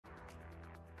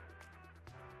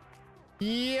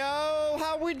Yo,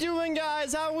 how we doing,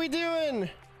 guys? How we doing?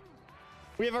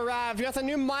 We have arrived. We got the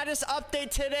new MIDAS update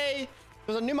today.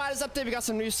 There's a new MIDAS update. We got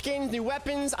some new skins, new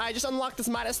weapons. I just unlocked this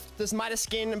MIDAS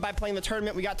skin by playing the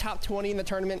tournament. We got top 20 in the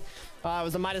tournament. It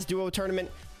was the MIDAS duo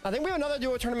tournament. I think we have another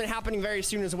duo tournament happening very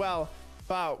soon as well.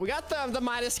 But we got the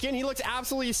MIDAS skin. He looks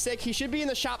absolutely sick. He should be in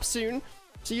the shop soon.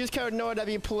 So use code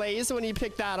NoahWPlays when you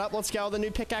pick that up. Let's go. The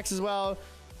new pickaxe as well.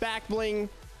 Back bling.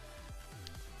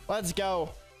 Let's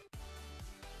go.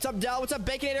 What's up, Del? What's up,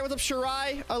 Baconator? What's up,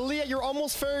 Shirai? Aaliyah, you're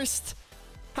almost first.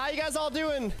 How you guys all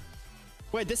doing?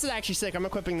 Wait, this is actually sick. I'm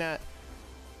equipping that.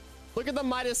 Look at the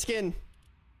MIDAS skin.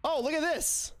 Oh, look at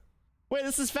this. Wait,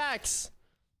 this is facts.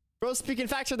 Bro, speaking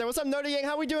facts right there. What's up, Noda Yang?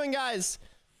 How we doing, guys?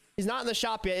 He's not in the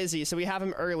shop yet, is he? So we have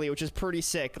him early, which is pretty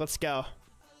sick. Let's go.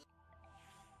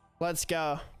 Let's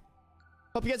go.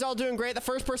 Hope you guys are all doing great. The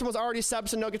first person was already subbed,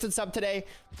 so no gets a sub today.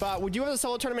 But we do have a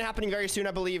solo tournament happening very soon,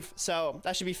 I believe. So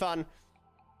that should be fun.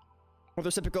 With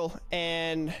reciprocal.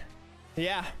 And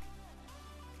yeah.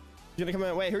 You're gonna come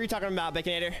in. Wait, who are you talking about,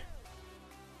 Baconator?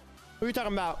 Who are you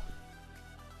talking about?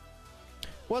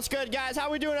 What's good, guys? How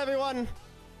we doing, everyone?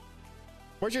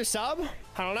 Where's your sub?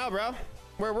 I don't know, bro.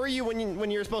 Where were you when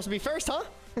you were supposed to be first, huh?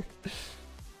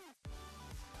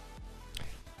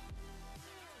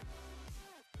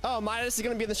 Oh, MIDAS is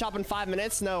gonna be in the shop in 5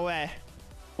 minutes? No way.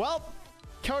 Well,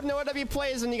 code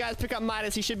NoahWPlays when you guys pick up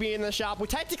MIDAS. He should be in the shop. We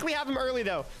technically have him early,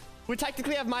 though. We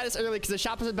technically have MIDAS early because the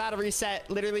shop is about to reset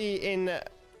literally in...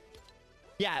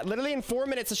 Yeah, literally in 4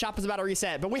 minutes, the shop is about to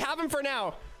reset. But we have him for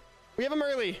now. We have him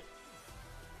early.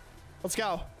 Let's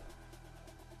go.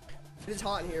 It is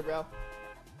hot in here, bro.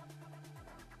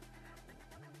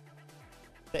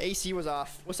 The AC was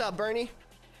off. What's up, Bernie?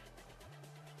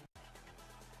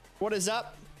 What is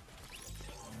up?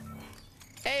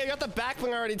 Hey, I got the back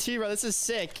bling already too, bro. This is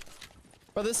sick.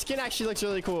 Bro, this skin actually looks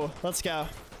really cool. Let's go.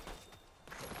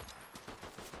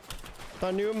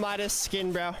 The new MIDAS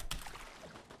skin, bro.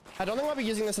 I don't think I'll be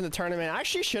using this in the tournament.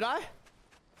 Actually, should I?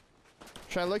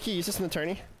 Should I low-key use this in the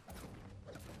tourney?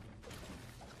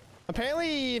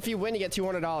 Apparently, if you win, you get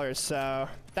 $200. So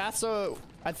that's the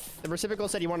reciprocal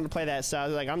said he wanted to play that. So I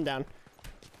was like, I'm down.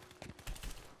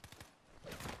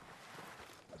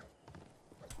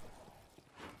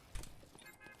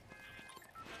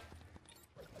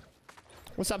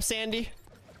 What's up, Sandy?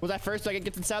 Was I first? Did I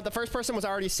get the sub? The first person was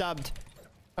already subbed.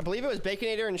 I believe it was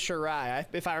Baconator and Shirai.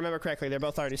 If I remember correctly, they're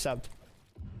both already subbed.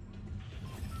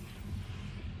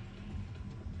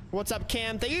 What's up,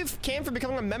 Cam? Thank you, Cam, for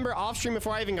becoming a member off stream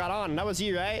before I even got on. That was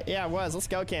you, right? Yeah, it was. Let's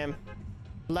go, Cam.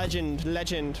 Legend,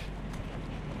 legend.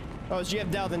 Oh, it's GF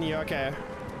Dell than you. Okay.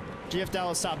 GF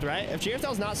Dell is subbed, right? If GF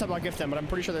Dell's not subbed, I'll gift them, but I'm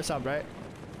pretty sure they're subbed, right?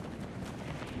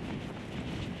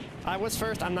 I was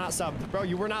first. I'm not subbed. Bro,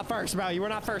 you were not first, bro. You were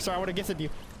not first, or I would have gifted you.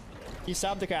 You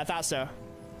subbed? Okay, I thought so.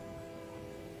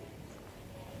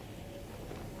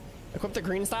 Equip the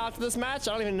green style after this match?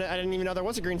 I didn't even know there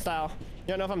was a green style. You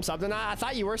don't know if I'm subbed or not? I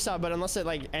thought you were subbed, but unless it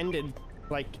like ended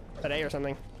like today or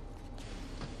something.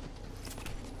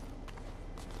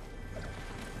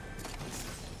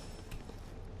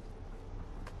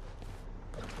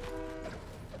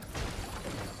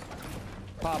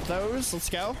 Pop those. Let's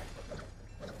go.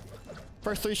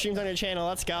 First 3 streams on your channel.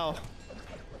 Let's go.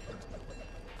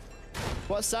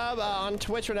 What sub? On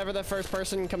Twitch, whenever the first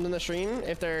person comes in the stream,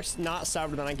 if they're not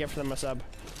subbed, then I gift them a sub.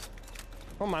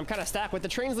 Oh my, I'm kind of stacked with the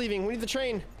train's leaving. We need the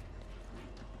train.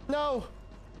 No.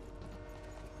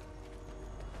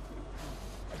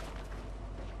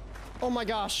 Oh my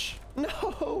gosh.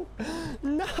 No.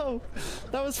 No.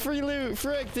 That was free loot.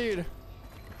 Frick, dude.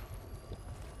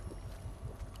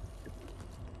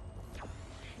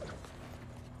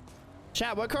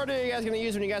 Chat, what card are you guys going to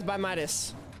use when you guys buy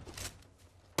MIDAS?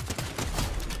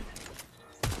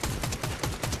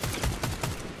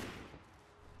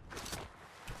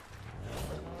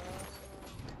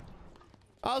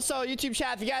 Also, YouTube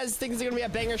chat, if you guys think this is gonna be a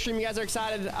banger stream, you guys are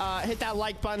excited, hit that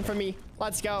like button for me.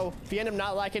 Let's go. If you end up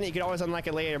not liking it, you can always unlike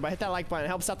it later, but hit that like button. It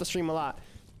helps out the stream a lot.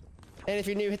 And if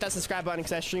you're new, hit that subscribe button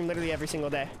because I stream literally every single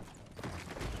day.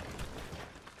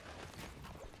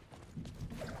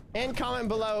 And comment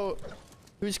below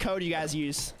whose code you guys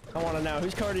use. I want to know.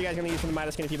 Whose code are you guys gonna use for the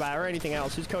MIDAS skin if you buy, or anything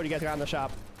else? Whose code you guys got in the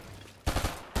shop?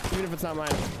 Even if it's not mine.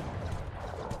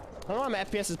 I don't know why my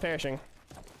FPS is perishing.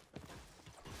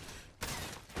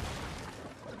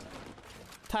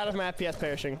 Tired of my FPS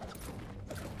perishing.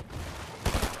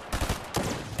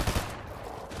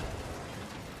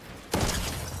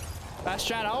 That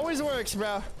strat always works,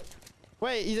 bro.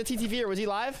 Wait, he's a TTV or was he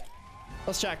live?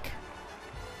 Let's check.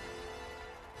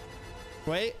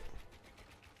 Wait.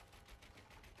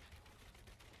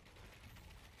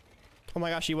 Oh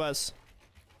my gosh, he was.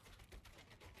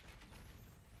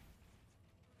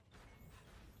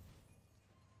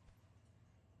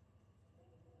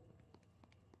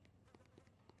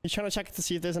 He's trying to check to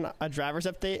see if there's a driver's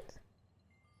update.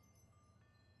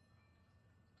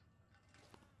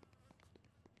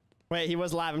 Wait, he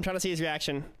was live. I'm trying to see his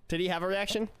reaction. Did he have a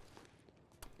reaction?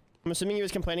 I'm assuming he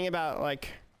was complaining about, like...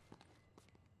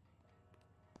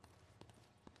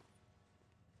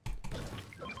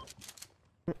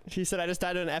 He said, I just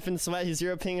died in an effing sweat. He's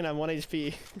 0 ping and I'm 1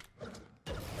 HP.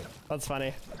 That's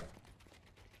funny.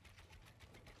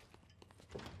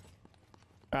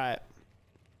 Alright.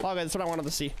 All good, that's what I wanted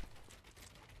to see.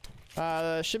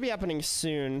 Should be happening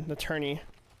soon, the tourney.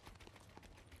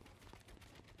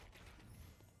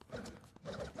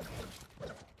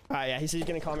 Alright, yeah, he said he's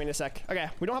gonna call me in a sec. Okay,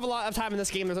 we don't have a lot of time in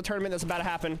this game. There's a tournament that's about to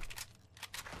happen.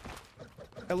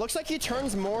 It looks like he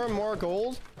turns more and more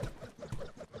gold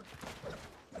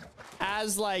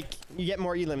as, like, you get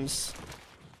more elims.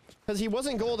 Because he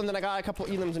wasn't gold and then I got a couple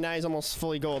elims and now he's almost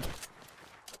fully gold.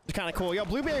 It's kind of cool. Yo,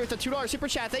 Blueberry with the $2 super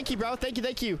chat. Thank you, bro. Thank you,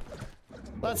 thank you.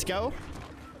 Let's go.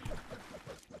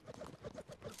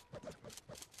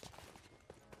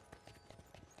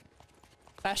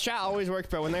 That strat always works,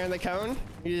 bro. When they're in the cone,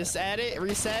 you just add it,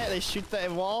 reset, they shoot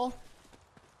the wall.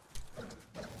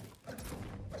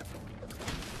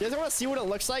 You guys want to see what it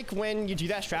looks like when you do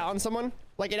that strat on someone?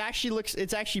 Like, it actually looks,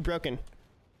 it's actually broken.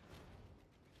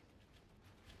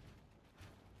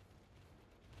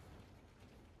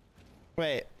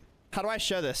 Wait, how do I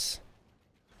show this?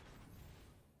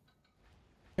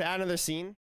 Okay, add another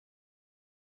scene.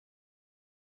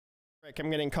 Frick, I'm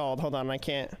getting called. Hold on, I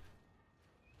can't.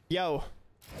 Yo.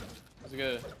 How's it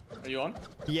good? Are you on?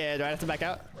 Yeah, do I have to back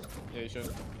out? Yeah, you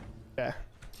should. Yeah.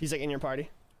 He's like in your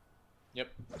party.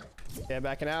 Yep. Yeah,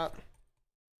 backing out.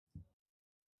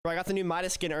 Bro, I got the new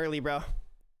MIDAS skin early, bro.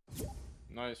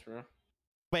 Nice, bro.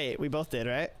 Wait, we both did,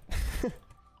 right?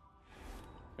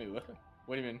 Wait, what?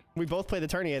 What do you mean? We both played the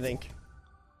tourney, I think.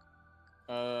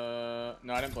 No,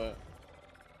 I didn't play it.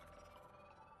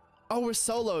 Oh, we're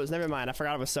solos. Never mind. I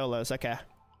forgot it was solos. Okay.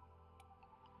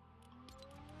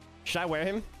 Should I wear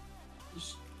him?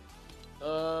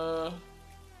 I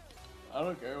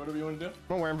don't care. Whatever you want to do. I'm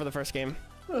gonna wear him for the first game.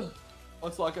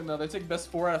 Let's lock in though. They take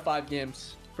best 4 out of 5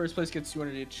 games. First place gets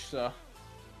 200 each, so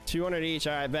 200 each.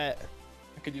 All right, bet.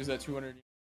 I could use that 200.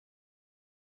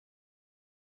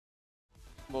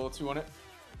 Well, 200.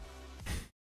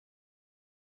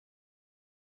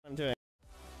 I'm doing.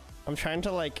 I'm trying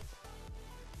to like.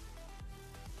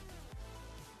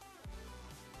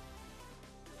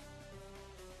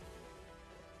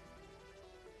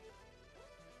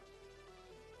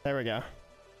 There we go.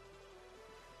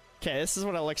 Okay, this is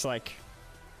what it looks like.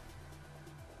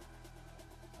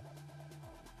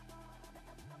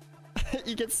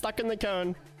 You get stuck in the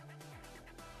cone.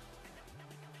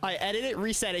 I edit it,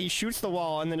 reset it, he shoots the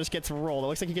wall, and then just gets rolled. It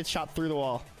looks like he gets shot through the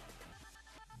wall.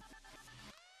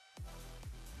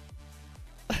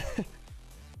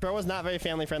 Bro was not very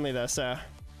family friendly though, so.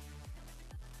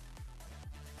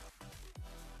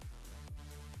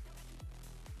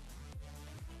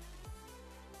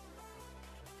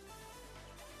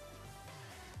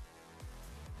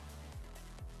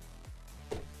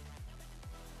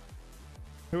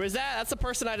 Who is that? That's the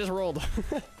person I just rolled.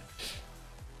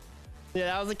 Yeah,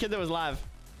 that was the kid that was live.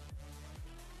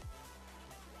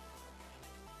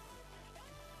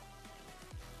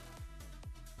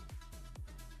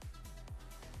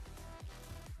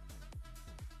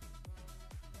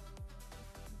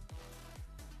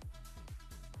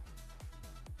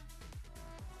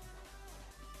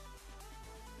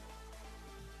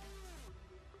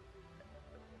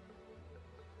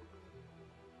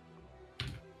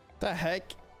 The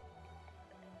heck?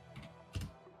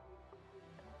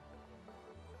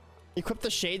 Equip the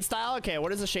shade style? Okay,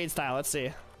 what is the shade style? Let's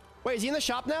see. Wait, is he in the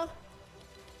shop now?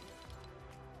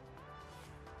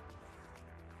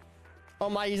 Oh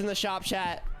my, he's in the shop,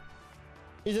 chat.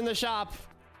 He's in the shop.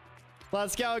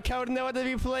 Let's go. Code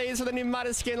NoahWPlays for the new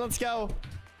MIDAS skin. Let's go.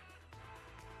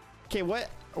 Okay, what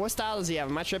style does he have?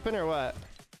 Am I tripping or what?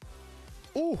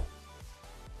 Ooh.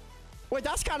 Wait,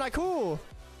 that's kind of cool.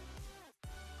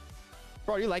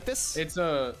 Bro, do you like this? It's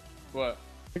what? Look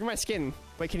at my skin.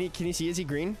 Wait, can you see? Is he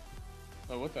green?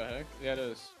 Oh, what the heck? Yeah, it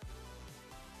is.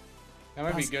 That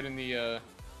might be good in the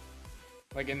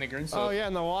like in the green stuff. Oh yeah,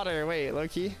 in the water. Wait,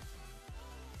 low-key.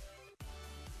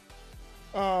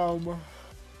 What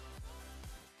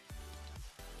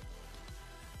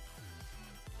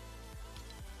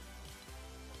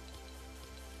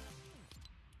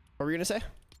were you gonna say?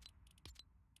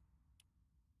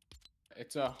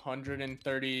 It's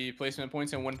 130 placement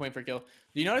points and 1 point per kill. Do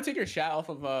you know how to take your chat off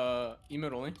of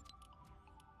emote only?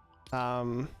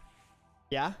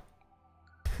 Yeah.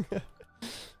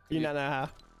 You not know how?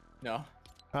 No.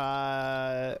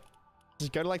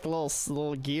 Just go to like the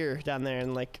little gear down there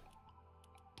and like.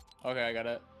 Okay, I got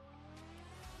it.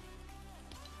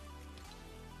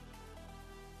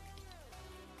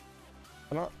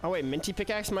 Oh wait, minty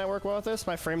pickaxe might work well with this.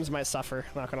 My frames might suffer,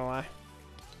 not gonna lie.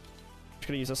 Just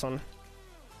gonna use this one.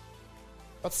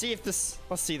 Let's see if this,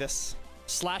 let's see this.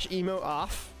 Slash emote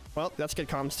off. Well, that's good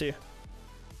comms too.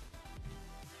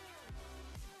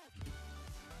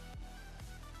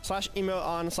 Slash emote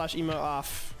on, slash emote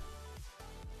off.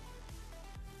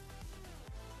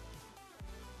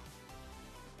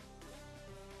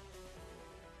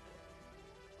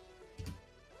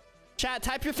 Chat,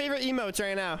 type your favorite emotes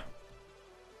right now.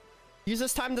 Use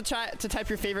this time to type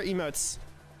your favorite emotes.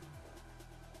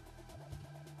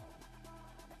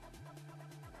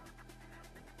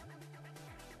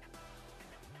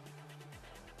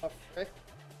 Oh, frick.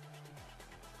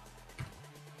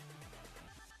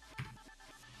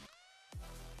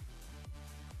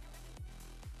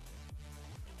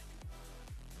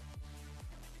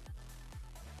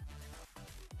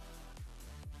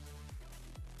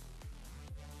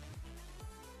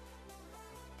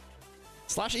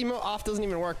 Slash emo off doesn't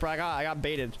even work, bro. I got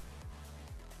baited.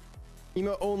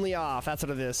 Emo only off. That's what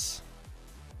it is.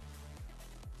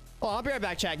 Oh, I'll be right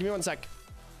back, chat. Give me 1 sec.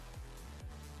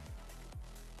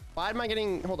 Why am I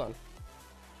getting... Hold on.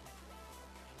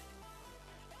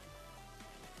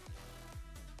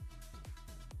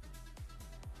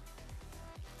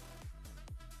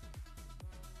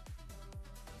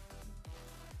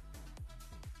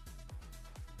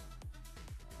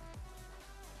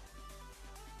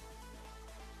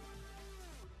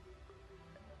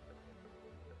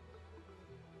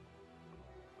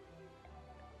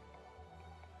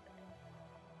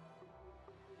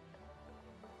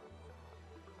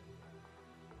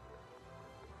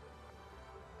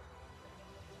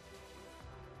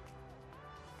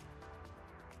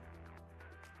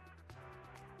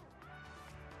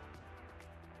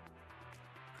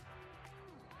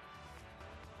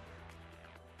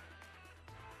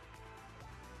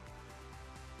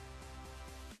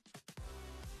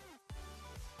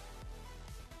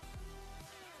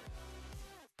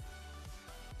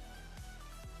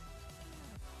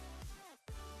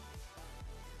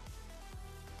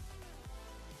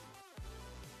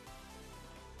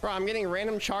 Bro, I'm getting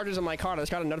random charges on my card. I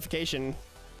just got a notification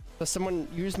that someone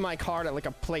used my card at like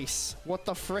a place. What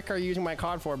the frick are you using my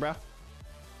card for, bro?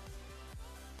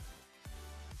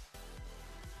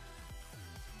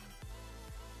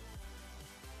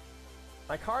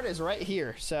 My card is right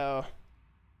here, so...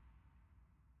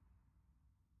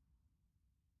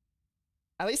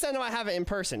 At least I know I have it in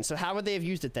person, so how would they have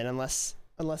used it then, unless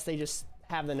they just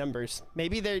have the numbers?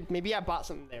 Maybe I bought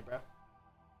something there, bro.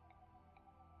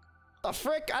 The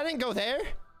frick? I didn't go there.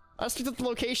 I just looked at the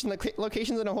location. The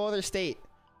location's in a whole other state.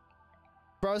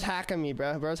 Bro's hacking me,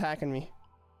 bro. Bro's hacking me.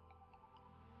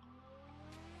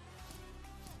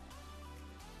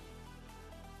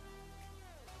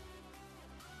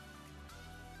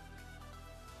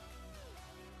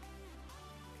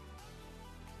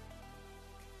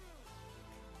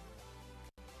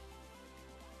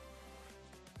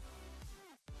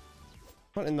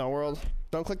 What in the world?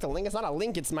 Don't click the link. It's not a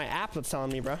link. It's my app that's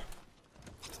telling me, bro.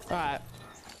 Alright.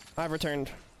 I've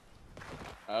returned.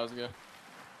 That was good.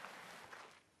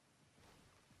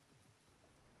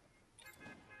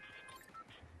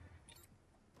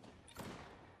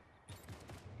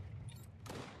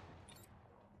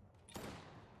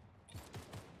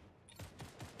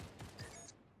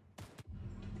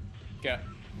 Okay.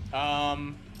 Oh,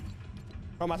 am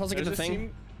I supposed to get the thing?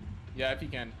 Team... Yeah, if you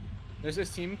can. There's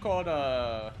this team called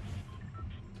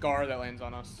Scar that lands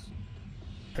on us.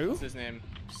 Who? What's his name?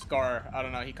 Scar. I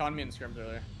don't know. He conned me in scrims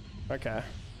earlier. Okay.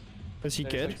 Is he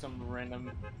good? Like some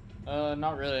random.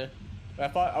 Not really.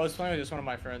 But I was playing with just one of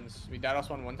my friends. We DDoS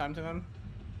one time to them.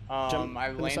 I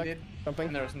landed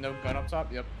and there was no gun up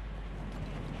top. Yep.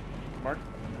 Mark.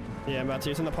 Yeah, I'm about to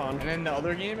use in the pond. And then the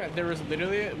other game, there was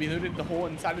literally, we looted the whole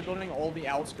inside the building, all the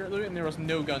outskirt loot, and there was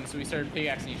no guns, so we started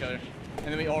pickaxing each other. And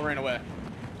then we all ran away.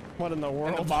 What in the world?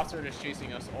 And the bots are just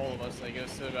chasing us, all of us. Like, it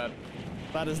was so bad.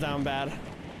 That is down bad.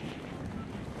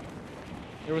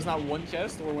 There was not one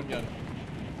chest or one gun.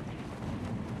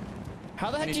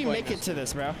 How the heck do you make it to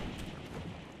this, bro? What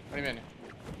do you mean?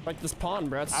 Like this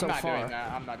pond, bro. It's so far. I'm not doing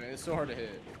that. I'm not doing it. It's so hard to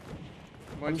hit.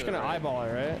 I'm just gonna eyeball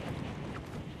it, right?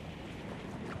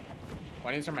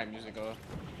 Why didn't you turn my music off?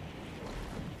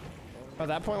 At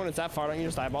that point, when it's that far, don't you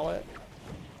just eyeball it?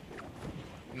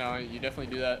 No, you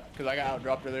definitely do that. Because I got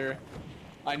out-dropped earlier.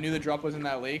 I knew the drop was in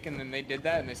that lake, and then they did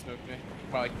that, and they smoked me.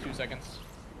 By like 2 seconds.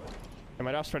 Yeah,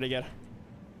 my drop's pretty good.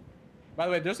 By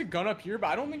the way, there's a gun up here, but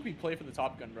I don't think we play for the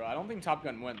Top Gun, bro. I don't think Top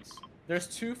Gun wins. There's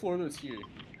 2 floor loots here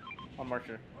on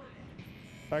marker.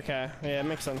 Okay, yeah, it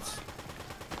makes sense.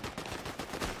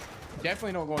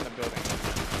 Definitely don't go in the building.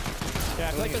 Yeah,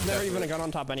 I feel like there's never even a gun on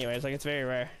top anyways. Like, it's very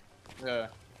rare. Yeah.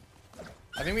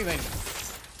 I think we landed.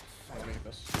 Oh, let me get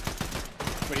this.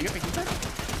 Wait, you get the key card?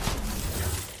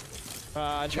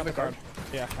 I just got the card.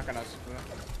 Yeah. Okay, nice.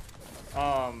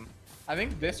 I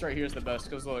think this right here is the best,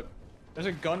 because look, there's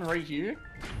a gun right here.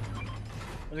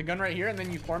 There's a gun right here, and then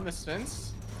you form this fence,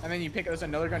 and then you pick, there's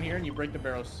another gun here, and you break the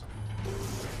barrels.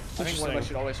 I think one of us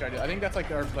should always try to do. I think that's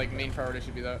like our like main priority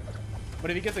should be that.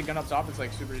 But if he gets a gun up top, it's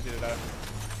like super easy to die.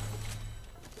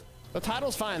 The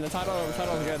title's fine. The title's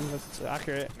good. It's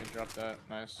accurate. Let me drop that.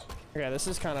 Nice. Okay, this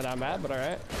is kind of not bad, but all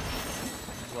right.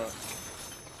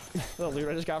 What? The loot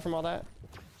I just got from all that.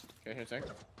 Okay, here, take.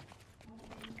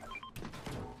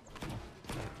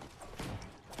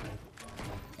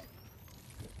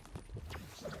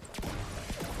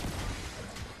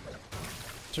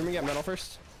 Should we get metal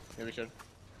first? Yeah, we should.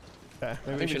 Okay,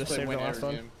 maybe we should have saved the last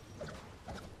one. Game.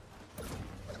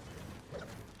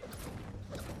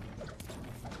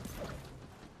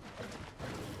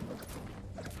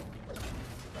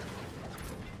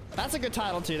 That's a good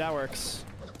title too. That works.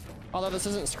 Although this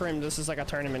isn't scrim, this is like a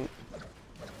tournament.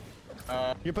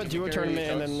 You put duo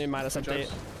tournament and then new MIDAS update.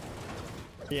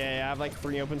 Yeah, I have like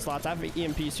 3 open slots. I have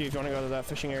EMPs too if you want to go to that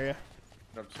fishing area.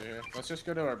 Up to here. Let's just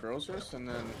go to our barrels first and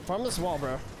then. Farm this wall,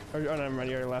 bro. Oh, never mind.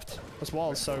 You already left. This wall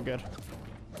is so good.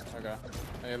 Okay.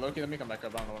 Hey, Loki, let me come back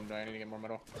up. I don't know what I'm doing. I need to get more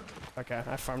metal. Okay,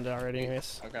 I farmed it already,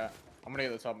 anyways. Okay. I'm gonna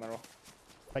get the top metal.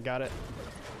 I got it.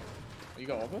 You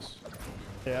got all this?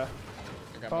 Yeah.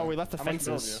 Okay, oh, we left the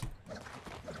fences.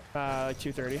 Like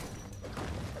 230. Okay,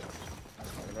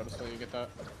 bro, just let you get that.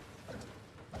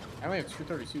 I only have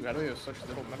 232. How do we have such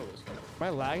little metal this game? Am I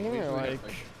lagging or like?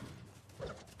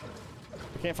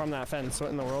 I can't farm that fence. What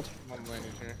in the world? I'm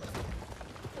landing here.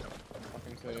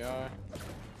 Fucking to the eye.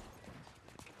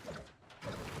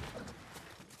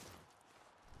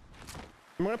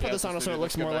 I'm gonna put this on so it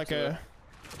looks more like a.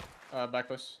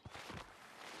 Backless.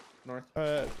 North.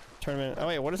 Tournament. Oh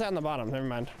wait, what is that in the bottom? Never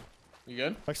mind. You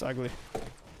good? Looks ugly.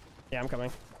 Yeah, I'm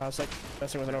coming. I was like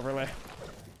messing with an overlay.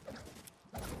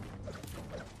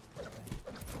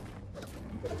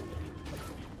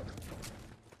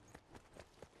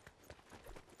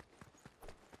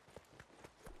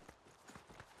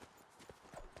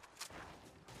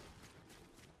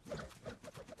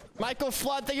 Michael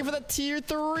Flood, thank you for the tier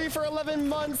 3 for 11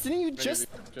 months. Didn't you just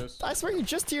I swear you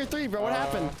just tier 3, bro. What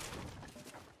happened?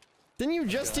 Didn't you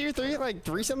just tier 3 like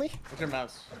recently? What's your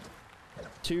mouse?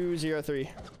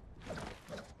 203.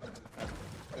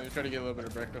 Let me try to get a little bit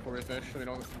of break before we finish so we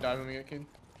don't die when we get killed.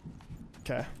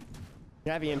 Okay.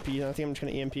 Yeah, I have EMP. I think I'm just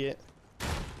gonna EMP it.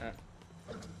 Alright.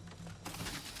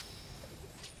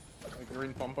 Like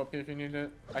green pump up here if you need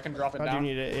it. I can drop it down. I do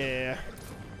need it, yeah.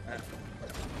 Alright.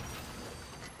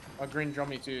 A green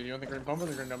drummy too. You want the green pump or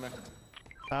the green drummy?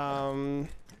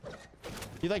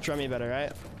 You like drummy better,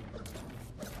 right?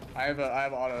 I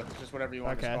have auto. Just whatever you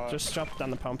want. Okay, just drop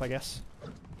down the pump, I guess.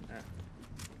 Alright.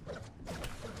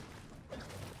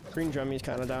 Green drummy's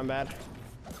kind of down bad.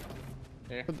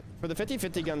 Yeah. For the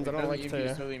 50-50 guns, I don't like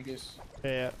to.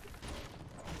 Yeah.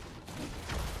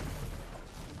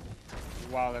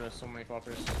 Wow, there are so many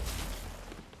floppers.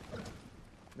 I'm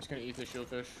just gonna eat the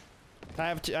shieldfish. I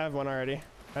have one already.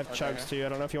 I have chugs too. I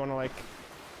don't know if you want to like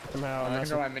somehow. I can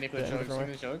draw my mini clip chugs. See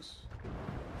many chugs?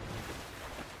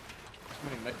 So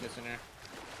many medkits in here.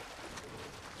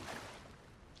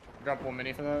 Drop 1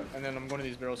 mini for that, and then I'm going to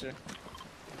these barrels here.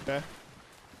 Okay.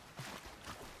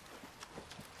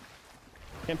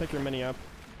 Can't pick your mini up.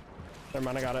 Never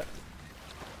mind, I got it.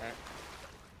 Alright.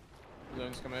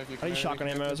 Zone's coming if you I need shotgun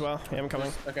ammo as well. Yeah, I'm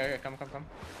coming. Okay, come.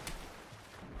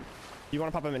 You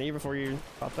want to pop a mini before you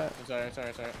pop that? Sorry.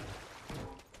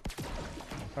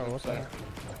 Oh, what's that?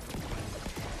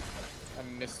 I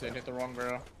missed it. Hit the wrong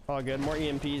barrel. All good. More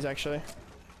EMPs actually.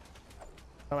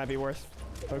 That might be worth.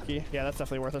 Okay. Yeah, that's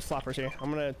definitely worth. There's floppers here. I'm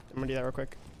gonna do that real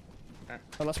quick. Okay.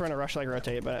 Unless we're in a rush like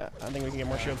rotate, but I think we can get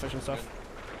more shieldfish and stuff.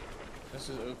 This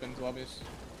is open lobbies.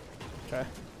 Okay.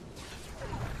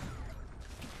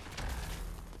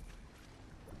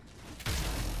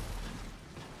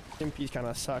 EMPs kind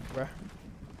of suck, bro.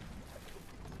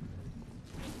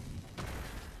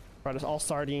 Bro, just all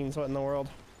sardines. What in the world?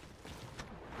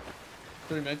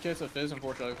 3 medkits, a fizz, and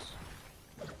 4 chugs.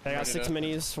 I got 6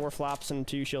 minis, 4 flops, and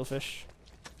 2 shieldfish.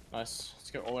 Nice.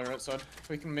 Let's get all our outside.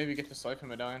 We can maybe get this life from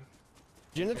medallion.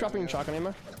 Did you end up dropping shotgun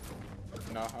ammo?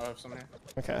 No, I have some here.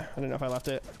 Okay, I didn't know if I left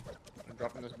it. I'm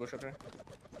dropping this bush up here.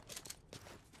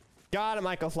 Got it,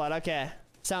 Michael Flood. Okay,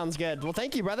 sounds good. Well,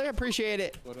 thank you, brother. Appreciate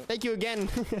it. Thank you again.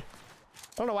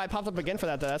 don't know why it popped up again for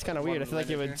that though. That's kind of weird. I feel like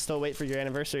it would still wait for your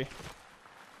anniversary.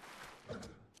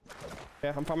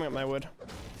 Yeah, I'm farming up my wood.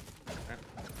 Okay.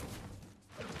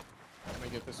 Let me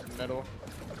get this metal.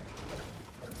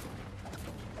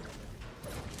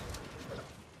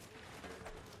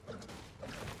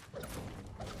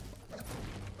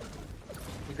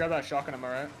 You grab that shotgun, am I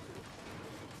right?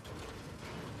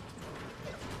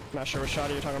 Not sure what shot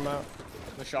you're talking about.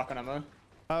 The shotgun ammo.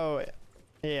 Oh,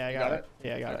 yeah, I got it.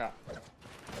 Yeah, I got it.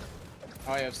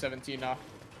 Oh, I have 17 now.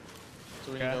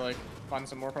 So we need to like find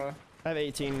some more probably. I have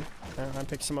 18. I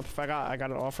picked some up. If I got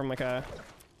it all from like a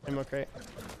ammo crate.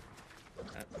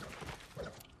 Right.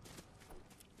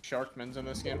 Sharkman's in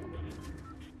this game.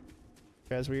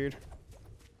 That's weird.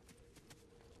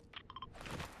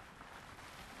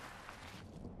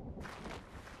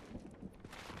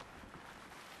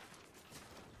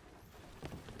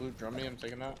 Blue drummy, I'm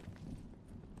taking that.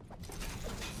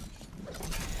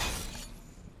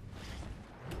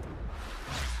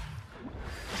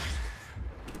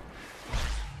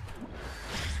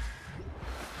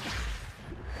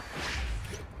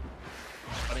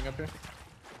 Cutting up here.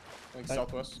 Like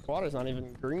southwest. Water's not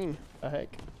even green. The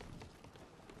heck?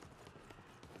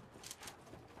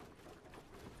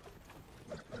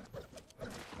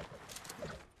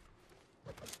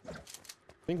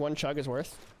 I think one chug is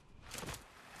worth.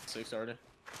 6 already.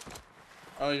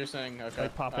 Oh, you're saying okay.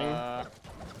 Like popping. I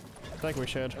feel like we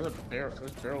should. There's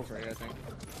barrels right here, I think.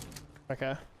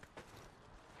 Okay.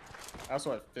 I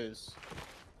also have fizz.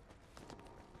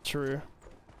 True.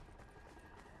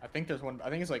 I think there's one. I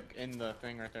think it's like in the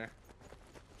thing right there.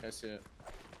 I see it.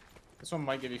 This one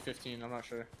might give you 15. I'm not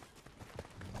sure.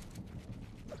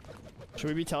 Should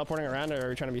we be teleporting around, or are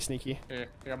we trying to be sneaky? Here,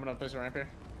 I'm gonna place a ramp here.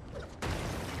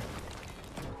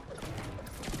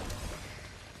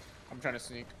 I'm trying to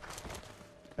sneak.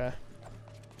 Okay.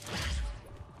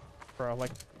 Bro,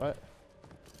 like, what?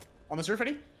 On this roof,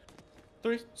 ready?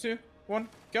 3, 2, 1,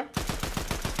 go.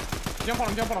 Jump on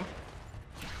him, jump on him.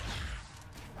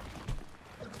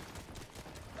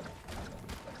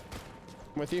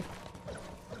 I'm with you.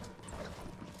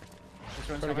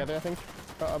 We're together, I think.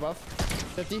 Above.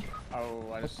 50.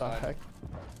 Oh, I just What the heck?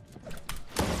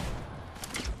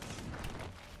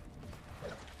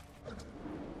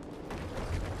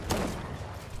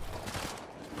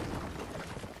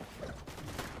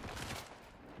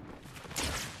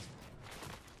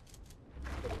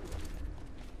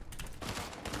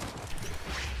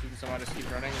 Someone just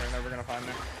keep running, they're never gonna find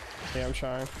me. Yeah, I'm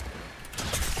trying.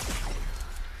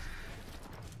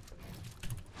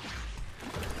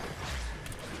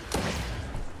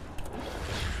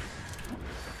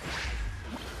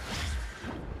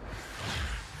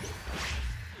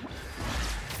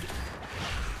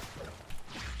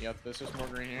 Yep, there's just more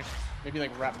green here. Maybe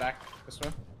like wrap back this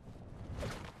way.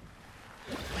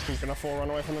 I'm gonna full run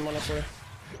away from them, honestly.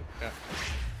 Yeah.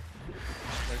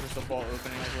 There's just a ball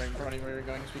opening like right in front of you where you're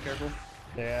going, just be careful.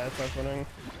 Yeah, it's opening.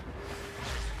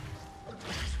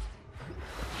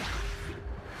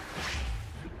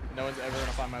 No one's ever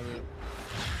gonna find my loot.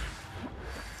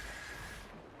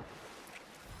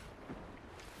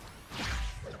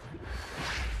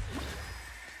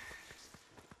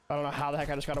 I don't know how the heck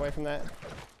I just got away from that.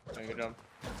 Okay, good job.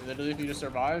 Literally, if you just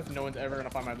survive, no one's ever gonna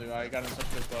find my loot. I got in such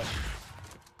a good spot.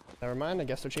 Never mind, I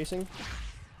guess they're chasing.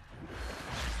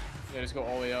 Yeah, just go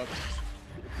all the way up.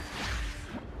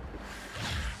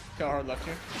 Look how hard left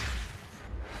here.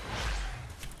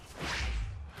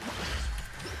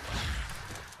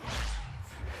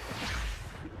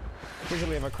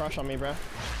 Usually have a crush on me, bro.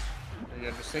 There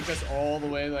you go. Just take us all the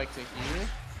way like to here,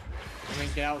 and then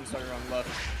get out and start on left.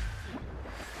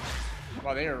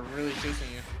 Wow, they are really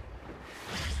chasing you.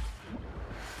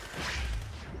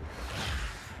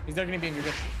 He's not gonna be in your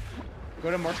good.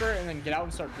 Go to marker and then get out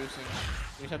and start boosting.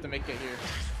 You just have to make it here.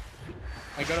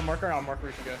 Like go to marker and I'll mark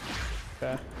where you should go.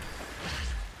 Okay.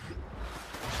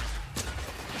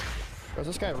 Is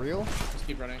this guy real? Just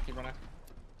keep running, keep running.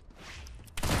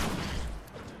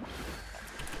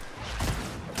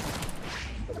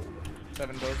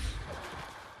 Seven boats.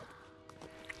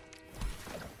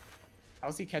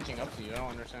 How's he catching up to you? I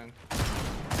don't understand.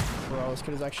 Bro, this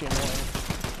kid is actually annoying.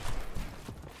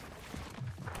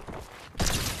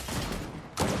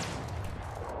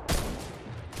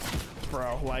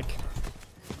 Bro, like,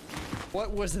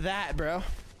 what was that, bro?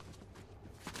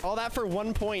 All that for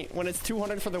 1 point when it's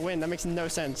 200 for the win. That makes no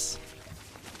sense.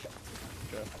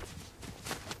 Okay.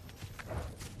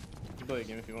 You can play a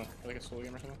game if you want, like a solo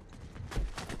game or something.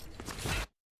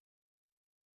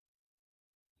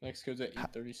 Next code's at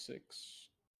 836.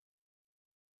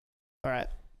 All right.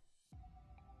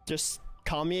 Just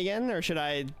call me again, or should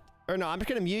I Or no, I'm just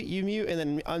gonna mute, you mute, and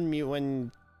then unmute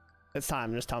when it's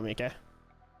time. Just tell me, okay?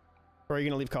 Or are you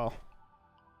gonna leave call?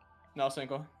 No,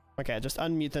 single. Okay, just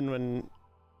unmute then when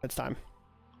it's time.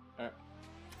 Alright.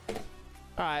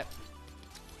 Alright.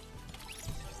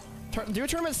 Duo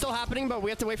tournament's still happening, but we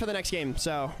have to wait for the next game.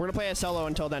 So we're gonna play a solo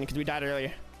until then because we died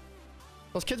earlier.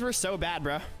 Those kids were so bad,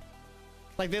 bro.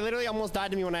 Like, they literally almost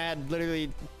died to me when I had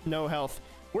literally no health.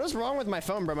 What is wrong with my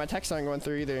phone, bro? My texts aren't going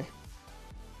through either.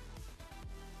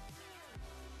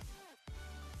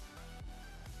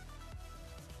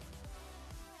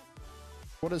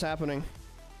 What is happening?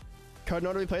 Code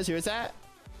NoahWPlays, who is that?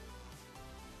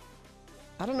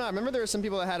 I don't know. I remember there were some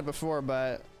people that had it before,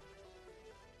 but...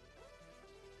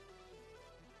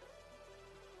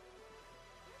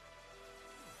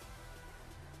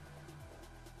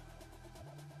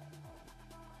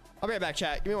 I'll be right back,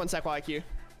 chat. Give me 1 sec while I queue.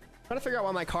 I'm trying to figure out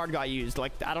why my card got used.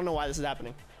 Like, I don't know why this is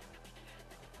happening.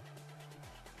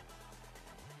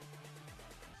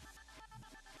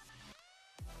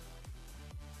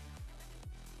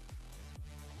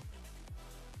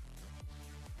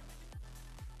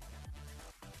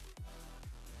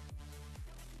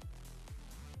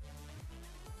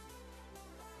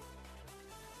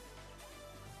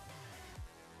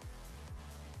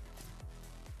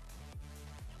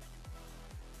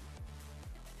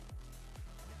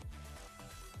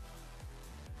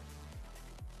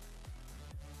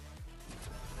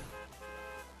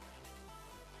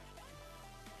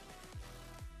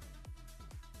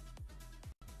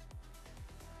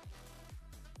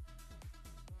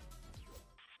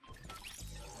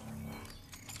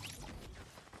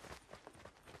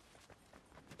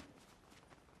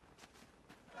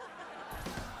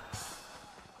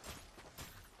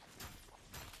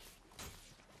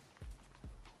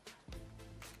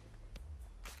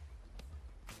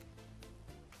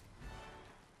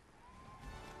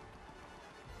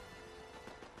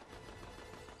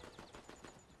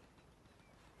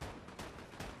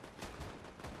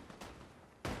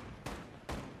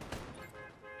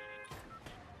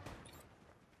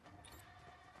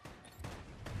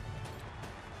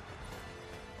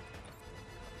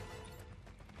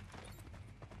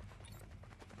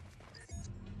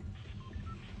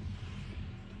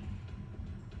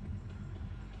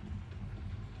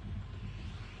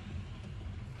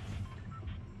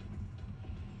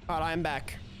 Alright, I'm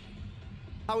back.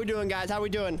 How we doing, guys? How we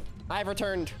doing? I've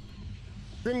returned.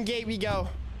 Grimgate, we go.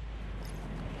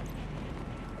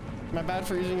 Am I bad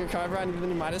for using your card, bro? I need the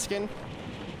new MIDAS skin.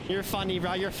 You're funny,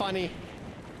 bro. You're funny.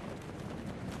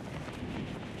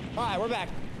 Alright, we're back.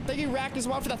 Thank you, Rack, as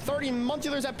well, for the 30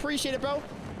 monthulars. I appreciate it, bro.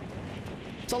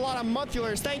 It's a lot of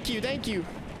monthulars. Thank you. Thank you.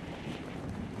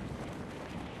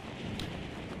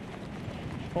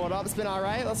 Hold up. It's been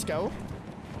alright. Let's go.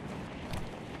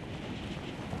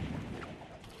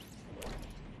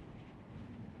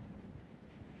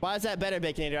 Why is that better,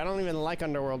 Baconator? I don't even like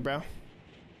Underworld, bro.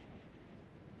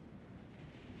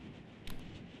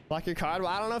 Block your card?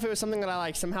 Well, I don't know if it was something that I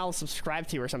like somehow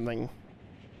subscribed to or something.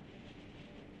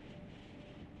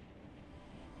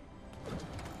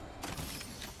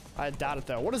 I doubt it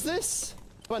though. What is this?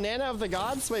 Banana of the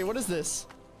gods? Wait, what is this?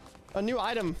 A new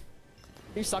item.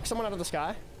 Can you suck someone out of the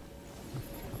sky?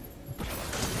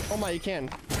 Oh my, you can.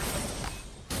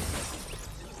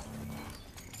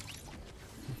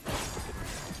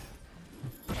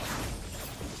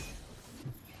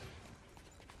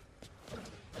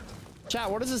 Chat,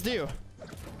 what does this do?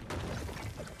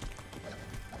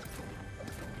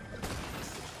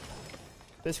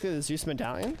 Basically the Zeus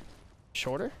medallion?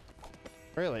 Shorter?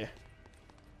 Really?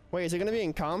 Wait, is it gonna be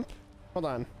in comp? Hold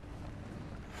on.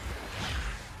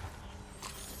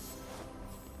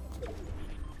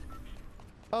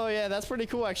 Oh yeah, that's pretty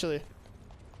cool actually.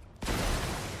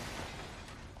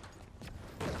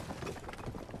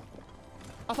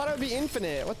 I thought it would be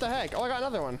infinite. What the heck? Oh, I got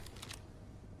another one.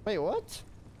 Wait, what?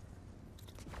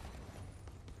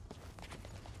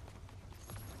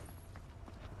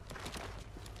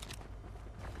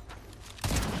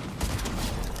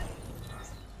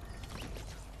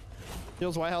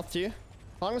 Heals white health too.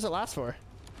 How long does it last for?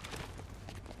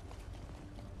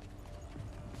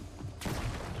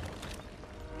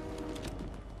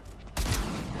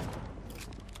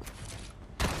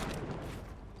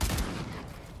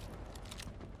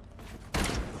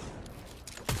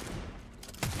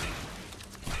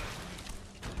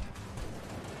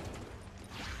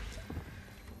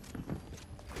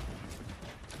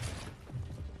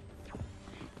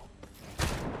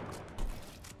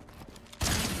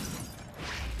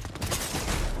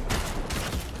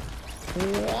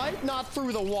 What? Not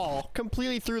through the wall.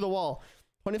 Completely through the wall.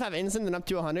 25 instant and up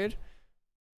to 100.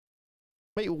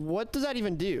 Wait, what does that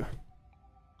even do?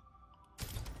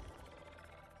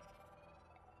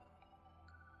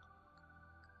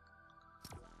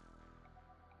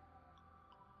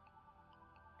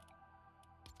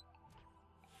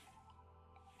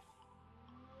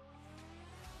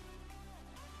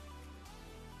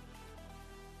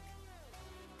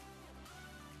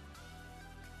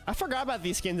 I forgot about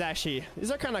these skins actually.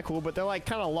 These are kind of cool, but they're like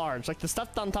kind of large. Like the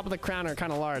stuff on top of the crown are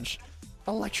kind of large.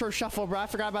 Electro Shuffle, bro. I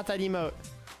forgot about that emote.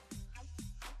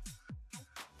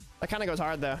 That kind of goes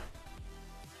hard though.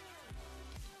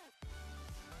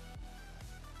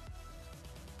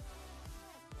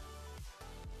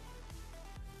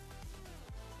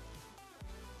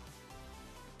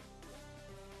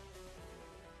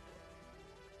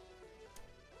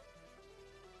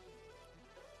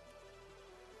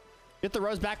 Get the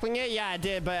rose backbling it? Yeah, I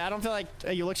did, but I don't feel like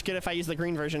it looks good if I use the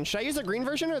green version. Should I use the green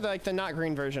version or the not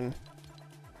green version?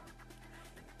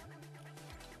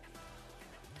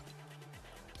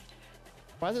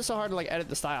 Why is it so hard to like edit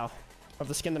the style of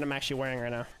the skin that I'm actually wearing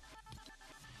right now?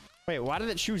 Wait, why did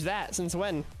it choose that? Since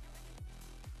when?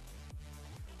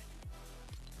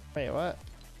 Wait, what?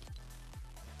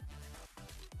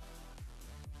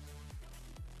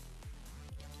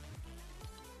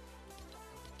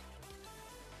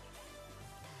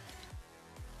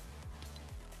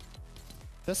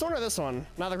 This one or this one?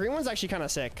 Now the green one's actually kind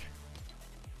of sick.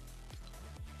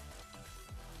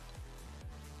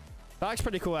 That looks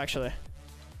pretty cool actually.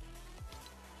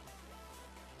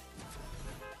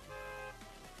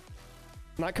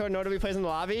 Not code NoahWPlays in the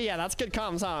lobby? Yeah, that's good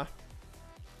comms, huh?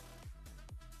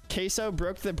 Queso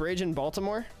broke the bridge in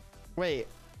Baltimore? Wait,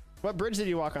 what bridge did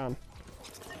you walk on?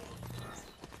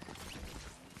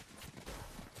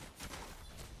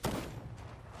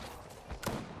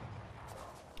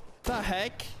 The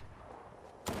heck?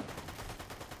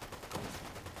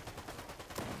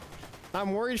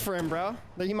 I'm worried for him, bro.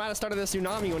 That he might have started a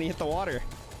tsunami when he hit the water.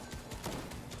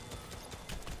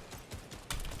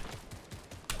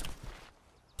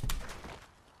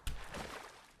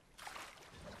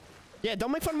 Yeah,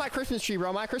 don't make fun of my Christmas tree,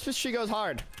 bro. My Christmas tree goes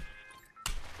hard.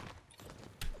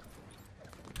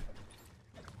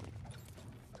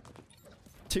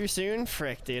 Too soon?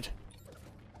 Frick, dude.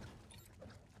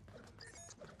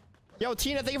 Yo,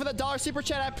 Tina, thank you for the $1 super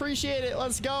chat. I appreciate it.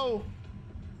 Let's go.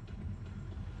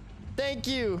 Thank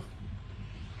you.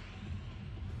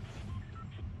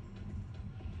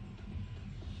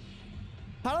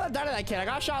 How did I die to that kid? I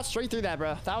got shot straight through that,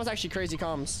 bro. That was actually crazy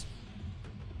comms.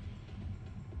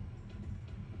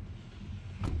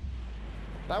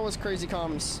 That was crazy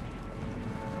comms.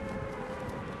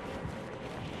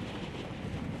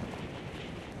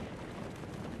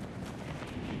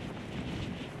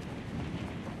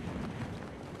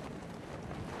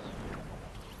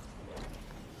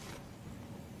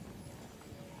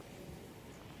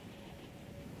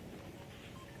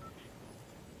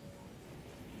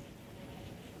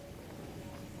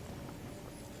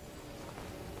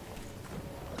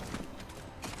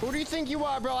 Who do you think you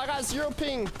are, bro? I got 0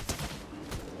 ping.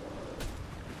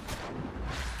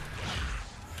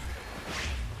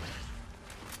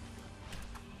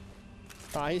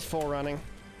 Ah, he's full running.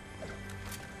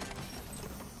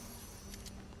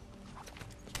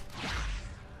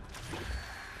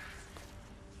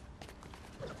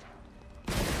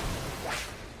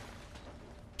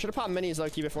 Should have popped minis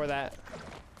low-key before that.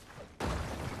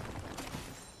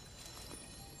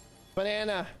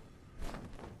 Banana.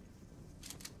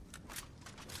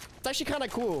 It's actually kind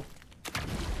of cool.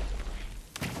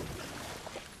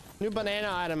 New banana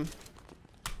item.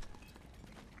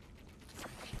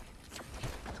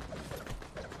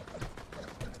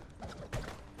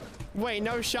 Wait,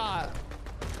 no shot.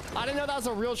 I didn't know that was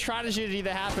a real tragedy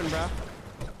that happened, bro.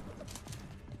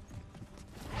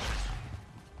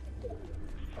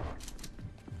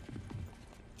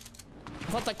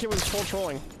 I thought that kid was full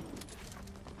trolling.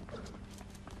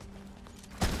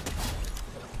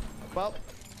 Well,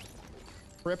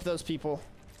 rip those people.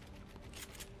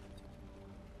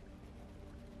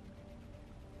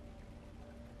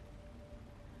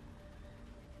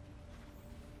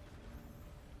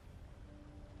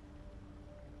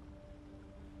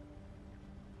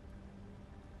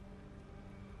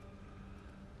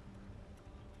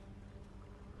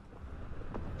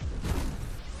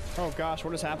 Oh gosh,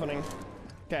 what is happening?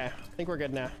 Okay, I think we're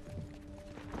good now.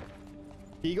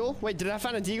 Deagle? Wait, did I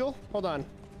find a deagle? Hold on.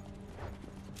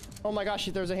 Oh my gosh,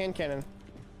 there's a hand cannon.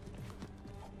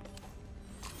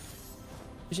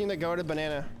 You seen the goated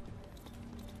banana?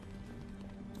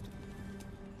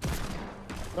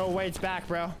 Oh wait, it's back,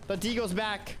 bro. The deagle's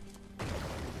back.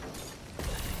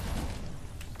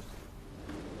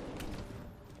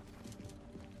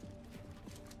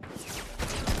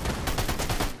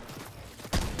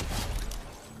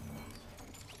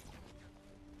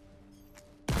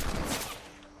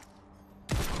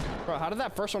 Bro, how did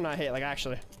that first one not hit? Like,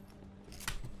 actually. I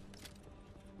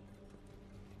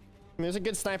mean, there's a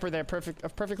good sniper there. A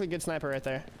perfectly good sniper right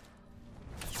there.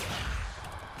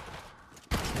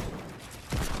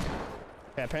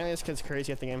 Okay, apparently this kid's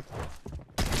crazy at the game.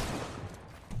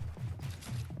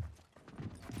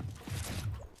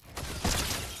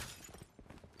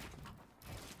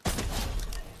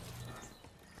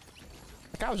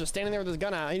 The guy was just standing there with his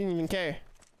gun out. He didn't even care.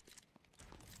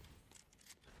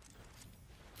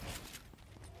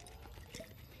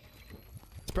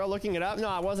 Is bro looking it up? No,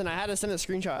 I wasn't. I had to send a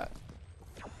screenshot.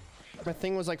 My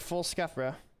thing was like full scuff,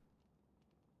 bro.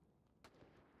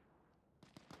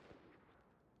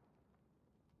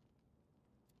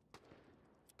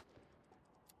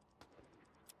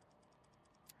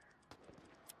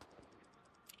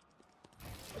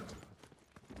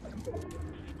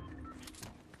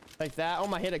 Like that. Oh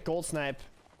my, hit a gold snipe.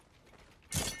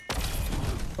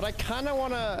 But I kind of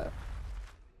want to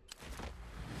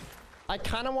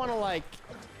like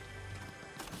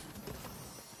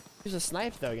use a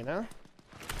snipe though, you know?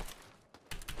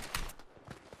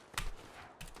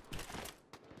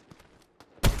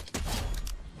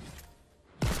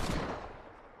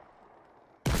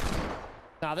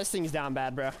 Nah, this thing's down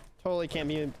bad, bro. Totally can't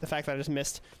be the fact that I just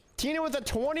missed. Tina with a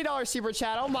 $20 super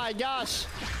chat. Oh my gosh.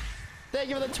 Thank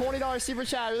you for the $20 super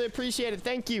chat. I really appreciate it.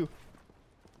 Thank you.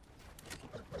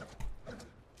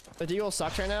 The deagle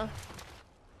sucks right now.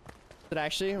 But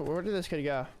actually, where did this kid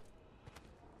go?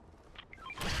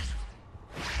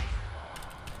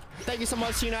 Thank you so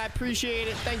much, Tina. I appreciate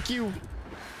it. Thank you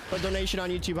for the donation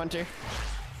on YouTube, Hunter. You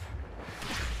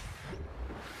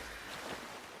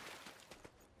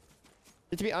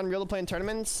have to be unreal to play in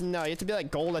tournaments? No, you have to be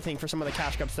like gold, I think, for some of the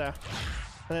cash cups though.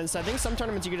 And then so I think some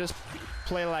tournaments you could just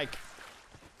play like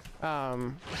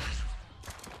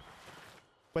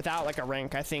without like a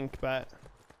rank, I think, but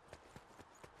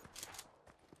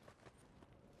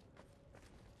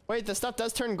wait, the stuff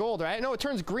does turn gold, right? No, it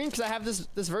turns green because I have this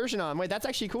version on. Wait, that's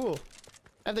actually cool.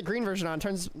 I have the green version on.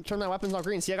 Turn my weapons all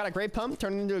green. See, I got a gray pump,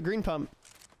 turned it into a green pump.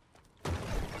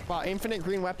 Wow, infinite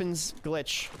green weapons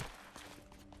glitch.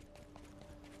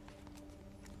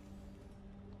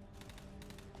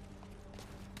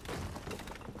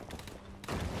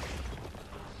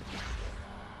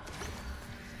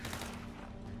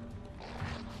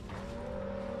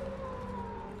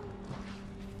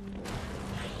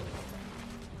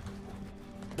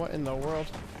 What in the world?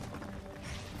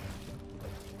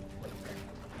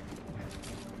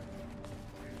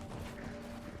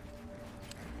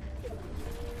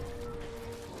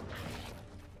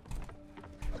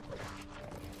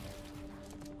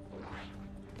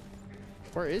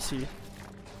 Where is he?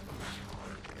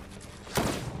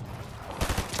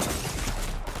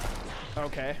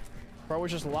 Okay. Bro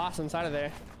was just lost inside of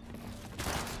there.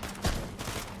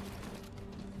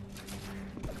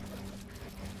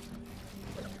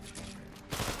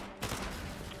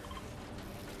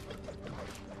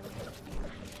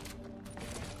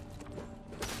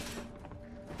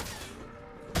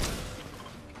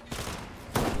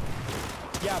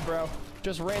 Yeah, bro.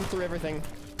 Just ran through everything.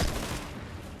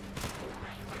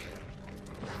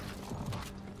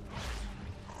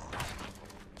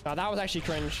 Oh, that was actually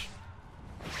cringe.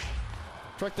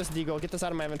 Trick this deagle. Get this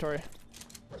out of my inventory.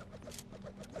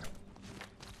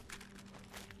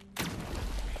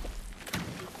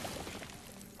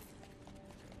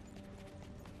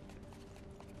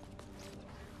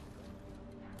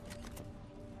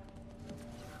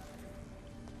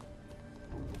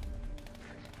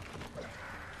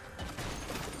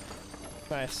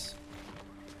 Nice.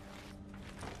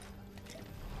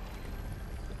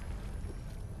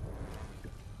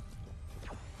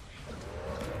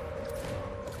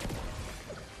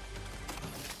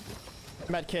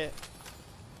 Med kit.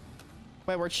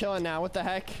 Wait, we're chilling now. What the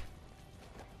heck?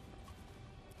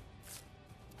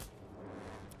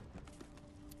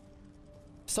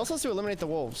 Still supposed to eliminate the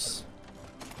wolves.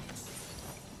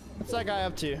 What's that guy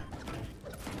up to?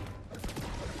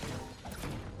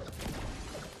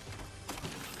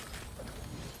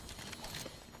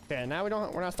 Okay, now we're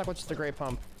not stuck with just the gray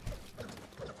pump.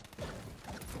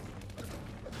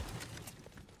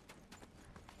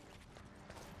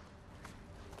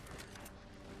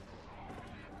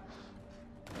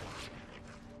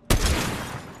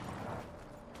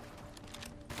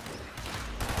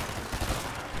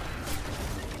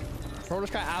 Bro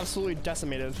just got absolutely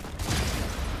decimated.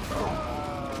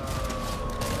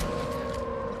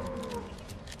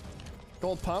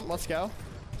 Gold pump, let's go.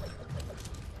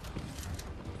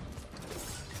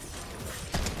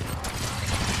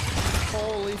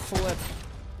 Holy flip.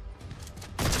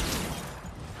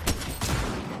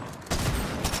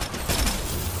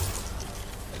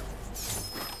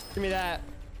 Give me that.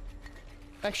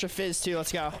 Extra fizz too.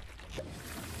 Let's go. There's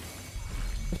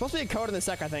supposed to be a code in the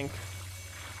sec, I think.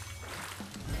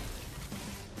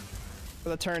 For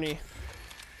the tourney.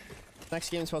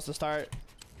 Next game is supposed to start.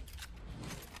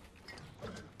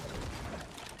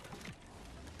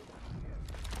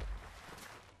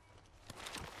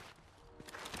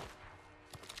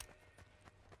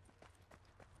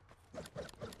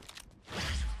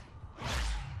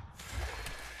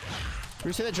 Did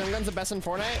you say the drum gun's the best in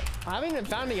Fortnite? I haven't even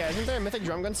found it yet. Isn't there a mythic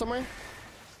drum gun somewhere?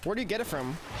 Where do you get it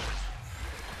from?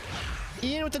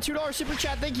 Ian with the $2 super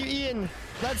chat. Thank you, Ian.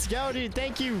 Let's go, dude.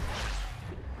 Thank you.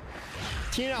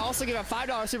 Tina also gave a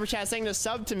 $5 super chat saying to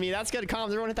sub to me. That's good comms.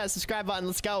 Everyone hit that subscribe button.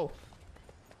 Let's go.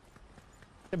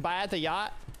 Buy at the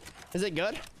yacht. Is it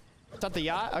good? It's at the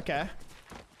yacht? Okay.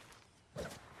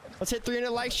 Let's hit 300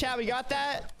 likes, chat. We got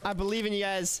that. I believe in you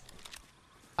guys.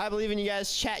 I believe in you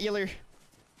guys. Chat-yular.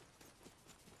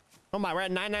 Oh my, we're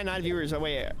at 999 viewers. Oh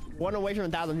wait, one away from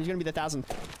 1,000. Who's gonna be the 1,000th?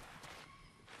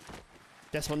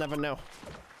 Guess we'll never know.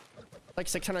 Like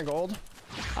 600 gold.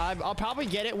 I'll probably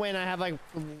get it when I have like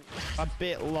a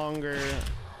bit longer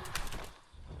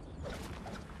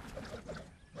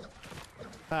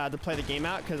to play the game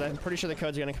out, because I'm pretty sure the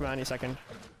code's gonna come out any second.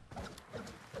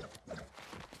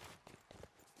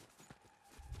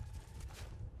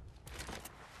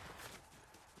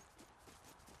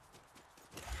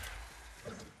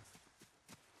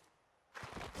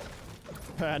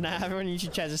 Nah, everyone in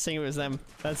YouTube chat just saying it was them.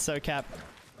 That's so cap.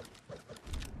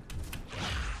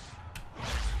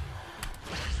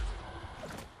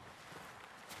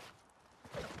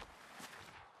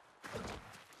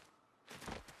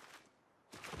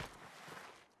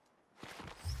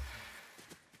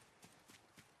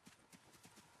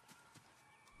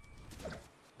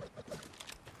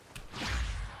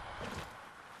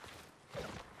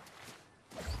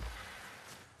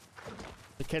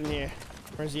 The kid in here.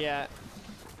 Where's he at?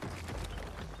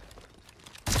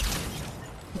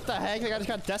 What the heck? The guy just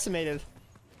got decimated.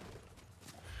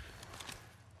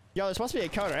 Yo, there's supposed to be a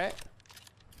code, right?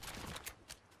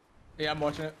 Yeah, I'm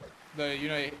watching it. The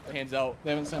Unite hands out. They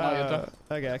haven't sent out yet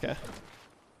though. Okay, okay.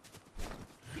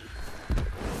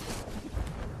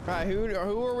 Alright, who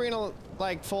are we gonna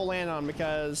like full land on?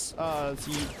 Because it's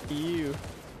you.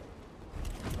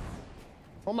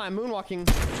 Oh my, moonwalking.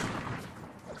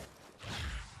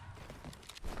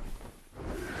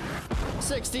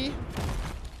 60.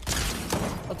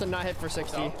 Let them not hit for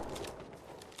 60. No.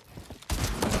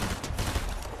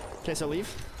 Okay, so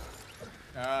leave.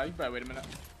 You can probably wait a minute.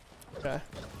 Okay.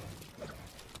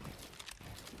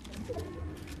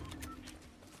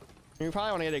 You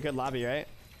probably want to get a good lobby, right?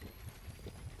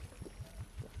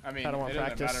 I mean, I don't it want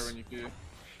doesn't practice. matter when you do.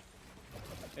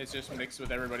 It's just mixed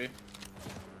with everybody.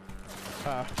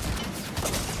 Oh.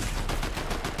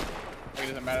 Like, it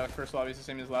doesn't matter. The first lobby is the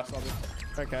same as the last lobby.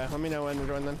 Okay, let me know when to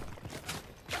join then.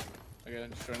 Okay,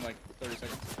 just join like 30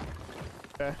 seconds.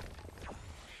 Okay.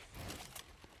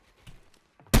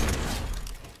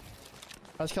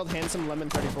 I was killed Handsome Lemon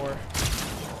 34.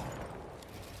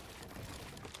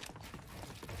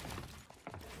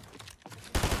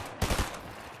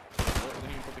 What?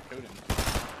 Didn't even put the code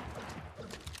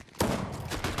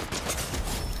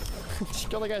in. Just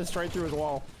killed the guy straight through his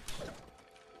wall.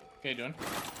 Okay, doing.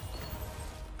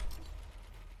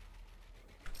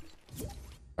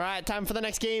 Alright, time for the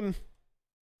next game.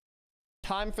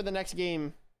 Time for the next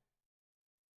game.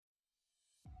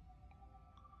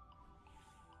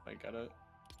 I got it.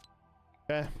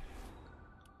 Okay.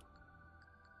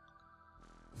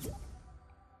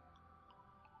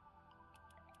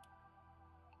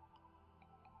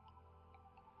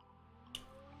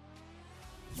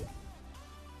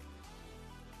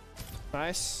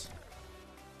 Nice.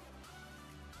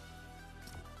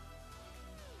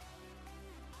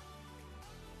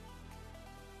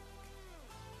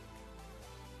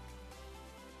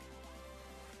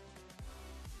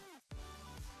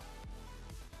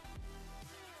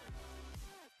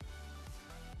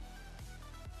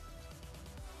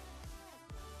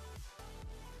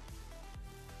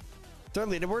 Is there a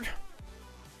leaderboard?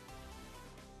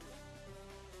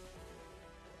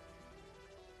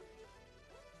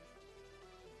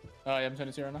 Yeah, I'm sending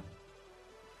it to you right now.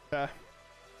 Yeah.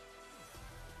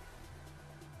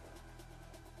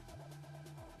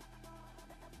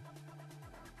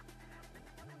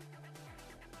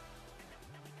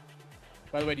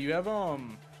 By the way, do you have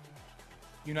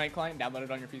Unite client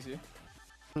downloaded on your PC?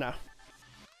 No.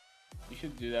 You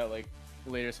should do that like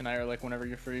later tonight or like whenever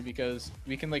you're free, because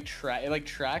we can like track it, like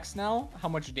tracks now how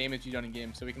much damage you done in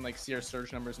game, so we can like see our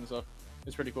surge numbers and stuff.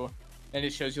 It's pretty cool, and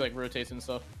it shows you like rotates and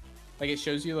stuff. Like it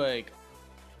shows you like,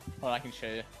 well, I can show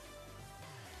you.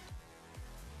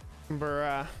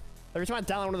 Bruh. Every time I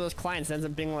download one of those clients, it ends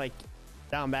up being like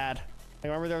down bad. Like,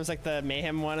 remember there was like the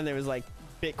Mayhem one, and there was like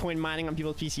Bitcoin mining on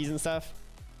people's PCs and stuff.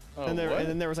 Oh, and what?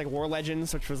 then there was like War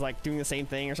Legends, which was like doing the same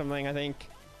thing or something, I think.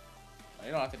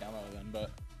 You don't have to download it then,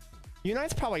 but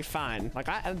Unite's probably fine. Like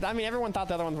I mean, everyone thought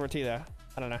the other ones were too, though.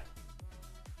 I don't know.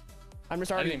 I'm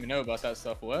just I already. didn't even know about that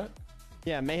stuff. What?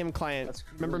 Yeah, Mayhem client.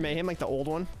 Remember Mayhem, like the old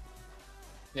one?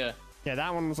 Yeah. Yeah,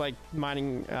 that one was like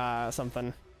mining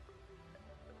something.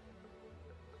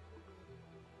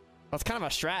 That's kind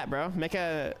of a strat, bro. Make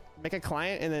a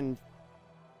client and then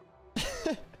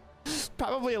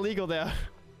probably illegal though.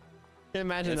 Can't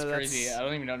imagine That's that. crazy. I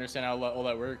don't even understand how all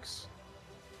that works.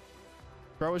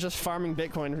 Bro was just farming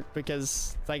Bitcoin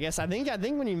because I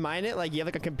think when you mine it, like you have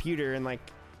like a computer and like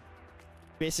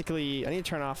basically I need to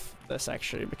turn off this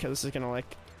actually because this is gonna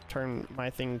like turn my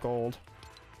thing gold.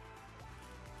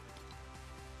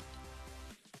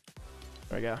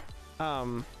 There we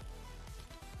go.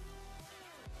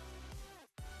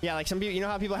 Yeah, like some people, you know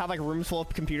how people have like rooms full of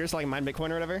computers to like mine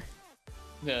Bitcoin or whatever?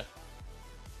 Yeah.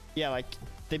 Yeah, like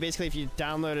they basically, if you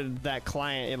downloaded that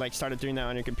client, it like started doing that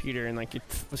on your computer and like it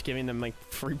was giving them like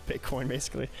free Bitcoin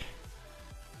basically.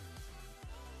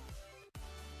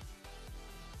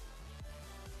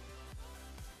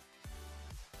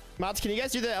 Mods, can you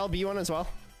guys do the LB one as well?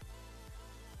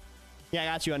 Yeah, I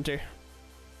got you, Hunter.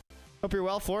 Hope you're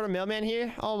well. Florida mailman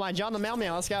here. Oh my, John the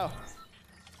mailman, let's go.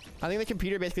 I think the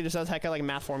computer basically just does heck of like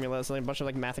math formulas, like a bunch of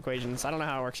like math equations. I don't know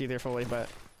how it works either fully, but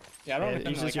yeah, I don't it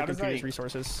uses like, your computer's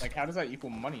resources. Like, how does that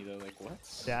equal money though? Like, what?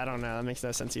 Yeah, I don't know. That makes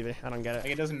no sense either. I don't get it.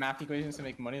 Like, it doesn't math equations to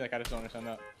make money. Like, I just don't understand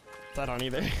that. I don't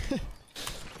either.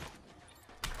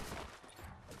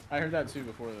 I heard that too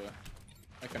before though,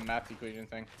 like the math equation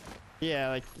thing. Yeah,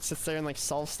 like it sits there and like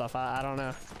solves stuff. I don't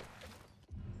know.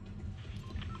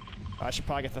 Oh, I should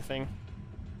probably get the thing.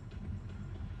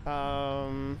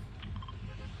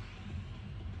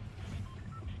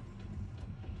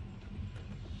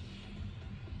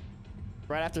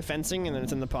 Right after fencing, and then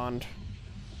it's in the pond.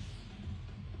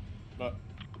 But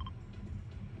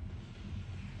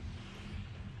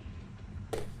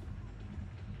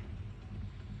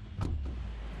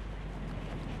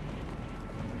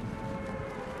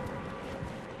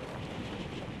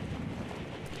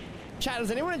chat,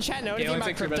 does anyone in chat know anything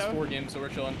about your best crypto? 4 games, so we're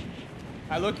chilling.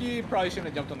 I low-key probably shouldn't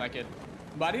have jumped on that kid.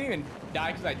 But I didn't even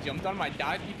die because I jumped on him. I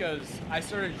died because I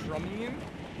started drumming him,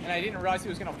 and I didn't realize he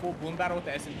was gonna full bloom battle with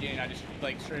the SMG, and I just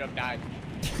like straight up died.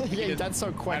 Yeah, that's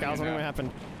so quick. I was wondering what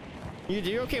happened. You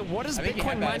do? Okay, what does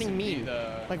Bitcoin mining mean?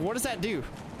 Like, what does that do?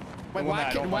 Like,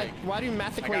 why do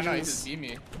math equations? I know, he just beat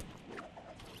me.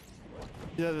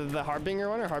 The Harbinger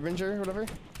one or Harbinger or whatever?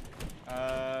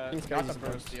 Not the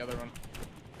first, the other one.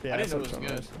 Yeah, I didn't know it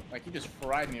was good. Like, he just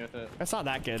fried me with it. It's not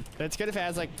that good. It's good if it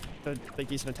has like the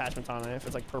decent attachments on it. If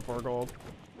it's like purple or gold,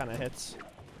 kind of hits.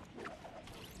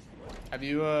 Have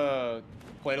you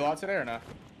played a lot today or not?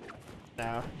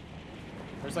 No.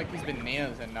 There's like these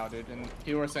bananas in now, dude, and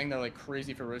people are saying they're like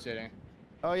crazy for rotating.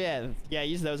 Oh yeah, yeah. I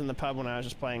used those in the pub when I was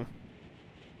just playing.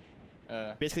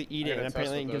 Basically eat it, and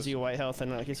apparently it gives you white health,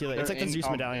 and it gives you like, it's like the Zeus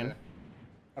medallion. Yeah.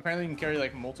 Apparently you can carry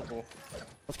like multiple.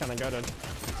 That's kind of goated.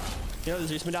 You know the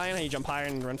Zeus medallion, how you jump higher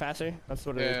and run faster? That's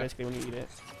what it is basically when you eat it.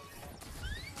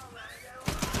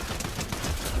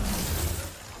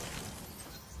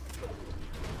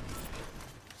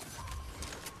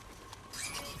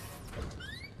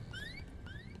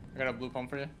 I got a blue pump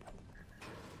for you.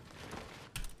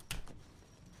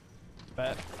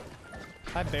 Bet.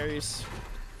 I have berries.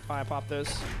 I pop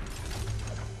those.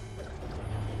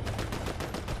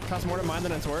 Costs more to mine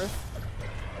than it's worth?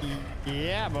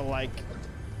 Yeah, but like,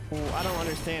 I don't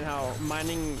understand how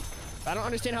mining... I don't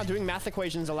understand how doing math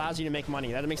equations allows you to make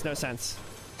money. That makes no sense.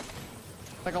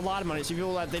 Like a lot of money. So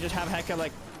people that they just have hecka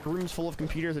like rooms full of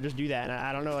computers that just do that, and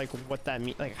I don't know like what that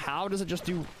means. Like, how does it just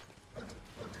do?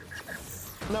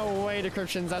 No way,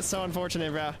 decryptions. That's so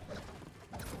unfortunate, bro.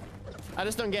 I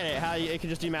just don't get it. How it could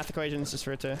just do math equations just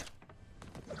for it to.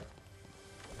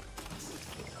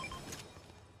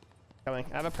 Coming.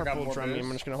 I have a purple drum.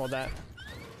 I'm just gonna hold that.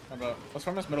 How about? Let's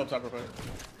farm this middle top real quick.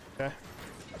 Okay.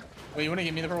 Wait, you wanna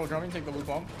give me the purple drum and take the blue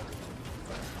pump?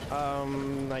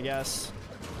 I guess.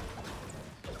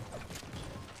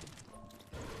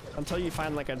 Until you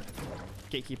find like a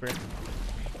gatekeeper.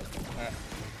 Alright.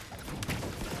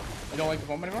 You don't like the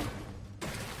pump anymore?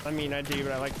 I mean, I do,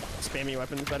 but I like spammy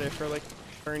weapons better for like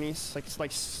Bernies,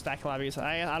 like stack lobbies.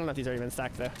 I don't know if these are even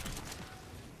stacked though.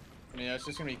 I mean, yeah, it's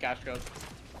just gonna be cash code.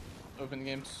 Open the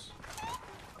games.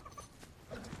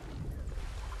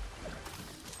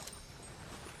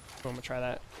 I'm gonna try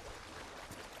that.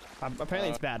 Apparently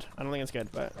it's bad. I don't think it's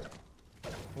good, but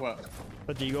What?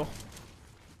 The deagle.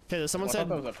 Okay, someone I said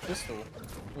thought that was a pistol.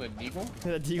 Was it a deagle?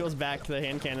 the deagle's back to the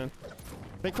hand cannon.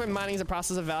 Bitcoin mining is a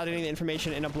process of validating the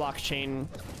information in a blockchain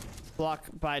block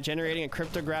by generating a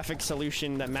cryptographic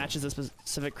solution that matches the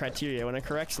specific criteria. When a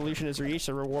correct solution is reached,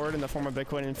 a reward in the form of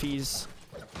Bitcoin and fees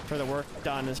for the work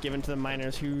done is given to the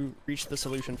miners who reach the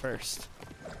solution first.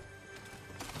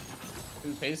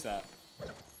 Who pays that?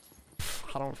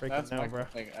 I don't freaking know, bro.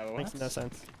 Like, Makes no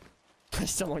sense. I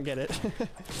still don't get it.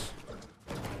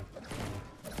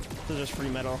 This is just free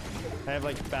metal. I have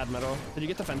like bad metal. Did you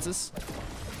get the fences?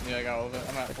 Yeah, I got all of it.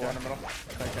 I'm at 400 metal.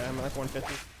 Okay, I'm at like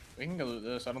 150. We can go loot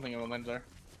this. I don't think anyone lands there.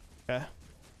 Okay.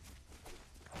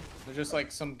 There's just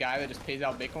like some guy that just pays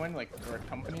out Bitcoin, like for a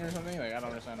company or something. Like I don't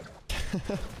understand.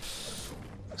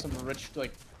 Some rich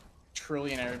like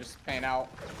trillionaire just paying out.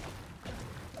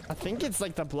 I think it's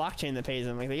like the blockchain that pays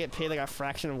them. Like they get paid like a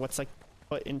fraction of what's like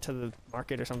put into the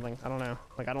market or something. I don't know.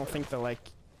 Like I don't think they're like.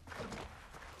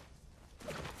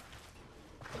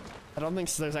 I don't think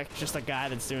so. There's like just a guy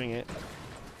that's doing it.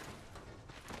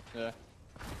 Yeah.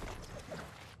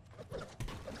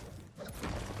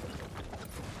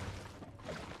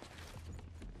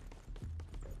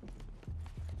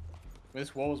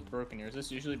 This wall is broken here. Is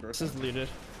this usually broken? This is looted.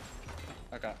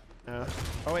 Okay.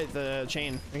 Oh wait, the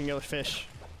chain. We can go with fish.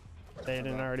 They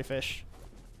didn't already fish.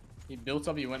 He built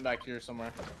up. He went back here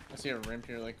somewhere. I see a ramp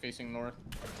here, like facing north.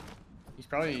 He's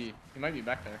probably. He might be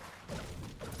back there.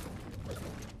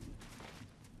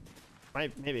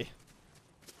 Maybe.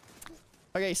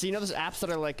 Okay, so you know those apps that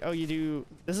are like, oh, you do.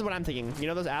 This is what I'm thinking. You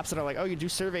know those apps that are like, oh, you do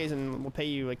surveys and we'll pay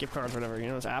you like gift cards or whatever. You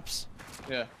know those apps?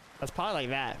 Yeah. That's probably like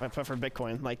that, but for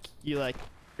Bitcoin. Like you like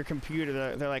your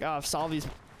computer. They're like, oh, solve these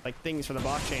like things for the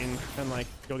blockchain and like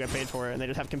you'll get paid for it. And they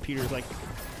just have computers like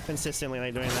consistently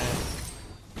like doing that.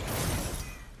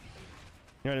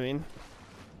 You know what I mean?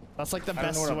 That's like the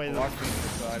best way. I don't know what a blockchain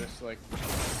is, so I just like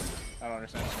I don't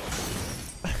understand.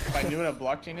 If I knew what a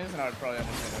blockchain is, then I would probably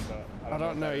understand it, but I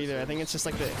don't know either. I think it's just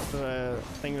like the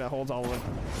thing that holds all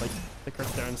of like the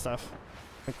crypto and stuff.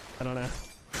 Like, I don't know.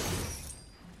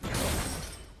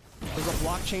 There's a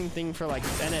blockchain thing for like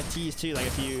NFTs too. Like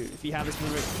if you have this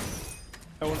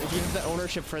if you have the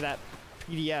ownership for that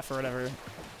PDF or whatever, or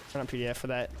not PDF, for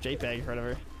that JPEG or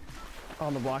whatever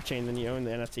on the blockchain, then you own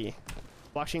the NFT.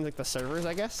 Blockchain's like the servers,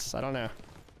 I guess. I don't know.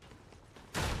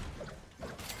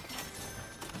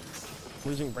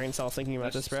 Losing brain cells thinking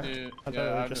about this, bro. I thought we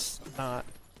were just not.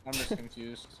 I'm just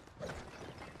confused.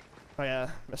 Oh yeah,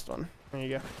 missed one. There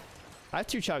you go. I have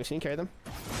 2 chugs. Can you carry them?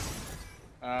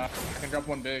 I can drop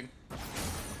one big.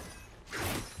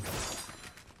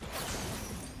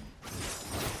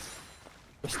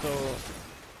 We're still.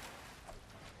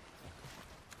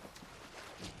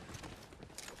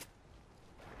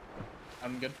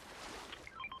 I'm good.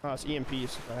 Oh, it's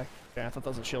EMPs. Okay, I thought that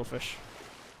was a shieldfish.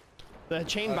 The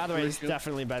chain, by the way, is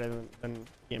definitely better than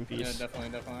EMPs. Yeah,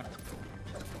 definitely.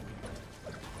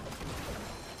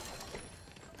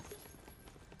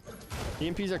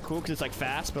 EMPs are cool because it's like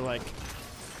fast, but like.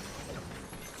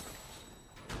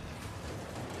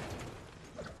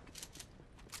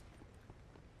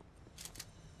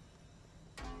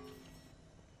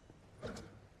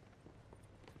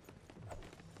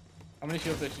 How many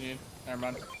shieldfish do you need? Never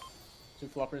mind. 2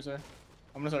 floppers there.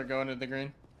 I'm gonna start going to the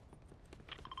green.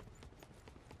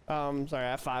 Sorry,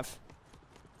 I have 5.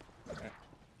 Okay.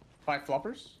 5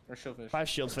 floppers or shieldfish? 5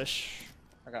 shieldfish.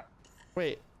 Okay.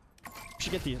 Wait, we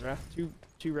should get these, bro.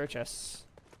 Two rare chests.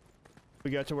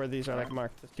 We go to where these are like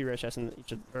marked. There's 2 rare chests in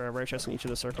each or a rare chest in each of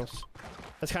the circles.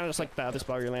 That's kind of just like the other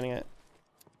spot you're landing at.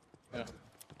 Yeah.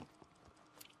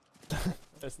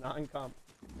 It's not in comp.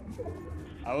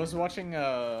 I was watching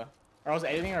I was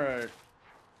editing our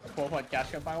qualified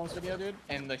cash cup finals video, dude,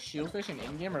 and the shieldfish in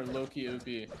in-game are low-key OP.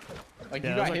 Like,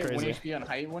 yeah, you got hit crazy. 1 HP on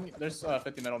height. There's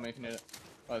 50 metal making it.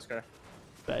 Oh, that's correct.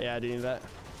 But yeah, I do need that.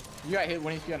 You got hit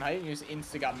 1 HP on height and you just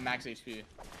insta got max HP.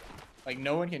 Like,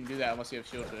 no one can do that unless you have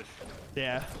shieldfish.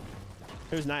 Yeah.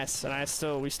 It was nice,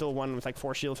 and we still won with like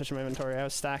 4 shieldfish in my inventory. I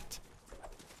was stacked.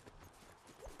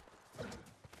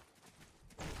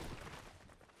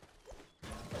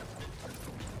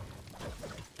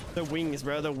 The wings,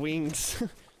 bro, the wings.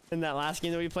 In that last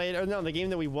game that we played, or no, the game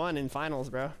that we won in finals,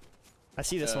 bro. I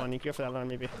see this one. You can go for that one,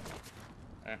 maybe.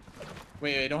 Alright.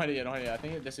 Wait, don't hit it yet, don't hit it yet. I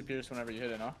think it disappears whenever you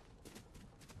hit it, no?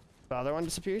 The other one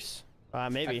disappears?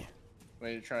 Maybe.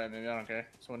 Wait, try it, maybe. I don't care.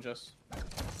 This one just.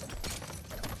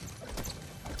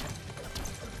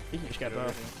 You can just get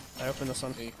both. I opened this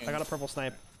one. Yeah, I got a purple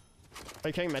snipe. Are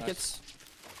you carrying medkits?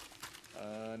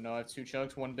 No, I have 2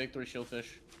 chugs, 1 big, 3 shieldfish.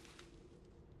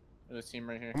 There's a team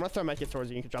right here. I'm gonna throw medkit towards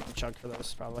you. You can drop the chug for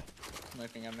those, probably.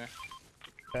 Sniping on there.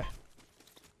 Okay.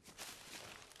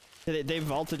 They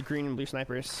vaulted green and blue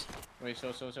snipers. Wait,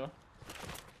 so.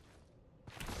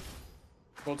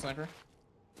 Gold sniper.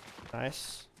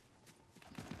 Nice.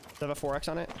 Does it have a 4x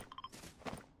on it?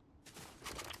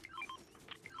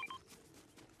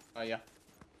 Yeah.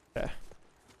 Okay.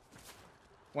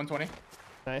 120.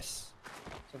 Nice.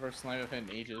 So first snipe I've hit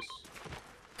in ages.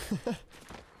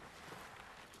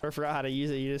 I forgot how to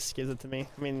use it. You just gives it to me.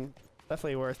 I mean,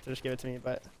 definitely worth to just give it to me,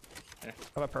 but Yeah.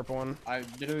 I have a purple one. I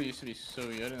literally used to be so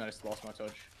good, and I just lost my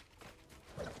touch.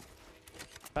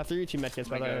 I threw you 2 medkits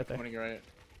by the way right there. I'm gonna get right.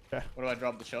 Okay. What do I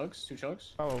drop? The chugs? 2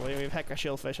 chugs? Oh, we have heck of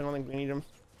shieldfish. I don't think we need them.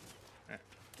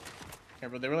 Okay,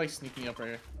 but they were like sneaking up right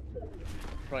here.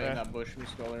 Probably in that bush we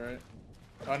stole it, right?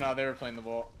 Oh no, they were playing the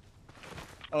vault.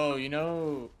 Oh, you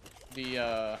know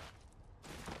the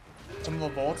some of the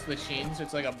vaults, the chains,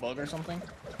 it's like a bug or something.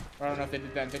 Or I don't know if they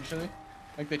did that intentionally.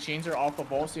 Like the chains are off the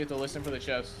vault, so you have to listen for the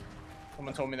chest.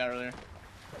 Someone told me that earlier.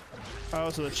 Oh,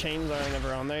 so the chains are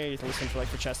never on there. You have to listen for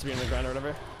like the chest to be in the ground or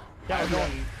whatever. Yeah, I'm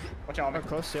going. Watch out, we're man.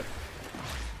 close. Yep.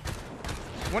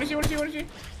 What is he? 30.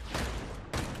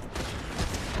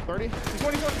 20.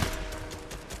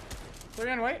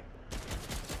 30 on white.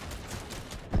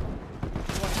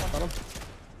 Got him.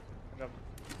 Good job.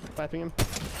 Sniping him. I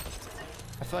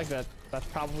feel like that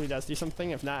probably does do something.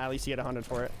 If not, at least you get 100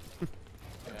 for it.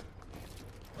 Yeah.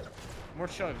 More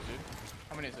chugs, dude.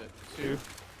 How many is it? 2.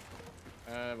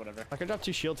 Whatever. I could drop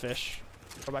 2 shieldfish.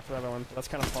 Go back to the other one. That's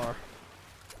kind of far.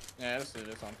 Yeah, let's do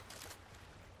this one.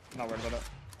 I'm not worried about it.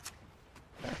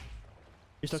 Okay.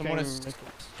 You're still Someone carrying is-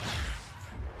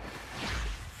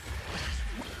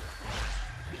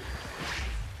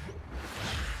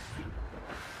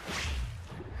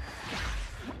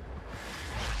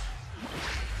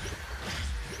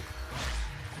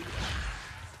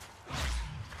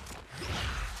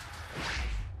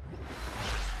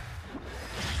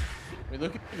 We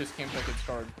look at this camp like it's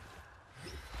card.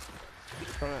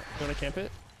 You wanna camp it?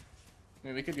 I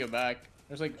mean, we could go back.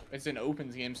 There's like, it's an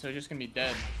opens game, so it's just gonna be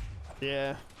dead.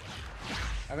 Yeah.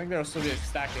 I think there'll still be a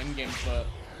stacked in game, but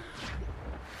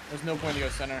there's no point to go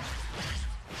center.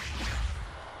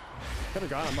 Could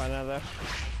have gone up by now though.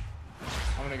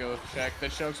 I'm gonna go check. The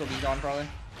chokes will be gone probably.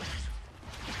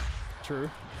 True.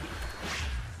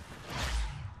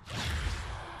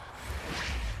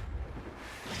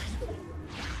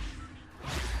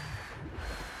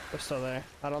 They're still there.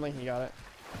 I don't think he got it.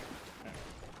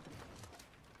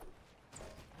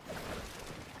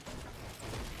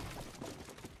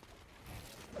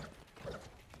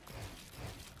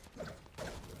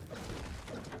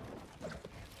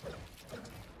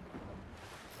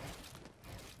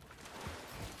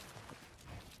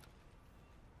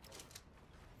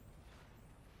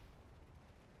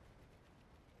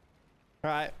 All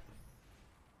right.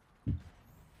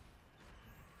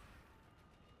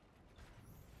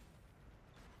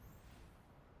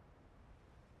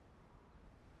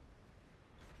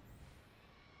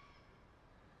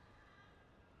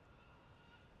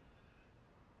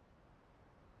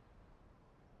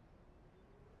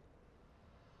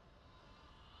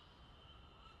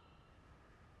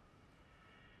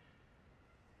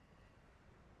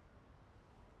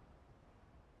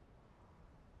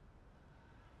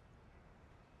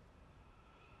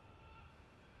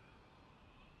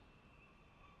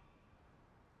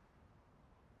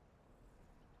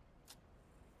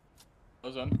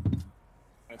 Ozone.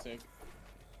 I think.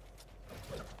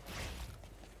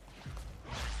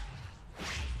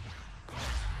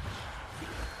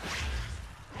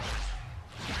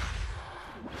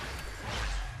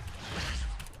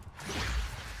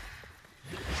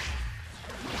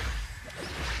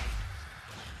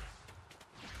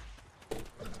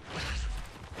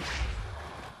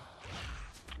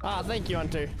 Ah, thank you,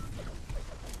 Hunter.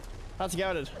 That's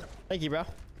scouted. Thank you, bro.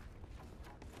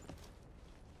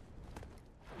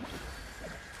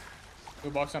 Go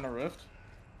box on a rift.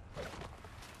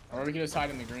 Or we can just hide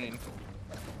in the green.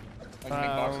 Like make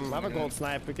boxes in I have the a green. gold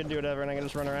snipe. We can do whatever, and I can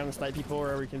just run around and snipe people,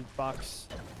 or we can box.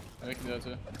 Yeah, we can do that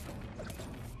too.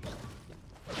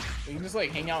 We can just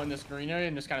like hang out in this green area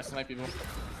and just kind of snipe people.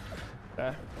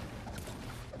 Yeah.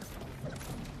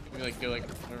 Maybe like go like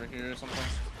over here or something.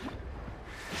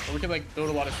 Or we could like build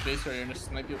a lot of space right here and just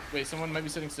snipe people. Wait, someone might be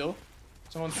sitting still.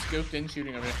 Someone's scoped in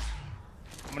shooting over here.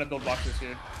 I'm gonna build boxes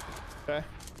here. Okay.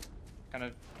 Kind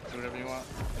of do whatever you want.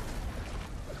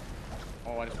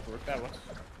 Oh, I just broke that. What?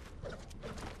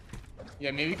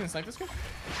 Yeah, maybe you can snipe this guy.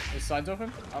 His side's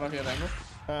open. I don't know if you have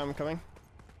angle. Coming.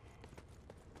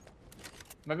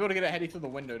 Might be able to get a heady through the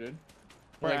window, dude.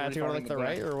 Where at? Do you want refarming like the blue.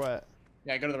 right or what?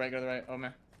 Yeah, go to the right, go to the right. Oh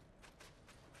man.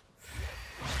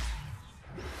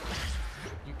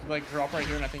 You could like drop right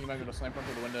here and I think you might be able to snipe run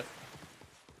through the window.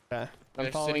 Okay. I'm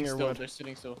They're following sitting your still. wood. They're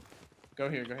sitting still. Go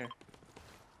here. Go here.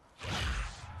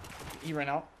 He ran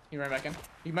out. He ran back in.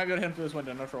 You might be able to hit him through this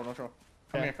window. No troll. No troll.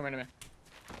 Come here. Come here to me.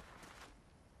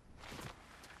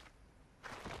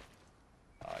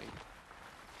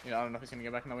 Yeah, I don't know if he's gonna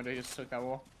get back in that window. He just took that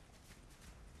wall.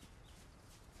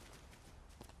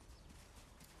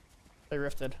 They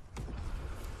rifted.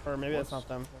 Or maybe that's not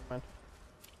them. Never mind.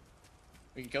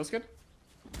 We can kill this kid.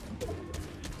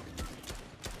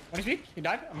 When he he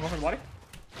died. I'm going for the body.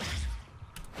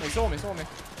 Oh, he stole me.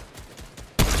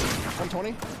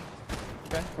 120.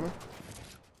 Okay, come here.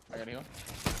 I gotta heal him.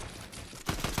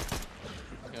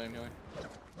 Heal him.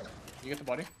 You get the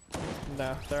body?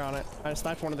 No, they're on it. I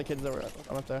sniped one of the kids that were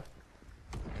up there.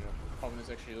 Probably his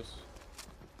extra heals.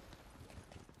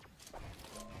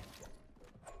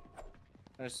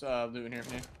 There's loot in here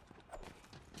for you.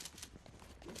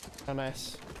 Oh,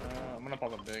 nice. I'm gonna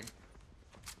pop up big.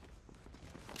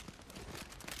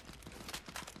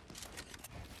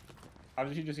 How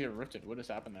did he just get rifted? What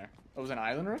just happened there? Oh, it was an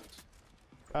island rift?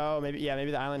 Oh, maybe, yeah, maybe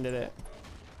the island did it.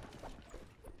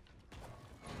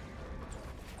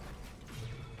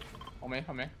 On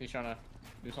me. He's trying to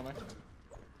do something.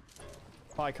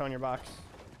 Probably cone your box.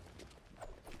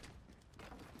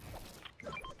 You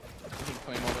can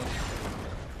claim all those.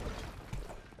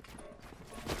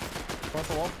 Off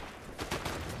the wall.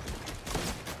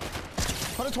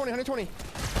 120.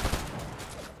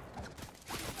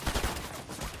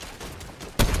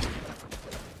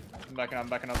 I'm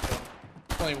backing up still.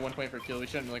 It's only 1 point per kill. We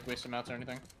shouldn't like waste some mats or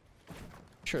anything.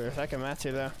 Sure, if I can match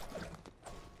you though.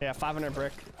 Yeah, 500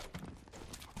 brick.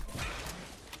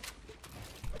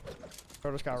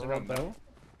 Bro just got rolled though.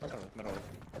 Middle.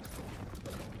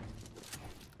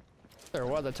 There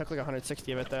was. I took like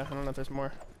 160 of it though. I don't know if there's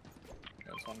more. Yeah,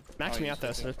 that's fun. Max me out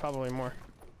though, so there's probably more.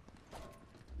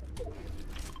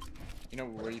 You know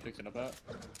where you picked it up at?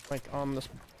 Like on the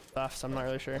stuff, so I'm not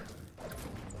really sure.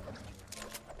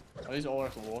 Are these all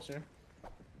our walls here?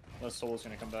 The soul's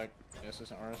gonna come back. Yeah, this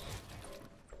isn't ours.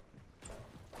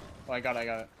 Oh, I got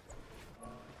it.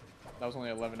 That was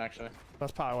only 11 actually.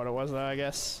 That's probably what it was though, I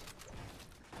guess.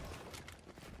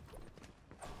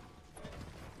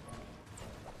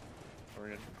 We're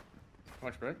good. How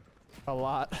much brick? A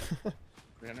lot.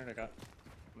 300 I got.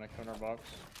 I'm gonna cone our box.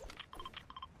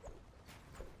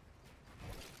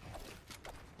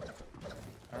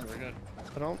 Alright, we're good.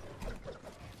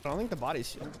 I don't think the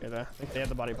body's here though. I think they have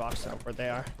the body box out where they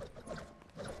are.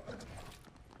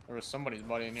 There was somebody's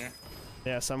body in here.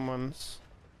 Yeah, someone's.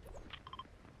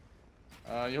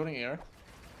 You holding air?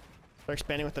 They're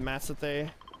expanding with the mats that they.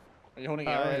 Are you holding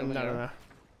air? Or are you holding air? No.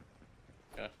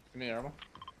 Yeah, give me the ammo.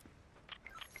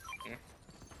 Here.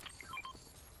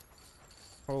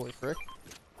 Holy frick.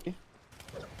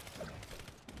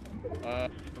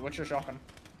 What's your shotgun?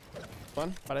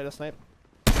 One. Why'd I just snipe?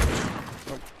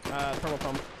 Oh, purple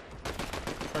pump.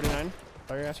 39.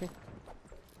 Are you asking?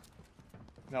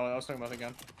 No, I was talking about the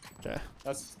gun. Okay.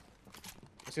 This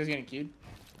guy's getting keyed.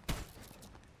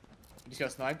 He just got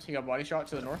sniped. He got body shot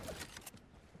to the north.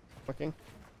 Looking.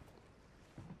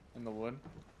 In the wood.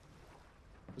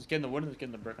 Let's get in the wood and let's get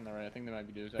in the brick on the right. I think they might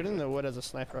be dudes. Get in the wood as a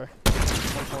sniper.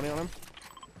 120 on him.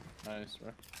 Nice,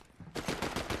 bro.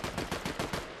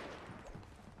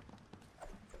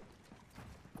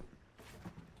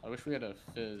 I wish we had a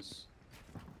fizz.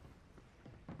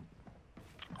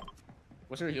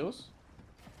 What's your heals?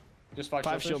 Just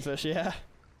 5 shield fish, yeah.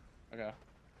 Okay.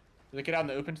 There's a kid out in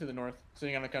the open to the north,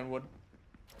 sitting on the kind of wood.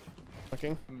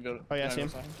 Looking. Oh yeah, I see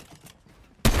him.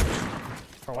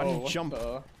 Oh, why did he jump?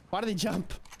 Why did he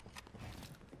jump?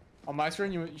 On my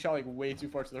screen, you shot like way too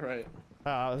far to the right.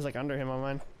 I was like under him on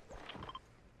mine.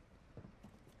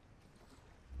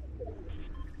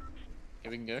 Okay,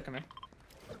 we can go. Come here.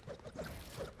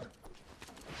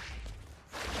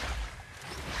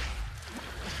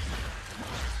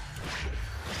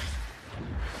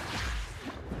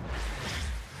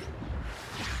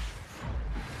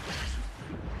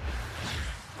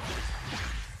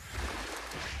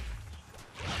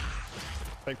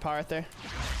 Big power right there.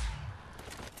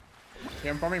 Yeah,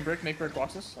 I'm farming brick, make brick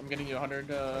boxes. I'm getting you 100,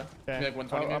 Okay. like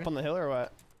 120 maybe. Up on the hill or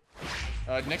what?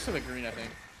 Next to the green, I think.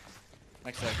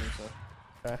 Next to that green stuff.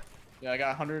 Okay. Yeah, I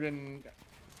got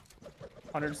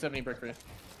 170 brick for you.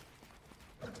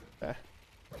 Okay.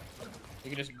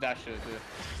 You can just dash it too.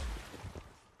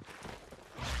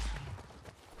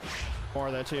 More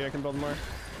there too, I can build more.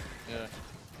 Yeah.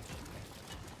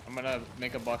 I'm gonna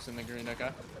make a box in the green,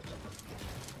 okay?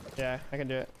 Yeah, I can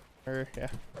do it. Or, yeah.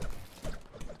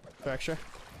 Two extra.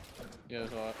 Yeah,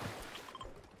 there's a lot.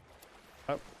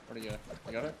 Oh. Where'd you go?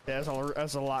 You got it? Yeah,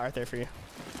 there's a lot right there for you.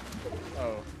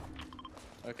 Oh.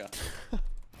 Okay.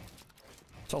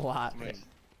 It's a lot.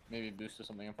 Maybe boost to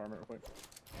something and farm it real quick.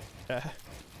 Yeah.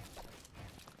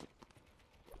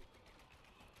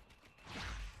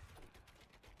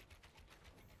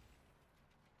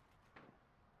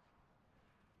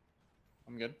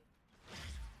 I'm good.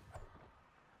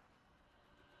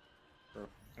 Bro,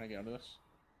 can I get out of this?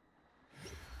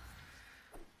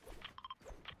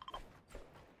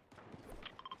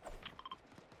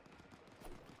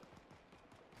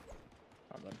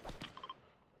 Not bad.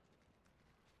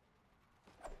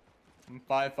 I'm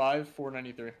 5-5,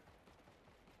 493.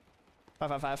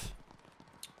 5-5-5.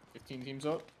 15 teams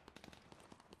up.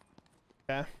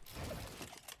 Okay. Are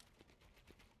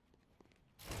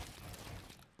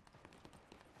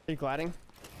you gliding?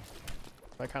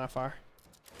 Like kind of far.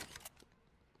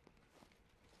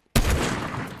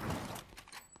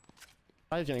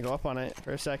 I was gonna go up on it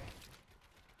for a sec.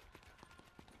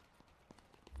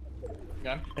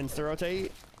 Gun. Insta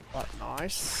rotate. Oh,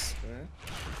 nice. Okay.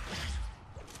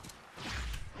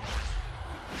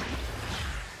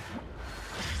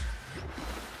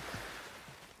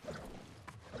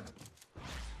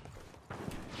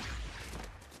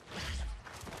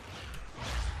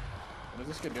 What is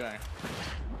this kid doing?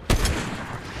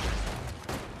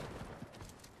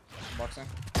 Unboxing.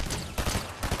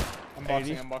 Unboxing,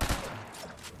 80. unboxing.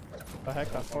 The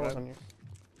heck? That four was on you.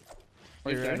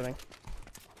 Or you're editing.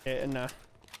 Yeah, no.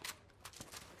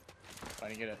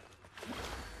 Trying to get it.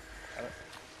 Got it.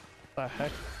 The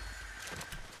heck?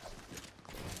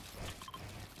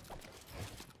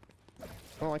 I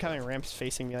don't like having ramps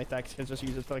facing me like that because just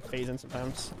use it to like phase in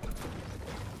sometimes.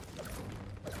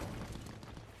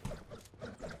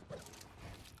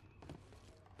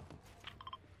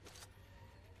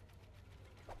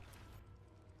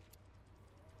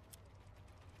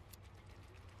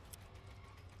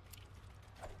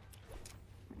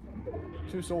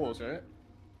 Two solos, right?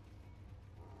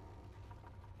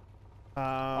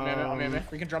 I'm in.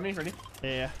 We can drum me. Ready?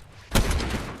 Yeah.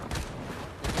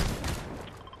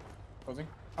 Closing.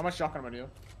 How much shotgun am I do?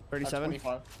 37.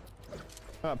 25.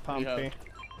 Oh, pump. Okay,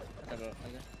 I'm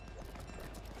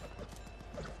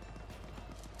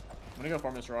gonna go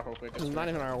farm this rock real quick. It's not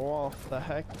even our wall. The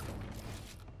heck?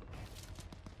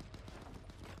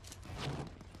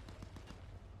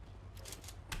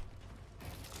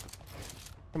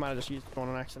 I might have just used one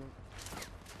on accident.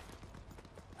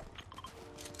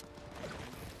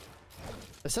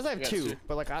 It says I have two,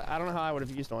 but like I don't know how I would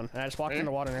have used one. And I just walked in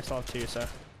the water and I still have two, so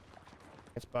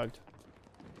it's bugged.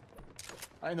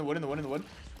 In the wood. I'm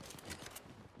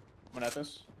gonna at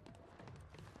this.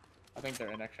 I think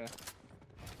they're in actually.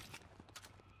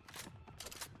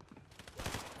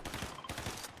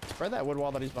 Spread that wood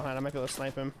wall that he's behind. I might be able to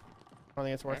snipe him. I don't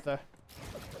think it's worth the.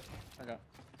 Okay.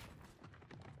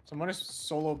 Someone is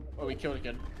solo. Oh, we killed a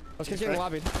kid. Let's get getting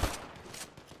lobbied.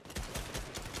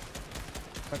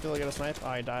 I feel like get a snipe.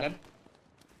 Oh, he died.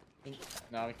 Dead?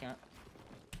 No, we can't.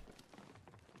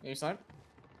 Can you snipe?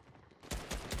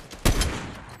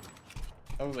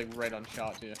 That was like right on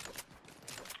shot too.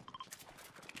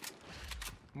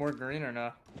 More green or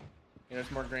no? Yeah,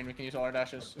 there's more green. We can use all our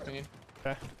dashes if we need.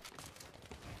 Okay.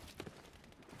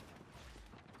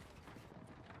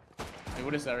 Hey,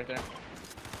 what is that right there?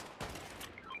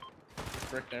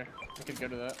 Brick there. We could go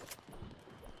to that.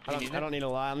 I don't need a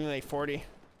lot. I'm only like 40.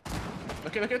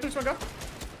 Look at 3 smoke, go!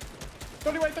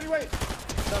 30 white! Good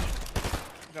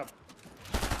job.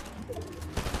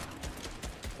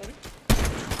 30.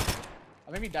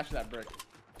 I think we dashed that brick.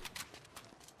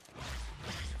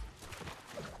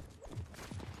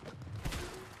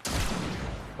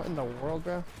 What in the world,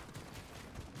 bro?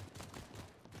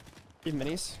 You have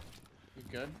minis? You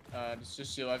good?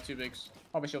 Just shield. I have 2 bigs.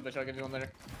 Probably shield bitch. I'll give you one later.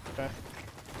 Okay.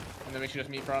 And then we should just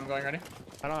meet for I'm going. Ready?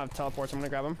 I don't have teleports. I'm gonna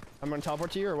grab them. I'm gonna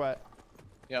teleport to you or what?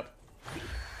 Yep.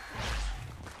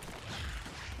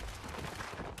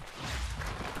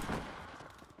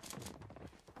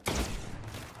 I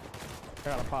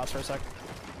gotta pause for a sec.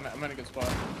 I'm in a good spot.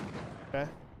 Okay.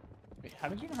 Wait, how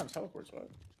did you not have teleport spot?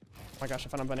 Oh my gosh, I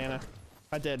found a banana.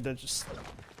 I did. That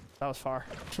was far.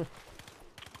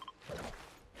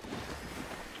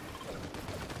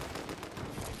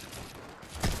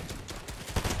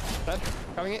 Dead.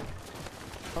 Coming it.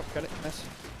 Oh, got it. Nice.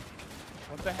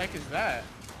 What the heck is that?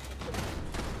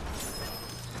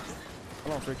 I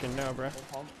don't freaking know, bro.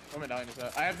 What medallion is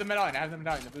that? I have the medallion.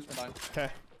 The boost medallion. Okay.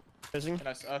 Fizzing.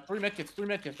 Nice. 3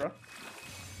 medkits, bro.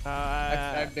 I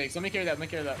I have bigs. Let me carry that.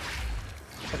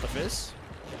 What, the fizz?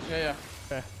 Yeah.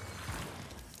 Okay.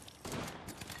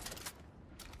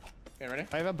 Okay, ready?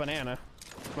 I have a banana.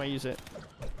 I might use it.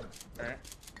 Alright.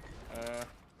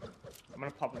 I'm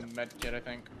gonna pop a med kit, I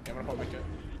think. Yeah, I'm gonna pop a med kit.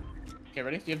 Okay,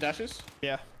 ready? Do you have dashes?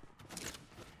 Yeah.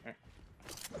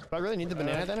 I really need the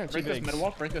banana then, or too break this big? middle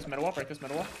wall. Break this middle wall. Break this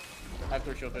middle wall. I have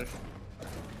 3 shieldfish.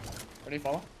 Ready?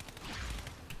 Follow.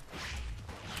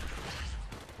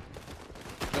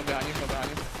 Go behind you. Go behind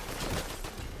you.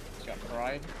 He's got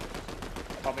pride.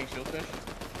 Popping shieldfish.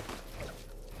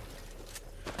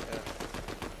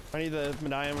 I need the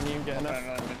medallion when you get enough.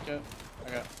 Another mid kit.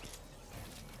 Okay.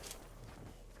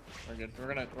 We're good. We're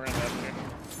gonna dive here.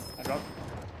 I drop.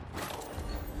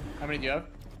 How many do you have?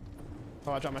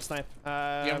 Oh, I dropped my snipe. You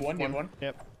have one? You have one?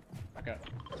 Yep. Okay. I'm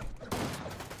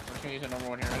just gonna use a normal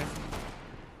one here. Ready?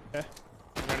 Okay.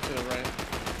 I'm ready to the right.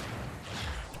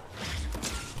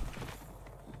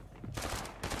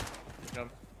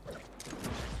 Jump.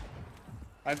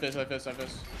 I have this.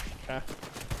 Okay.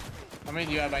 How many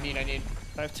do you have? I need. I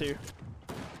have 2. Can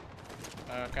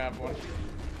I have 1?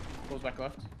 Pulls back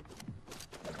left.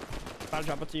 I'll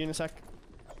drop it to you in a sec.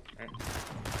 Alright.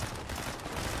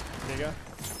 There you go.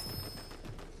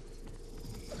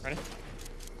 Ready?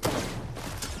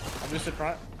 I'm just in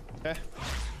front. Okay.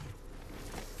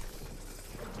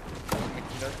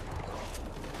 Making dirt.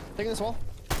 Taking this wall.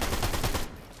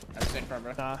 I'm just in front,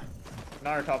 bro. Nah.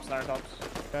 Not our tops.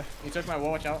 Okay. He took my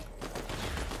wall. Watch out.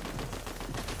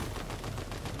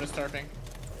 I'm just tarping.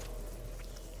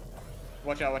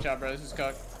 Watch out, bro. This is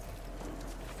cocked.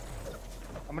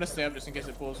 I'm gonna stay up just in case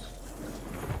it pulls.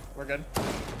 We're good. I'm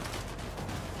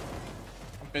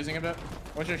fizzing a bit.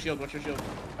 What's your shield?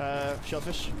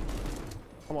 Shieldfish.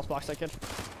 Almost blocked that kid.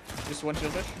 Just 1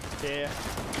 shieldfish? Yeah.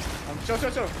 Show.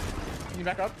 Can you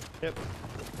back up? Yep.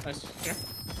 Nice. Here.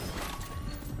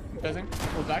 I'm fizzing.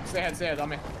 Pull back. Stay ahead on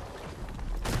me.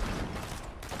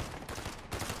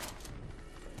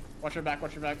 Watch your back.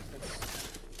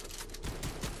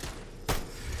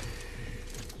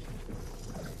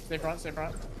 Stay front.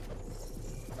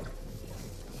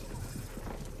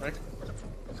 Rick.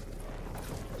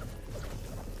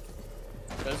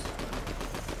 Fizz.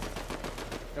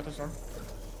 Got the storm.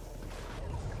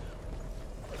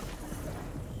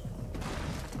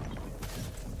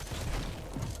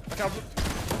 Watch out.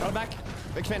 Go back.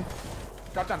 Big spin.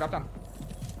 Drop down.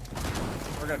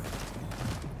 We're good.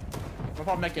 We'll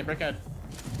pop mech kit, break head.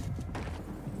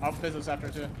 I'll fizz this after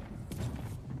too.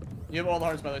 You have all the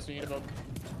hearts by the way, so you need to build.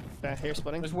 Okay, here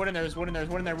splitting. There's wood in there.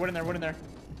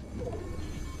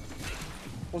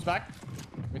 Pulls back.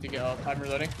 We have to get up. I'm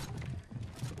reloading.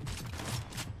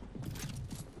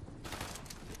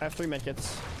 I have 3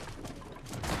 medkits.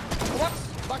 What?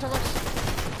 Box.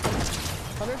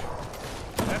 100.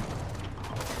 Okay.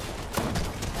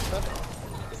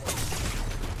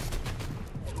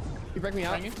 You break me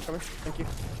out. Thank you. Come here. Thank you.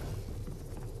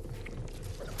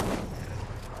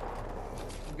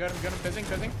 I'm good. I'm fizzing.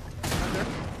 I'm there.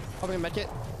 Holding a medkit.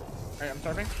 Alright, I'm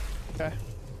tarping. Okay.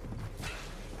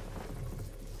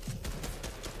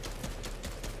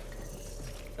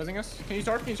 Fizzing us. Can you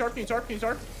tarp?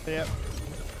 Yep.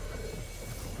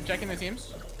 I'm checking the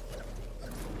teams.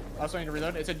 Also need to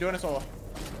reload. It's doing a solo.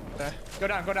 Okay. Go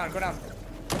down.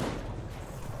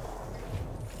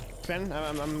 Spin.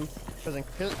 I'm fizzing.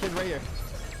 Kid right here.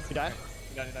 You died?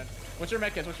 You died. What's your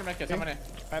med kits? How many?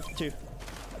 I have 2.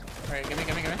 Alright, give me.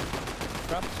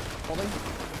 Drop. Holding.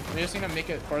 We just need to make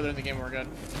it farther in the game. We're good.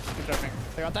 Keep tarping.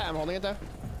 I got that. I'm holding it though.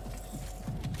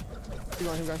 Keep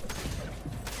going.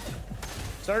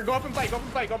 Sir, go up and fight.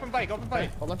 Okay,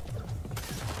 hold on.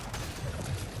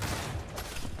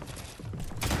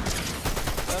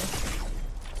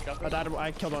 I died.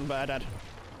 I killed one, but I died.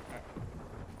 Right.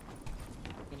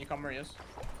 Can you come where he is?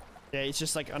 Yeah, he's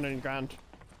just like under the ground.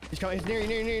 He's coming. He's near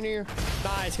you.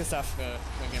 Nice, good stuff. The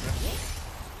gamer.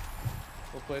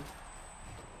 Well played.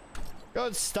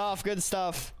 Good stuff.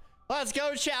 Let's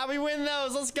go, chat. We win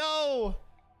those. Let's go.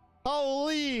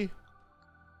 Holy.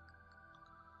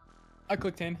 I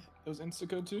clicked in. It was insta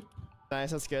code too.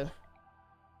 Nice, that's good.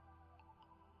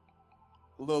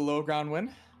 A little low ground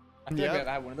win. I feel Yep. like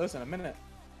I had one of those in a minute.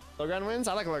 Low ground wins?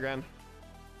 I like low ground.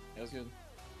 It was good.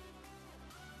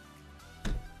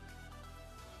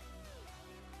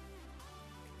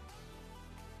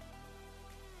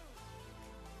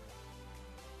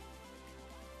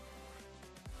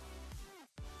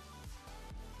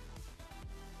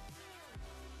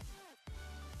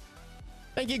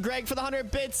 Thank you, Greg, for the 100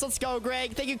 bits. Let's go,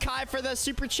 Greg. Thank you, Kai, for the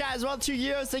super chat as well. 2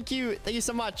 euros. Thank you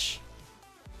so much.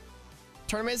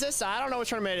 Tournament is this? I don't know what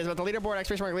tournament it is, but the leaderboard,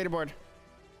 exclamation mark leaderboard.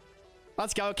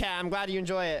 Let's go, Kat. I'm glad you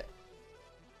enjoy it.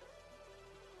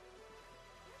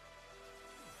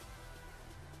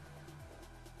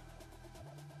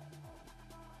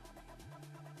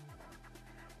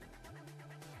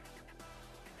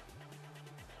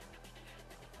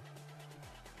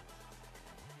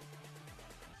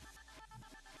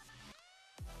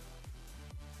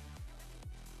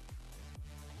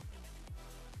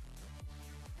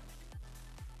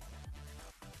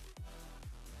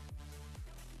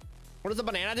 What does the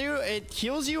banana do? It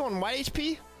heals you on white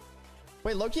HP?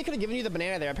 Wait, Loki could have given you the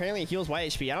banana there. Apparently it heals white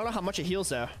HP. I don't know how much it heals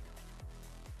though.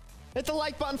 Hit the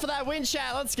like button for that win,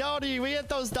 chat. Let's go, dude. We hit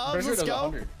those dubs. Let's go.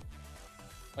 100.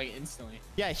 Like instantly.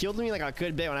 Yeah, it healed me like a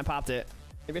good bit when I popped it.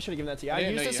 Maybe I should have given that to you. I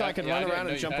used it so I could run around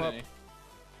and jump up.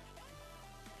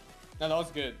 No, that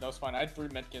was good. That was fine. I had 3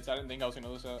 medkits. I didn't think I was going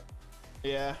to lose that.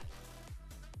 Yeah.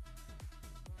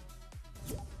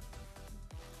 Is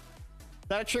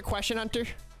that a trick question, Hunter?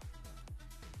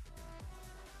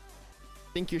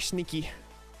 Think you're sneaky.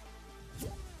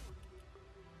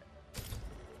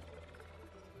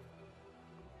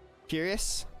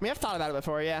 Curious? I mean, I've thought about it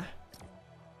before, yeah.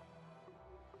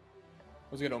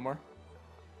 Was it good, Omar?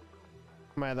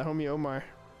 My, the homie Omar.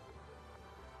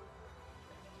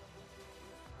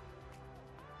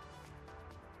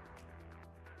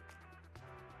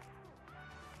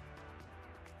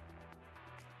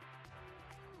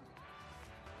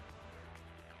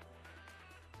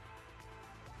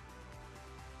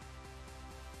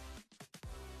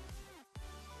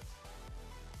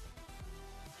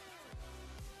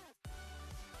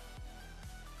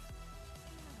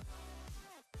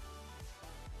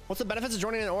 What's the benefits of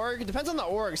joining an org? It depends on the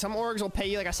org. Some orgs will pay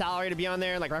you like a salary to be on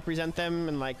there and like represent them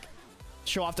and like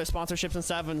show off their sponsorships and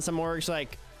stuff. And some orgs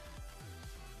like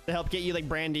they help get you like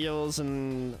brand deals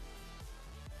and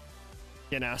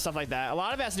you know, stuff like that. A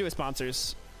lot of it has to do with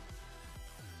sponsors.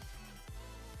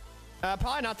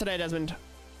 Probably not today, Desmond.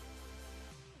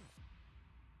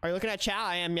 Are you looking at chat?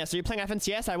 I am, yes. Are you playing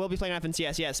FNCS? I will be playing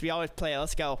FNCS, yes. We always play.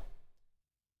 Let's go.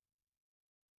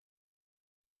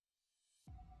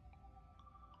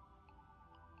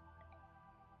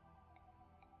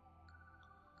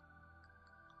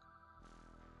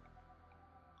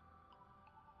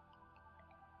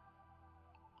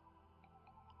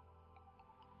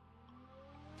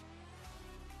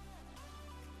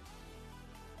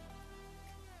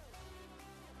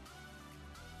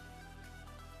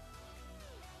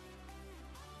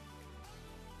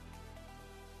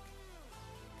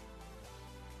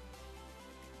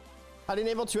 How do you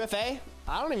enable 2FA?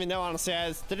 I don't even know, honestly.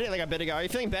 I did it like a bit ago. Are you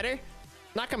feeling better?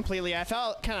 Not completely. I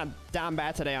felt kind of down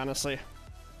bad today, honestly.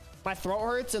 My throat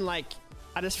hurts and like,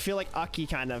 I just feel like ucky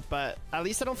kind of, but at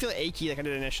least I don't feel achy like I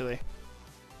did initially.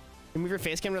 You move your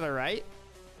face cam to the right?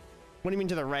 What do you mean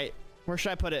to the right? Where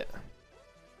should I put it?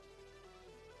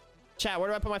 Chat, where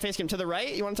do I put my face cam? To the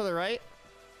right? You want it to the right?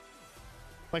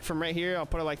 Like from right here, I'll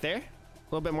put it like there. A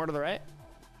little bit more to the right.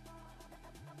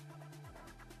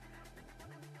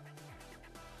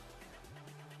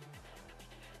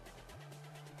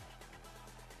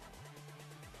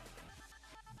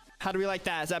 How do we like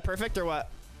that? Is that perfect or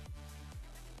what?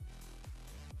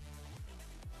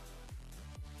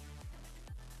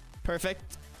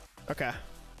 Perfect. Okay.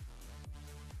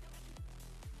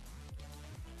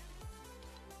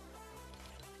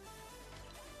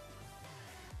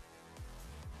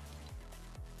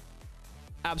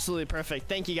 Absolutely perfect.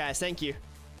 Thank you guys. Thank you.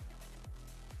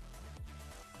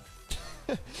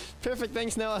 Perfect.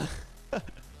 Thanks, Noah.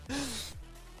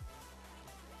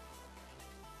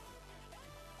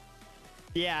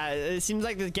 Yeah, it seems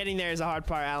like getting there is a hard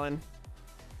part, Alan.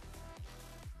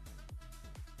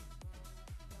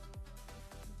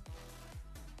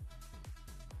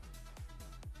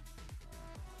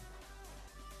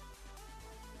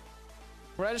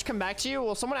 Would I just come back to you?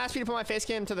 Well, someone asked me to put my face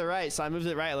cam to the right, so I moved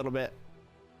it right a little bit.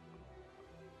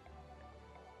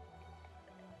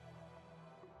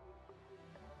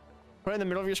 Put it in the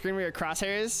middle of your screen where your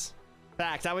crosshair is.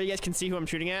 Fact, that way you guys can see who I'm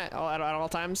shooting at all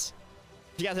times.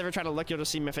 If you guys ever try to look, you'll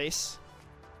just see my face.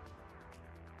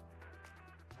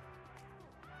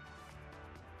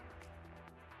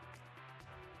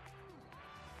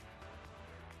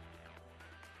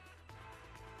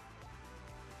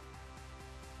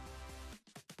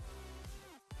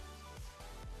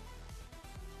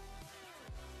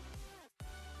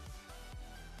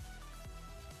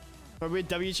 Are we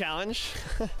W challenge?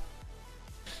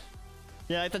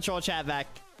 Yeah, I like the troll chat back.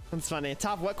 That's funny.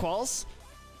 Top what quals?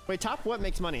 Wait, top what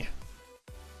makes money?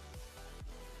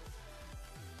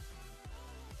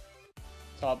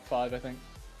 Top 5, I think.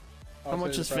 How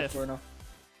much is 5th?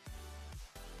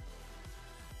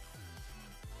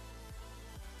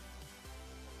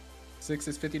 6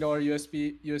 is $50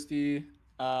 USD.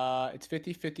 It's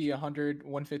 50, 50, 100,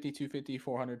 150, 250,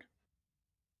 400.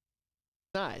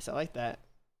 Nice, I like that.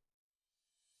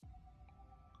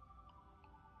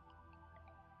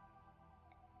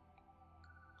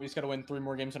 We just gotta win 3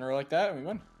 more games in a row like that, and we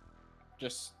win.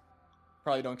 Just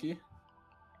probably don't key.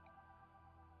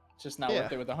 It's just not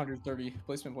worth it with 130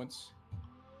 placement points.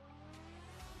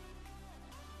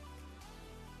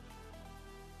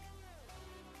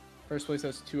 First place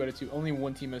has 2 out of 2. Only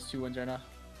one team has 2 wins right now.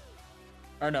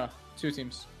 Or no, 2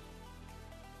 teams.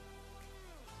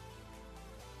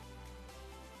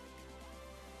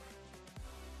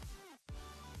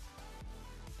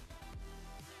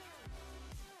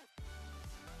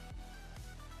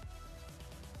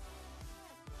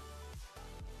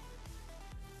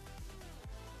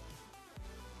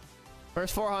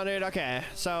 First 400. Okay,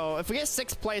 so if we get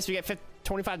 6th place, we get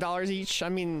 $25 each. I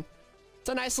mean, it's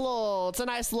a nice little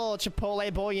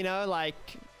Chipotle bowl, you know, like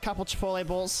a couple Chipotle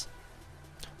bowls.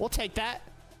 We'll take that.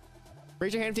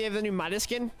 Raise your hand if you have the new MIDAS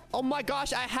skin. Oh my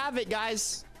gosh, I have it,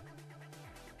 guys.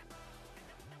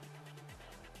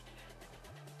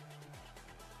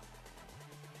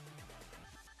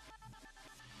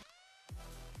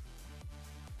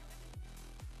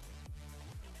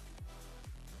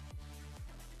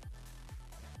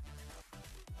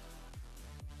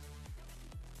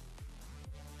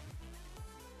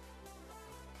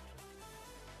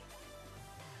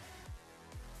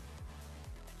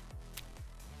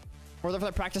 We're there for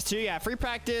the practice too. Yeah, free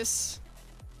practice,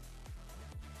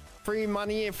 free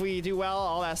money if we do well,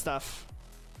 all that stuff.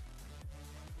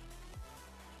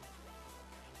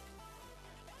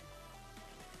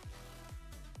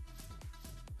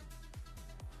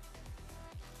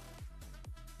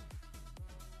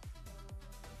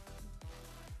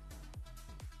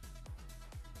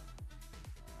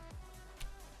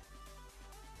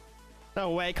 No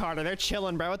way, Carter. They're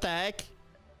chilling, bro. What the heck?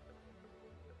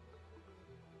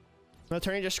 No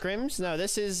attorney, just scrims? No,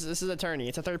 this is attorney.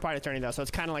 It's a third-party attorney though, so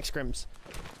it's kind of like scrims.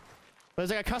 There's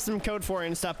like a custom code for it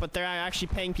and stuff, but they're actually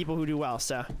paying people who do well.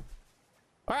 So,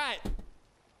 all right,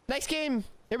 next game.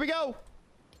 Here we go.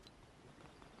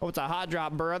 Oh, it's a hot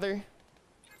drop, brother.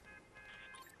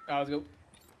 Let's go.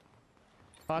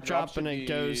 Hot drop, and it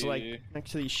goes like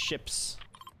next to these ships.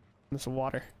 In this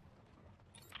water.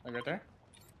 Like right there.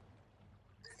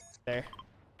 There.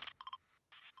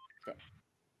 Okay.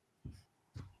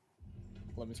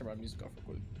 Let me turn my music off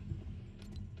real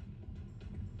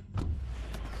quick.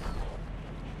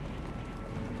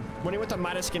 Winning with the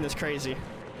MIDAS skin is crazy.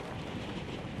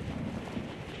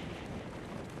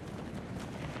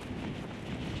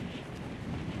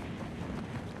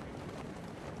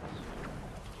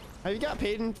 Have you got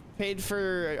paid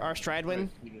for our stride win?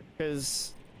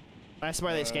 Because I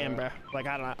swear they scam, bro. Like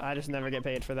I don't know, I just never get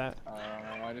paid for that.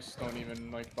 I just don't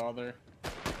even like bother.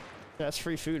 That's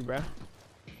free food, bro.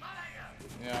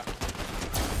 Yeah.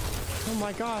 Oh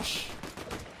my gosh.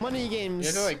 Money games.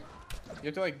 You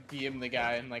have to like DM the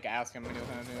guy and like ask him when he'll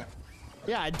kind of do it.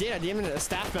 Yeah, I did. I DM'd a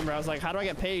staff member. I was like, how do I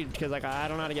get paid? Because like I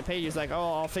don't know how to get paid. He's like,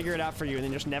 oh, I'll figure it out for you, and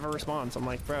then just never responds. I'm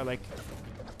like, bro, like.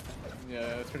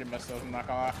 Yeah, that's pretty messed up. I'm not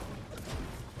gonna lie.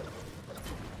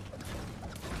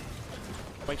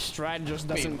 Like Stride just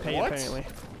doesn't pay apparently.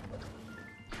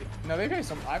 No, they pay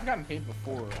some. I've gotten paid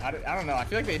before. I don't know. I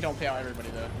feel like they don't pay out everybody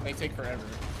though. They take forever.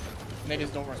 And they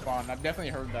just don't respond. I've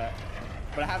definitely heard that,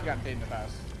 but I have gotten paid in the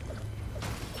past.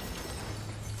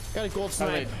 Got a gold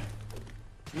snipe.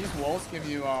 These walls give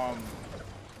you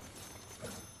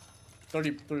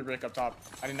 33 brick up top.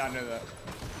 I did not know that.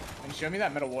 And show me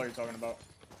that metal wall you're talking about.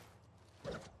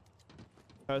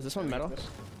 Oh, is this one metal?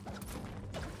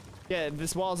 Yeah,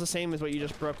 this wall is the same as what you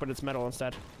just broke, but it's metal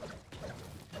instead.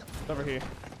 It's over here.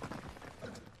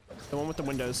 The one with the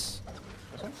windows.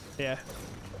 This one? Yeah.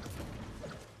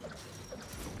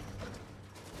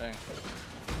 Dang.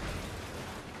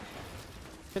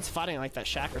 It's fighting like that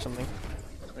shack or something.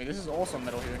 Wait, this is also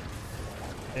metal here.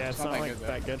 Yeah, it's not like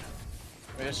that good.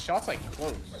 Wait, this shot's like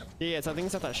close. Yeah, I think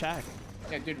it's at that shack.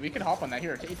 Yeah, dude, we could hop on that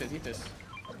here. Eat this, eat this.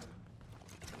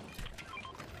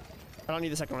 I don't need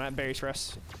the second one. I have berries for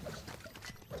us.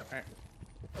 Alright.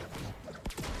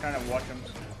 Trying to watch him.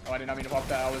 Oh, I did not mean to pop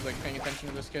that. I was like paying attention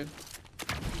to this kid.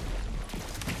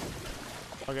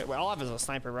 Okay, well, all I have is a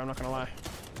sniper, bro. I'm not gonna lie.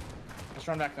 Just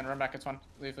run back then. Run back. It's fun.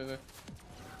 Leave.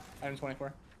 Item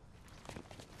 24.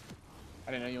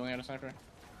 I didn't know you only had a sniper.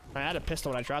 I had a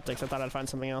pistol when I dropped it because I thought I'd find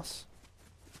something else.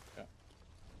 Yeah.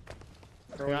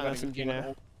 Yeah, that's you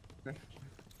know.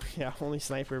 Yeah, only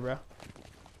sniper, bro.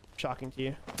 Shocking to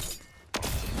you.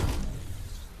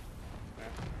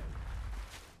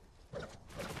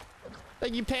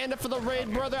 Thank you, Panda, for the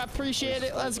raid, brother. I appreciate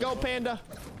it. Let's go, Panda.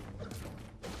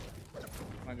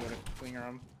 Might be able to clean your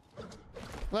arm.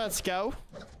 Let's go.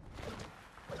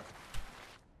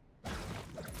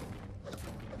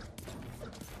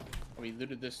 We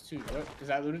looted this too. What? Is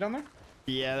that looted down there?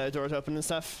 Yeah, the door's open and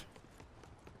stuff.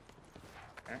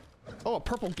 Alright. Oh, a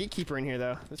purple gatekeeper in here,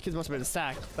 though. This kid must have been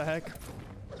stacked. What the heck?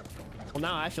 Well,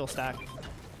 now I feel stacked.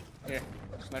 Here,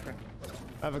 sniper.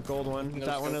 I have a gold one. Is No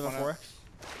that one of the scope on 4x?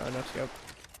 Oh, no scope.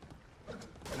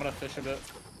 I'm gonna fish a bit.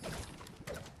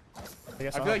 I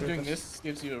guess I I'll feel like have to doing fish. this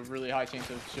gives you a really high chance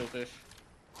of shieldfish.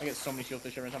 I get so many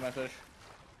shieldfish every time I fish.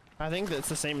 I think that it's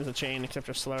the same as the chain, except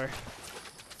for slower.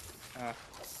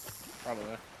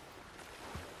 Probably.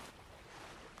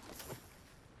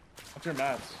 What's your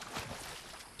mats?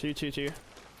 222.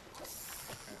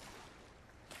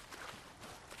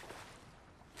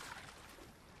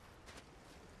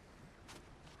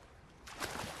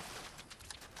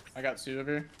 I got two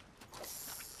over here.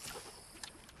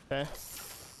 Okay.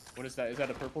 What is that? Is that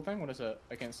a purple thing? What is that?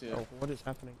 I can't see it. Oh, what is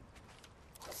happening?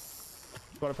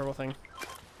 What a purple thing.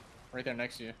 Right there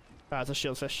next to you. Ah, it's a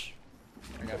shieldfish.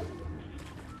 Okay.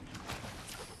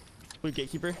 Blue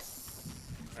gatekeeper.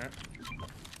 Alright.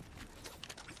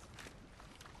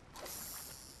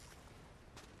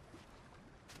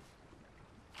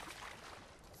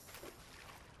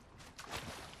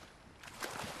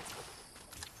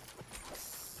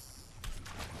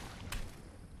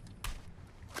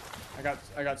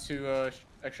 I got two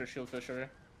extra shieldfish over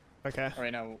here. Okay.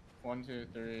 Right now, 1, 2,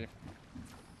 3.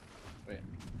 Wait.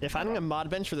 Yeah, finding a mod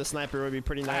bench for the sniper would be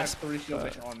pretty I have nice. 3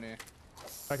 shieldfish on me.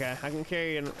 Okay, I can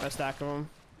carry a stack of them.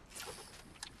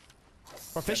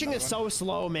 Bro, fishing another is one? so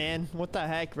slow, man. What the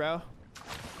heck, bro?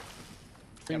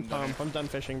 Green I'm done pump. I'm done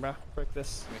fishing, bro. Frick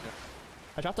this. Me too.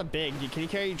 I dropped a big. Can you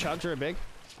carry chugs or a big?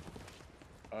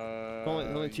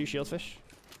 Only 2 shieldfish.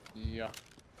 Yeah.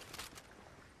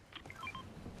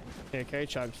 Yeah, carry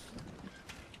chugs.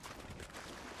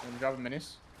 I'm dropping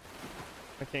minis.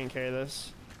 I can't carry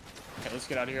this. Okay, let's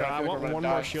get out of here. Bro, I feel like want we're one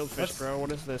gonna more die. shieldfish, Let's- bro.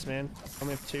 What is this, man? I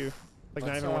only have 2. Like,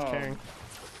 not Let's, even worth carrying.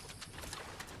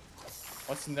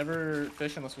 Let's never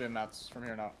fish unless we have mats from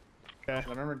here on out. Okay. I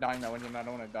remember dying that one game. I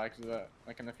don't want to die because of that.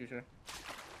 Like in the future.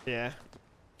 Yeah.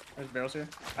 There's barrels here.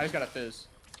 I just got a fizz.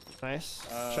 Nice.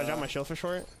 Should I drop my shieldfish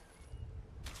for it?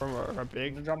 Or a I'm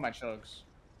big? gonna drop my chugs.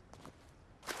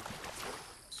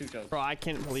 2 chugs. Bro, I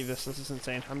can't believe this. This is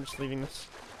insane. I'm just leaving this.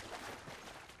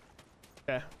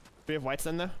 Okay. Do we have whites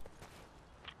then, though?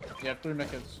 You have 3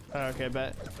 mickets. Oh, okay,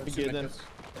 bet. We There's 2 good then. mickets.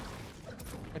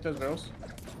 Hit those barrels.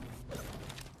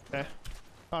 Okay.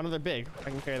 Oh, another big. I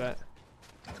can carry that.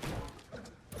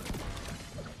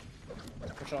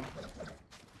 Push on.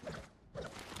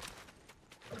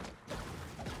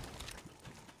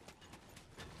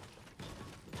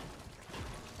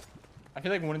 I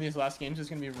feel like one of these last games is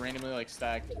gonna be randomly like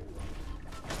stacked.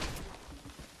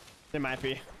 It might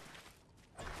be.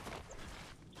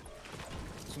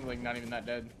 It's like not even that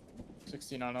dead.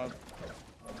 16 on up.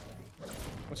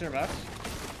 What's your map?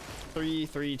 3,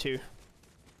 3, 2.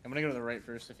 I'm gonna go to the right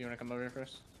first if you wanna come over here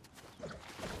first.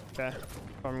 Okay.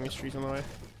 Farming these trees on the way.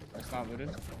 It's not looted.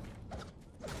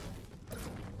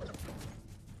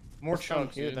 More What's down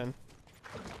chugs, here dude. then?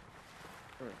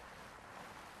 Sure.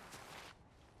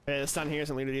 Hey, this down here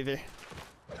isn't looted either. Did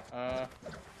Alright,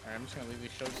 I'm just gonna leave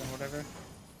these chugs and whatever.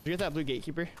 you get that blue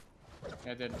gatekeeper?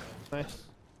 Yeah, I did. Nice.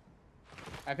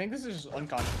 I think this is just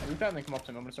unconscious. Loot that and then come up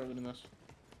to him. I'm gonna start looting this.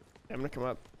 Yeah, I'm gonna come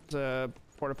up. There's a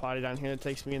porta potty down here that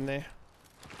takes me in there.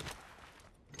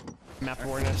 Map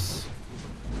awareness.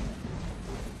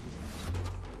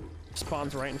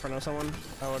 Spawns right in front of someone.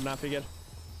 That would not be good.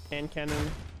 Hand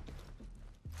cannon.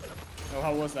 Oh,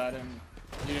 how was that? And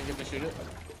you didn't get to shoot it?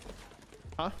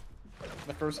 Huh?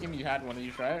 The first game you had one, did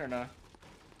you try it or no?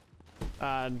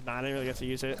 Nah, I didn't really get to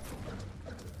use it.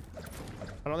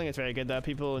 I don't think it's very good though.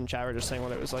 People in chat were just saying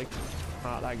what it was like.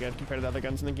 Not that good compared to the other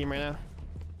guns in the game right now.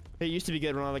 It used to be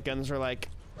good when all the guns were like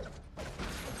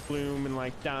bloom and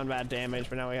like down bad damage,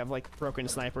 but now we have like broken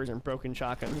snipers and broken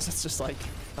shotguns. It's just like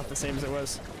not the same as it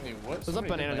was. Wait, what? There's a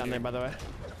banana down there, by the way.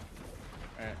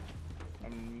 Alright.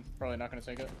 I'm probably not gonna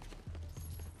take it.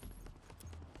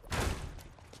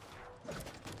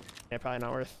 Yeah, probably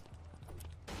not worth.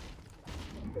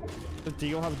 The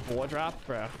deagle has bullet drop,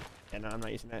 bro. Yeah, no, I'm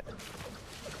not using it.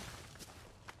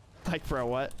 Like, bro,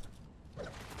 what? I'm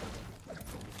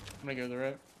gonna go to the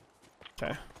right.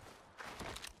 Okay.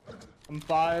 I'm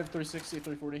 5, 360,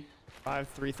 340. 5,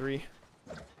 3, 3.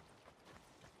 That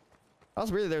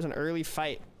was weird. There's an early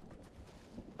fight,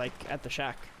 like at the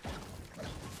shack.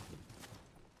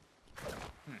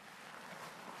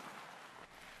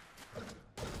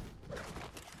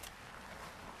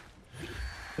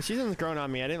 The season's grown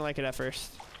on me. I didn't like it at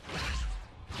first.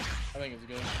 I think it's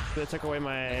good. But it took away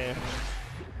my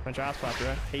drop spot,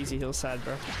 bro. Hazy hillside,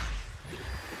 bro.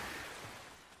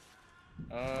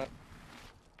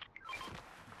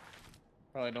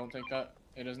 Probably don't take that.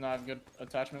 It does not have good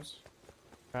attachments.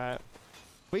 Alright.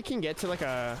 We can get to like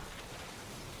a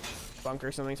bunker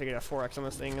or something to get a 4x on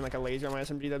this thing and like a laser on my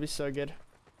SMG. That'd be so good.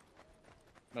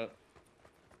 But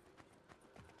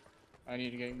I need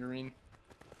to get green.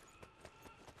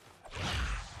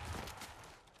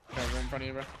 front of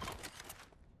you, bro.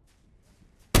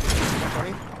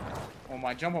 20. Oh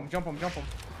my, jump him, jump him, jump him.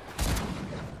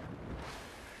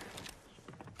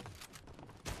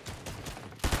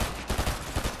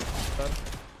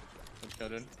 Let's go,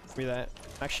 dude. Give me that.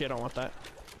 Actually, I don't want that.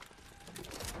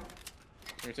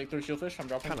 Here, take the shield fish. I'm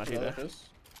dropping Kinda the do other that. fish.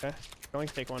 Okay. Going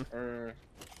to take one. Or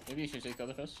maybe you should take the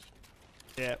other fish.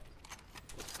 Yeah.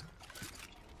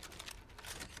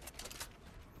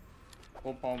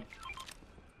 Full pump.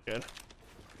 Good.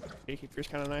 Gatekeeper's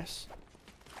kind of nice.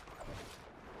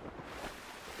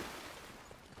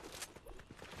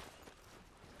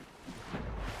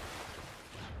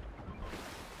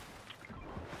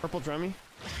 Purple drummy.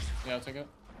 Yeah, I'll take it.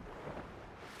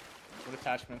 What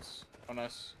attachments? Oh,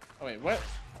 nice. Oh, wait, what?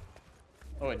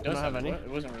 Oh, it does have any. What? It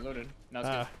wasn't reloaded. No, it's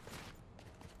good.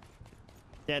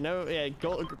 Yeah, no, yeah,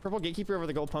 purple gatekeeper over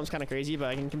the gold pump's kind of crazy, but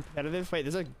I can competitive. Wait,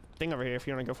 there's a thing over here if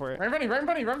you want to go for it. Right in front of you, right in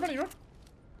front of you, right in front of you.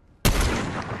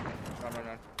 Run, run,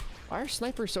 run. Why are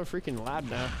snipers so freaking loud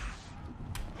now?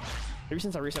 Maybe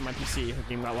since I reset my PC, the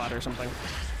game got louder or something.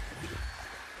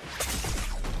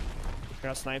 I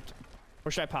got sniped.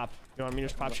 Where should I pop? You want me to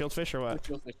just pop shield fish or what?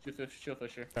 Shield fish, shield fish, shield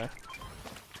fish here. Okay.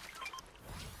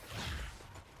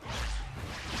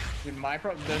 Dude,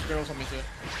 there's girls on me too.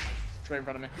 Right in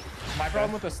front of me. My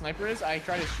problem with the sniper is I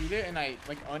try to shoot it and I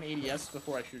like un-ADS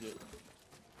before I shoot it.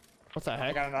 What the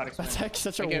heck? I don't know how to explain. That's like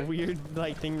such a Like weird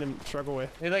like thing to struggle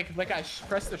with. They like I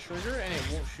press the trigger and it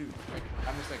won't shoot. Like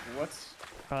I'm just like, what's?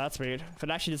 Oh, that's weird. If it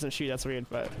actually doesn't shoot, that's weird.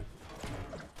 But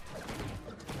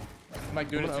I'm like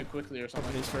doing it too quickly or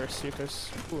something. these first, see if there's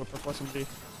a purple SMG.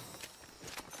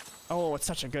 Oh, it's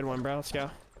such a good one, bro. Let's go.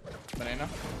 Banana.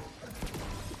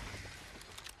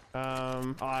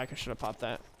 Oh, I should have popped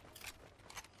that.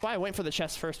 Why I went for the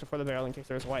chest first before the barrel in case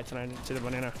there was whites and I didn't see the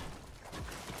banana.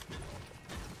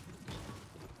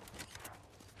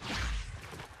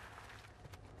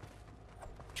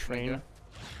 Train.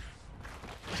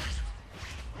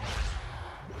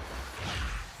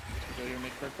 Go here,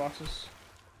 make brick boxes.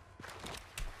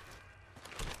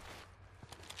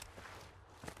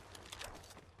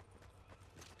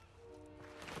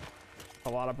 A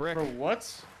lot of brick. For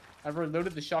what? I've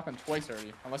reloaded the shotgun twice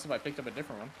already. Unless if I picked up a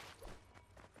different one.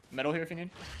 Metal here if you need.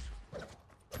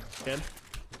 Good.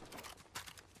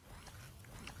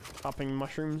 Popping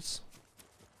mushrooms.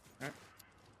 Alright.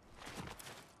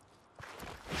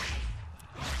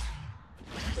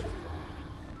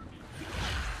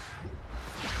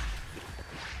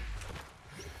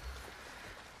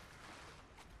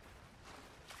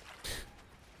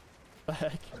 The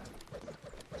heck?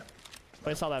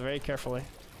 I saw that very carefully.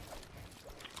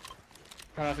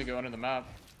 Try not to go under the map.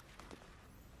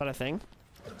 But a thing?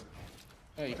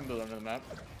 Yeah, you can build under the map.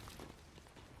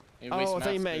 Oh, I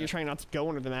thought you meant you're trying not to go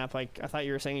under the map. Like, I thought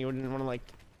you were saying you didn't want to, like,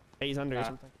 phase under or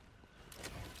something.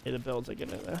 Yeah, the builds I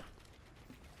get it there.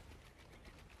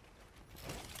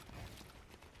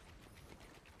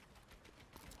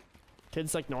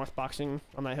 Kids, like, north boxing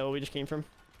on that hill we just came from.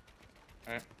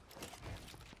 Alright.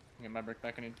 Get my brick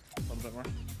back. I need a little bit more.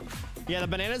 Yeah, the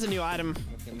banana's a new item.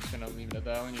 Okay, I'm just gonna leave it at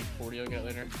that. I only need 40. I'll get it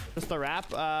later. Just the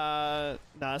wrap? No,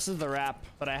 this is the wrap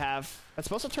that I have. It's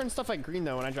supposed to turn stuff like green,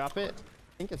 though, when I drop it.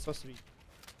 I think it's supposed to be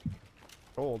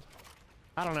gold.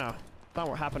 I don't know. It's not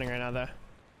what's happening right now, though.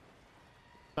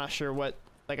 Not sure what.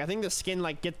 Like, I think the skin,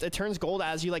 like, it turns gold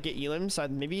as you, like, get elims. So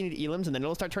maybe you need elims, and then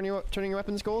it'll start turning your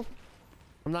weapons gold.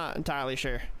 I'm not entirely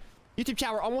sure. YouTube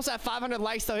chat, we're almost at 500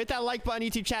 likes, though. Hit that like button,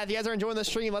 YouTube chat. If you guys are enjoying the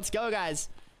stream, let's go, guys.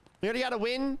 We already got a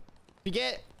win. We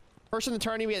get first in the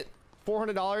tourney, we get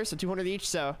 $400, so 200 each.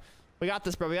 So we got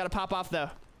this, bro. We got to pop off, though.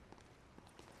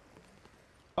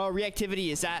 Oh, reactivity.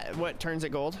 Is that what turns it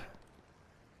gold?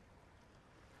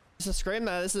 This is scrim?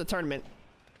 No, this is a tournament.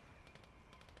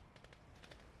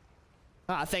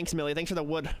 Ah, thanks, Millie. Thanks for the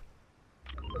wood.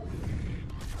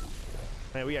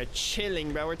 Man, we are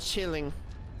chilling, bro. We're chilling.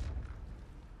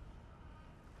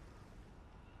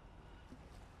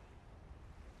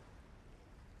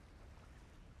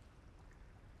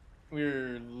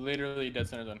 We're literally dead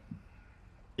center zone.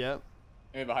 Yep.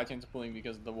 We have a high chance of pulling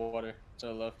because of the water to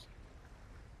the left.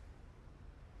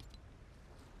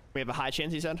 We have a high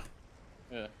chance, you said?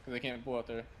 Yeah, because they can't pull out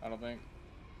there, I don't think.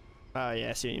 Oh,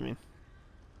 yeah, I see what you mean.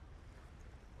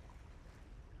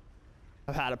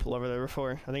 I've had a pull over there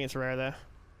before. I think it's rare, though.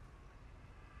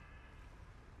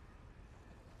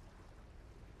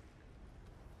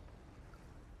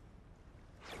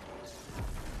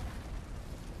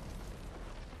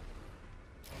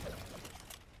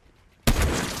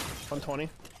 $120.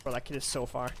 Bro, that kid is so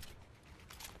far.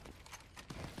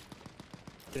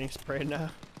 Getting sprayed now.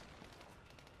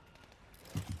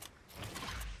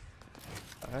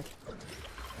 Back.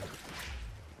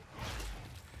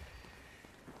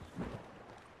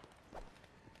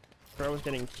 Bro was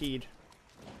getting keyed.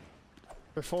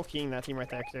 They're full keying that team right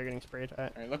there because they're getting sprayed.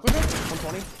 Alright, look, look, look.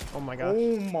 120. Oh my gosh.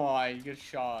 Oh my, good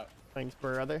shot. Thanks,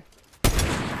 brother.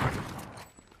 I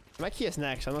might key us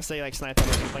next unless they like snipe him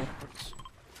or something.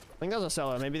 I think that was a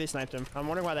solo. Maybe they sniped him. I'm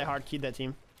wondering why they hard keyed that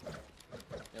team.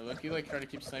 Yeah, look, you like try to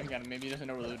keep sniping at him. Maybe he doesn't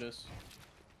know where loot is.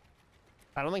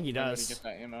 I don't think he does. Get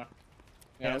that ammo.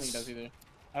 Yeah, I don't think he does either.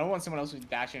 I don't want someone else to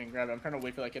dash in and grab it. I'm trying to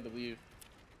wait for that kid to leave.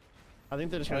 I think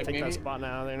they're just gonna take that spot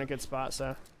now. They're in a good spot,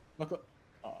 so. Look, look.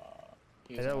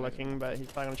 Yeah, they're looking, but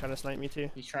he's probably gonna try to snipe me too.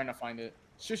 He's trying to find it.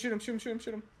 Shoot him, shoot him, shoot him,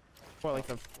 shoot him. What, like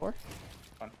the floor?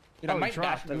 Fun. Dude, I might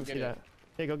dash and go get it.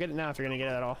 Hey, go get it now if you're gonna get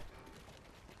it at all.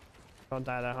 Don't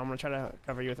die though. I'm gonna try to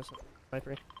cover you with a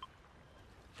sniper.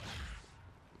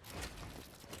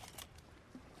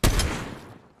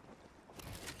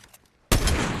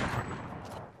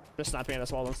 Just snapping at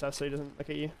us wall and stuff so he doesn't look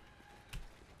at you.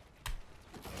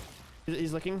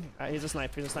 He's looking. He's a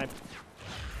snipe. He's a snipe.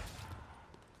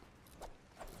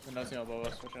 There's nothing above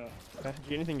us. Watch out. Okay. Did you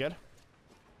get anything good?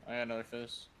 I got another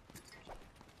fizz.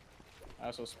 I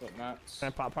also split mats. Can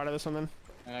I pop part of this one then?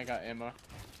 And I got ammo.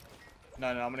 No,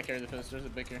 I'm gonna carry the fizz. There's a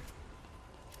big here.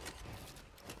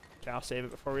 Okay, I'll save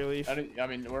it before we leave. I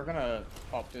mean, we're gonna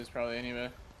pop this probably anyway.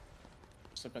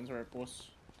 Just depends where it goes.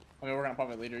 I mean, we're gonna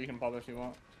pop it later. You can pop it if you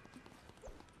want.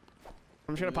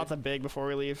 I'm just gonna pop the big before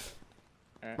we leave.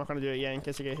 Right. I'm not gonna do it yet in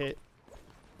case I get hit.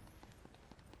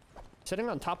 Sitting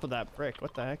on top of that brick.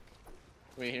 What the heck?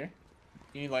 Wait here.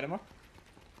 You need light ammo?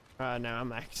 No, I'm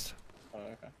maxed. Oh,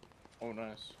 okay. Oh,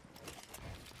 nice.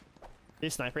 Do you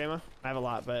have sniper ammo? I have a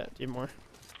lot, but do you have more?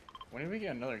 When did we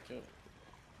get another kill?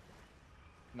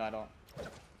 No, I don't.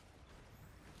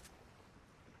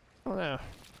 Oh no.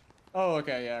 Oh,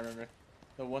 okay, yeah, I remember.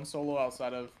 The one solo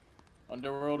outside of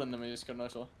Underworld, and then we just killed another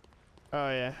solo.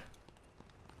 Oh yeah.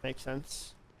 Makes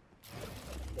sense.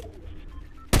 Do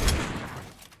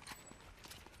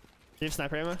you have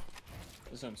sniper ammo?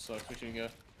 This one sucks. We should go.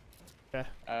 Okay.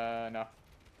 No.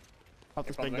 Pop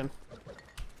this big then.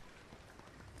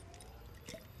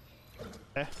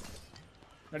 Okay.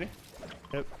 Ready?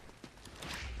 Yep.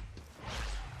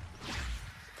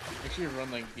 Make sure you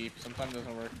run like deep. Sometimes it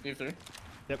doesn't work. Do you have 3?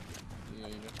 Yep. Yeah,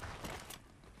 you do.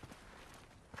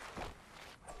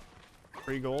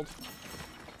 3 gold.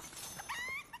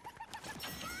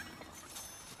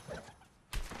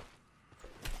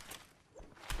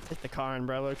 Hit the car in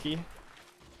bro, low key.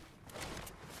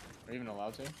 Are you even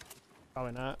allowed to?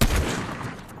 Probably not.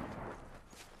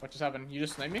 What just happened? You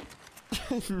just sniped me?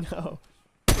 No.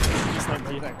 Just like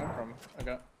Where did that come from?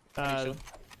 Okay.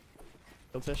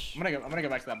 Goldfish. I'm gonna go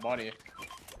back to that body.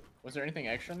 Was there anything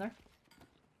extra in there?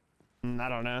 I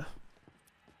don't know.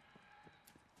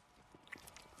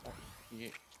 Yeah.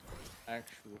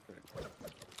 Actual crit.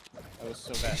 That was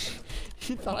so bad.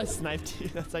 He thought I sniped you.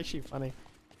 That's actually funny.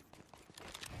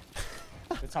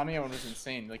 The Tommy one was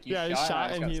insane. Like you yeah,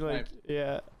 shot and he sniped. like,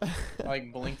 yeah. I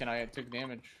like blinked and I took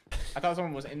damage. I thought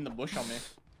someone was in the bush on me.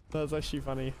 That's actually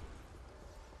funny.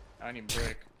 I need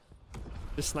brick.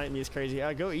 Just snipe me is crazy.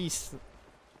 Go east.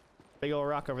 Big old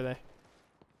rock over there.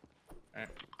 Alright.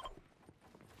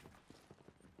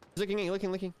 He's looking.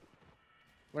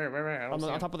 Where? I don't see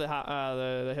On him. top of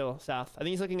the hill south. I think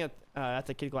he's looking at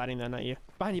the kid gliding there, not you.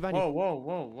 Behind you.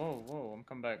 Whoa. I'm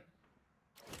coming back.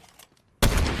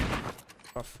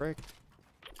 Oh frick!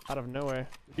 Out of nowhere.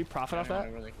 Did you profit off that?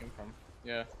 Where they came from.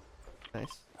 Yeah.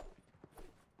 Nice.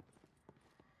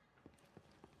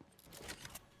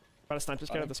 Try to snipe this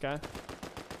guy out of the sky.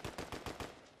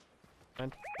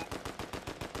 Fine.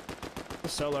 The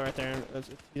solo right there.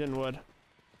 He's in wood.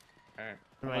 Alright.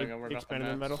 Am I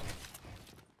expanding in metal?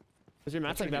 Is your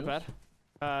match like that bad?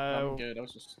 I'm good. I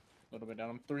was just a little bit down.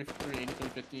 I'm 380,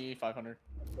 350, 500.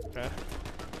 Okay.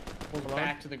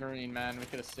 Back to the green, man. We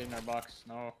could have stayed in our box.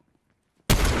 No.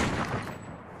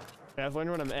 Yeah, I've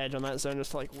learned when I'm edge on that zone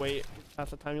just to like wait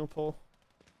half the time you'll pull.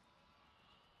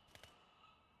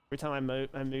 Every time I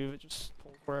move, it just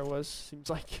pulls where I was. Seems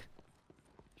like.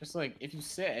 Just like if you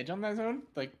sit edge on that zone,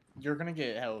 like you're gonna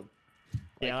get held.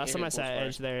 Yeah, last time I sat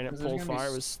edge there and it pulled far,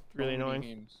 it was really annoying.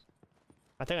 Games.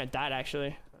 I think I died actually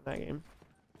in that game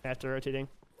after rotating.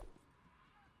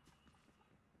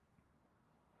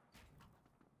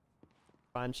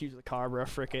 Fine, choose the car, bro.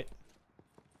 Frick it.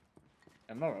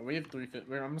 I'm not. We have 3 fizz.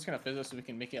 I'm just gonna fizz this so we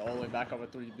can make it all the way back up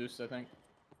with 3 boosts. I think.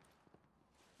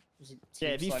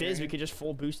 Yeah, if you fizz, we could just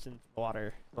full boost in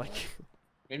water. Like.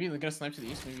 Maybe get a snipe to the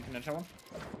east. Maybe you can headshot one.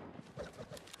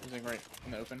 He's like right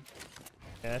in the open.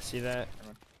 Yeah, I see that.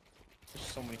 There's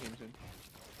so many teams in.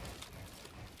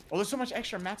 Oh, there's so much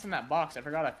extra mats in that box. I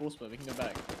forgot I full split. We can go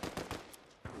back.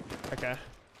 Okay.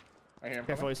 Right here.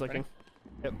 Careful, he's looking.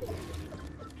 Yep.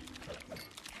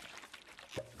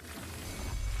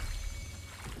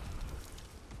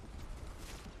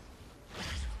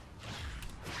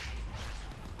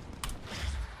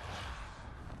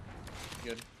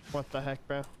 What the heck,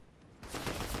 bro?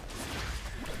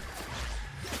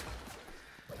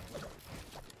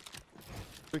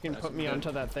 Freaking put me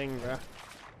onto that thing, bro.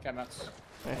 Cat mounts.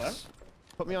 Nice. What?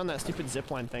 Put me on that stupid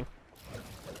zipline thing.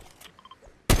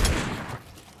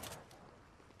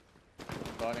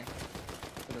 Botting.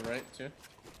 To the right, too.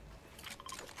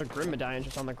 The Grim Medallion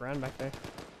just on the ground back there.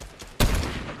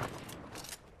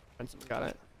 Got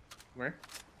it. Where?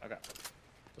 Okay.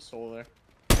 The soul there.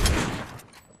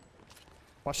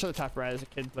 Watch to the top right as a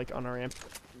kid, like on a ramp.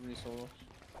 3 souls.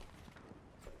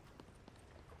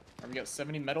 Alright, we got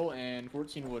 70 metal and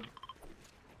 14 wood.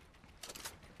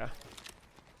 Yeah.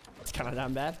 It's kind of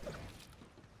not bad.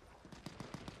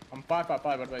 I'm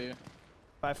 555. What about you?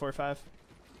 545.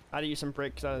 I had to use some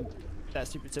bricks on that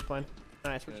stupid zipline.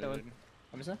 Nice, we're chilling. Dude.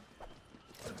 Let me see.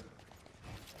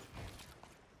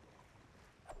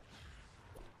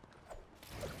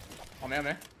 Oh man,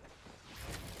 man.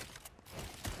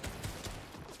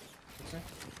 Let's see.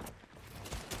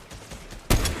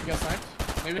 You got sniped?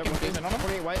 Maybe we can phase in on him?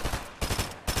 28 white.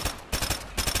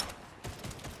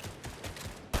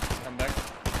 Come back.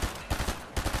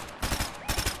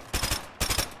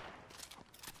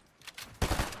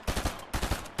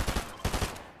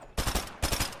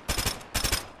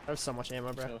 That was so much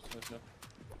ammo, bro. Chill.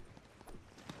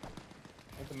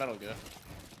 Let the metal go.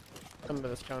 Come to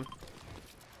this cone.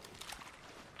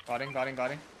 Botting. Oh.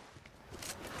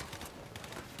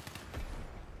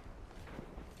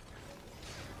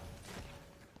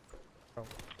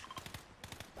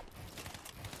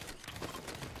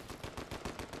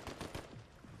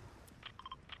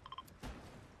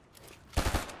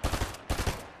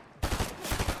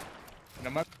 And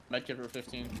I'm might give her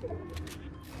 15.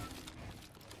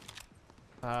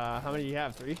 How many do you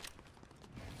have? 3?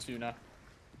 2 now.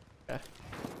 Okay.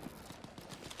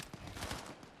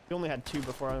 You only had 2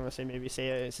 before. I'm gonna say maybe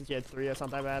since you had 3, that's not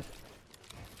that bad.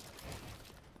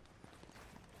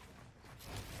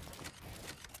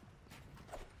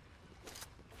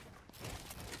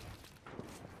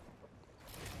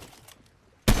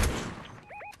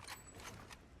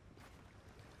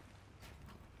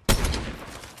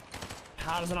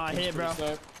 How does it not hit, bro?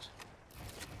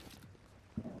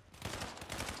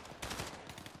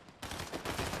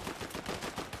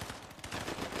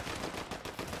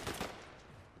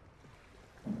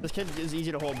 This kid is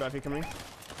easy to hold, bro, if you're coming.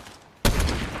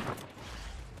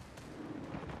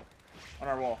 On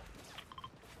our wall.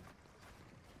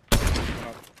 Come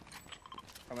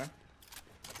in.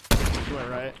 You went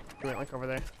right. You went like over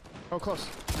there. Oh, close.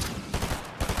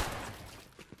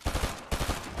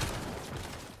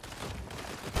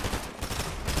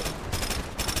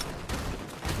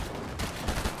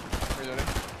 Reloading.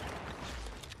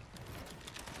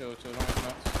 Chill, don't make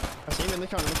nuts. I see him in the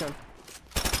cone,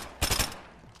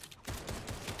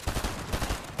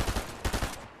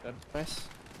 Dead. Nice.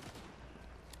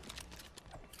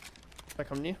 If I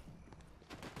come to you?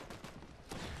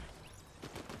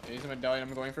 Yeah, he's a medallion,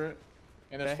 I'm going for it.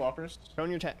 And there's Okay. floppers. Cone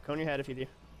your head if you do.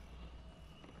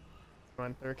 Come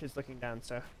on, there are kids looking down,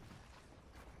 so.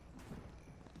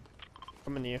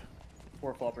 Coming to you.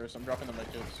 4 floppers, I'm dropping them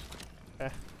like kids.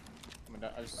 Okay.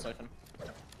 I just siphon.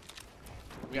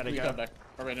 We gotta we go. got back.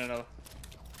 Oh, wait, no.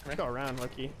 Let's go around,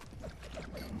 Loki.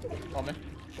 Call me.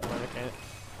 Come on, I can't.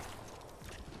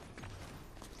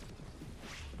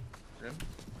 Good.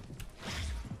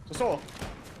 It's a soul.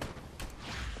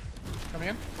 Coming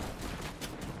in.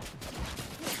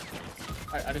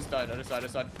 I just died.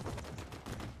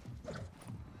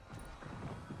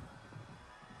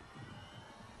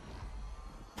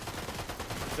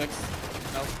 6.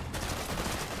 No.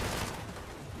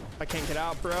 I can't get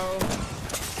out, bro.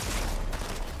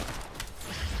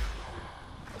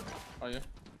 Oh yeah.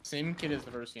 Same kid as the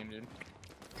first game, dude.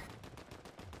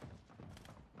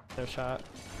 No shot.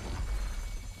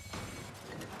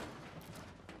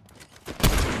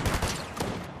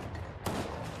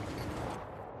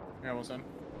 You're almost done.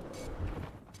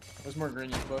 There's more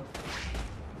green info.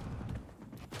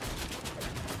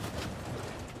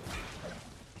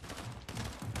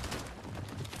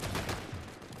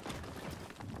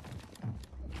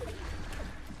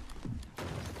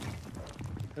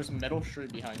 There's metal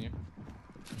street behind you.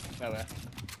 That way.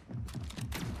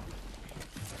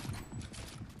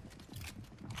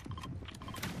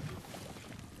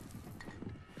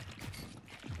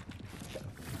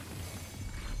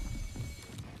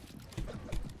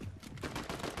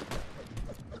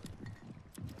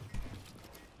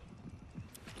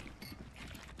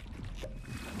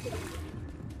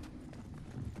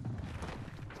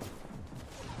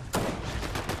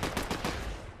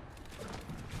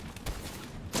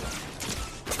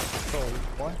 Oh,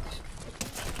 what?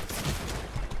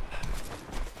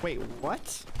 Wait,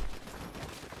 what?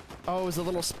 Oh, it was a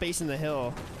little space in the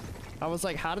hill. I was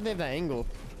like, how did they have that angle?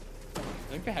 I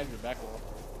think they had your back wall.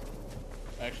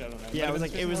 Actually, I don't know. Yeah,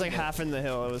 it was like half in the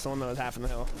hill. It was the one that was half in the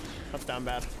hill. That's down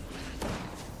bad.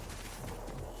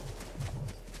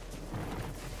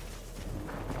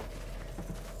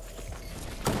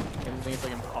 I think it's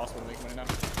like impossible to make money now.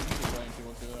 Keep letting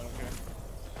people do that, I don't care.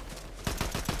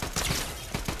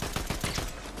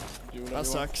 Do that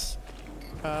sucks.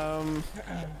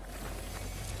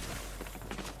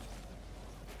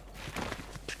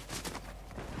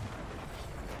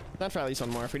 Not for at least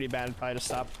one more. If we need bad, probably just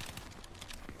stop.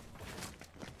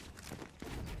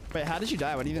 Wait, how did you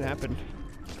die? What even happened?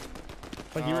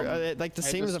 Like you were like the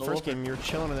same as the first game. You were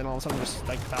chilling and then all of a sudden just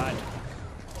like died.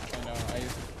 I know.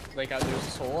 There was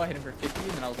this hole. I hit him for 50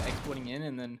 and then I was exporting in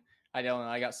and then I don't know.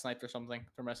 I got sniped or something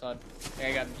from my side. Like,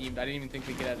 I got beamed. I didn't even think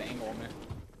they get at the angle on me.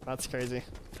 That's crazy.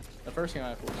 The first game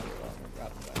I forced it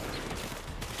off.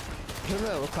 I don't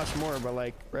know. We'll clutch more, but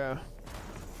like, bro.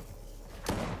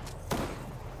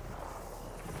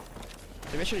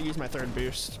 Maybe I should have used my third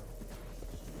boost.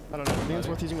 I don't know. Maybe it's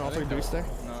worth using all three boosts there.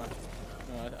 No,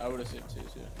 I would have saved two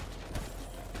too.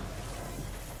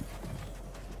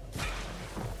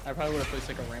 I probably would have placed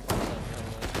like a ramp on the side of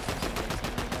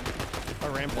the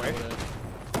hill. A ramp where?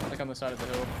 Like on the side of the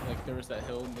hill. Like there was that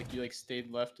hill, and like you like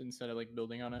stayed left instead of like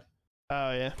building on it.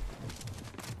 Oh yeah.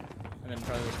 And then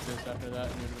probably like this after that,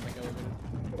 and you would have been like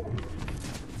elevated.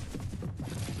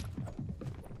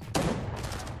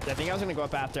 Yeah, I think I was gonna go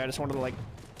up after. I just wanted to like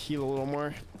heal a little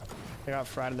more. I got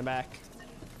fried in the back.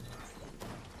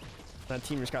 That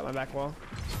team just got my back wall.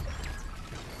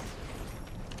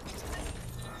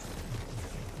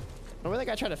 Remember that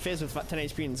guy tried to fizz with 10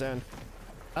 HP in zone.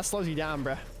 That slows you down,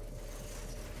 bruh.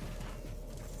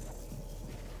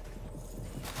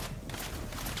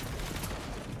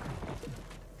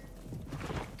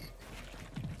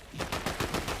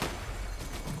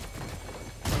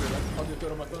 I'll just do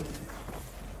it on my phone.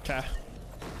 Okay.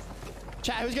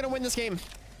 Chat, who's gonna win this game?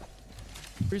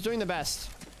 Who's doing the best?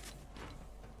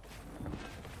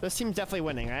 This team's definitely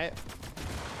winning, right?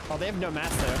 Oh, they have no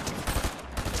mats there.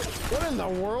 What in the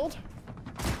world?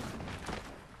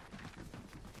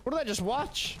 What did I just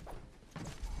watch?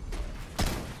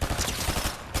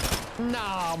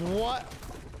 Nah, what?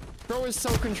 Bro is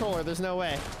so controller, there's no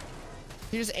way.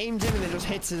 He just aims in and then just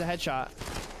hits his headshot.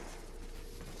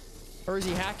 Or is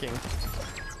he hacking?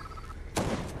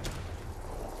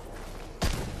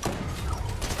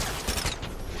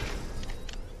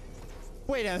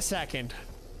 Wait a second.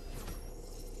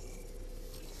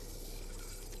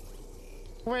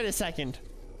 Wait a second.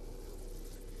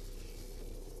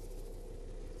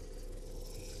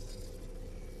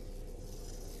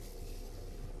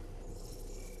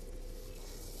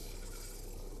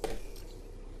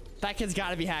 That kid's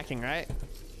gotta be hacking, right?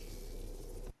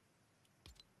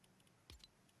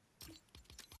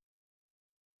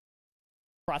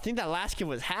 Bro, I think that last kid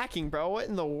was hacking, bro. What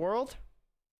in the world?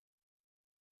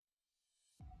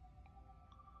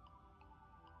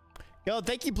 Yo,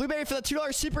 thank you, Blueberry, for the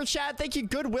 $2 super chat. Thank you,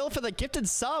 Goodwill, for the gifted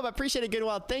sub. I appreciate it,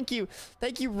 Goodwill. Thank you.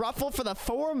 Thank you, Ruffle, for the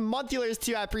 4 monthulars,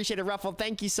 too. I appreciate it, Ruffle.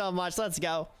 Thank you so much. Let's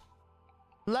go.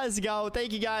 Let's go.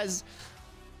 Thank you, guys.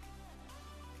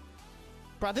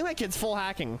 Bro, I think that kid's full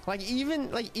hacking. Like,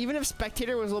 even if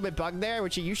Spectator was a little bit bugged there,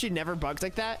 which he usually never bugs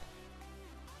like that,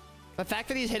 the fact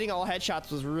that he's hitting all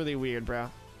headshots was really weird, bro.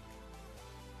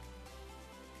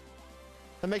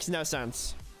 That makes no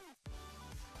sense.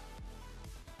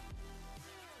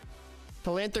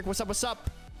 Philanthric, what's up? What's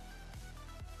up?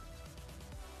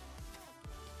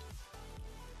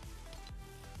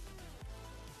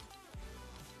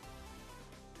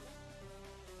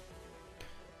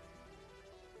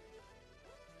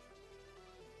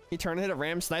 He turned and hit a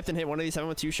ram, sniped, and hit one of these 7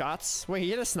 with 2 shots. Wait,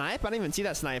 he hit a snipe? I didn't even see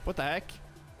that snipe. What the heck?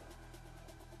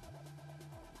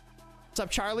 What's up,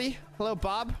 Charlie? Hello,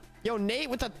 Bob. Yo, Nate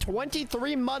with the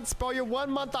 23 months, bro. You're 1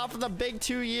 month off of the big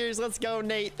 2 years. Let's go,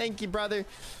 Nate. Thank you, brother.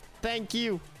 Thank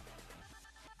you.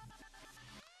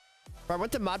 Bro, I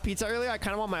went to Mod Pizza earlier. I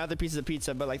kind of want my other pieces of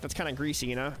pizza, but like that's kind of greasy,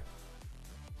 you know?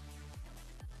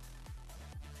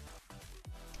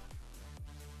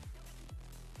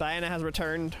 Diana has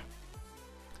returned.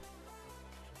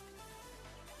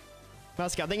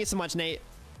 Let's go. Thank you so much, Nate.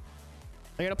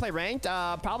 Are you gonna play ranked?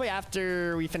 Probably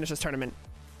after we finish this tournament.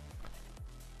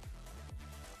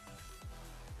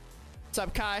 What's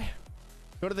up, Kai?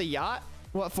 Go to the yacht?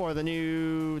 What for? The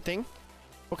new thing?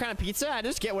 What kind of pizza? I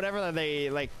just get whatever they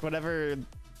like, whatever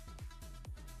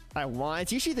I want.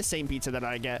 It's usually the same pizza that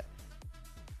I get.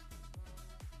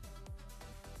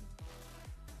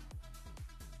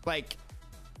 Like,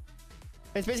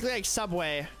 It's basically like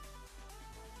Subway,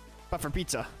 but for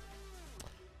pizza.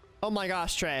 Oh my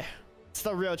gosh, Trey. It's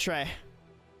the real Trey.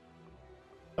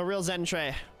 The real Zen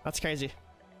Trey. That's crazy.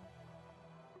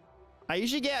 I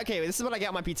usually get, okay, this is what I get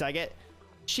on my pizza. I get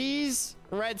cheese,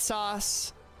 red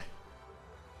sauce,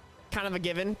 kind of a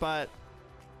given, but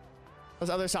there's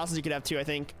other sauces you could have too, I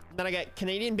think. Then I get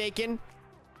Canadian bacon,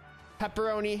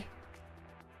 pepperoni,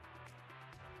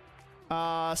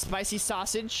 spicy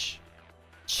sausage,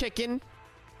 chicken,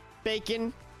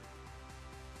 bacon,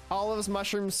 olives,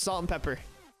 mushrooms, salt, and pepper.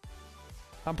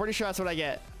 I'm pretty sure that's what I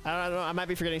get. I don't know. I might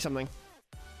be forgetting something.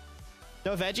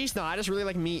 No veggies? No, I just really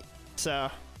like meat, so.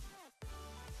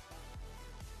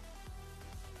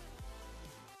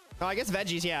 Oh, I guess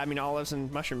veggies, yeah. I mean, olives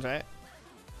and mushrooms, right?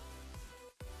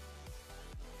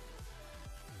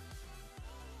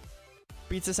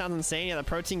 Pizza sounds insane. Yeah, the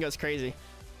protein goes crazy.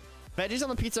 Veggies on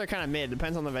the pizza are kind of mid.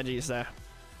 Depends on the veggies, though.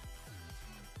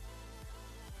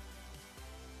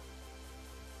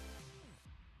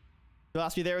 You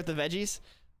lost me there with the veggies?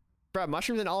 Bro,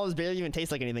 mushrooms and olives barely even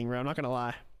taste like anything, bro. I'm not gonna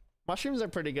lie. Mushrooms are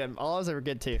pretty good. Olives are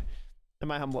good, too. In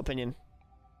my humble opinion.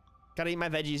 Gotta eat my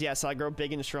veggies, yeah, so I grow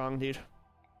big and strong, dude.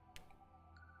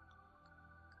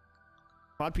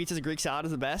 Mod pizza's Greek salad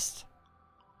is the best.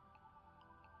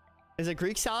 Is it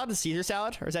Greek salad the Caesar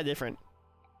salad, or is that different?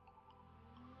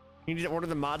 You need to order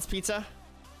the mods pizza.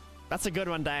 That's a good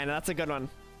one, Diana. That's a good one.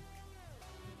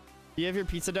 Do you have your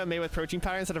pizza dough made with protein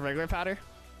powder instead of regular powder?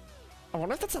 I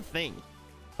wonder if that's a thing.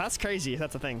 That's crazy if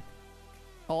that's a thing.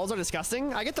 Olives are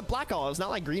disgusting. I get the black olives, not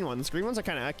like green ones. Green ones are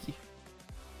kind of icky.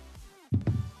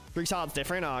 Greek salad's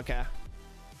different. Oh, okay.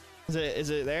 Is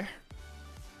it there?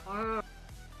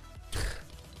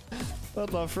 What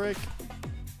the frick?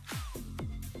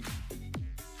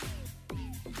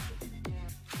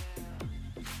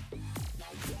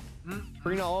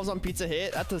 Green olives on pizza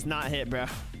hit? That does not hit, bro.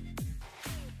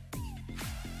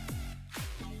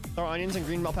 Throw onions and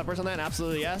green bell peppers on that?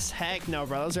 Absolutely yes. Heck no,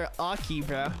 bro. Those are ucky,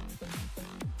 bro.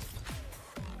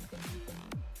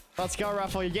 Let's go,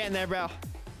 Ruffle. You're getting there, bro.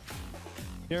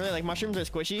 You really like mushrooms are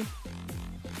squishy?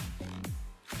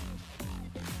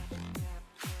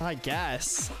 I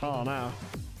guess. Oh no.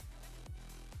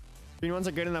 Green ones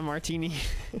are good in the martini.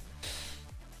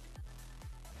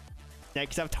 Yeah,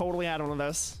 because I've totally had one of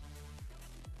those.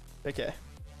 Okay.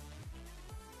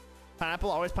 Pineapple?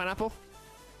 Always pineapple?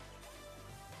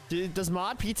 Dude, does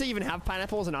mod pizza even have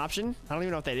pineapple as an option? I don't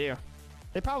even know if they do.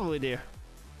 They probably do.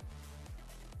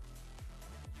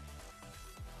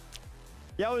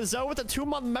 Yo, Zoe with a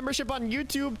 2-month membership on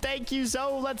YouTube. Thank you,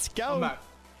 Zoe. Let's go. I'm back.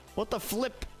 What the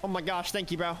flip? Oh my gosh.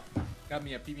 Thank you, bro. Got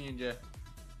me a PB&J.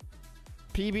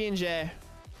 PB&J.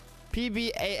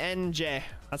 PBANJ.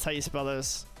 That's how you spell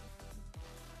those.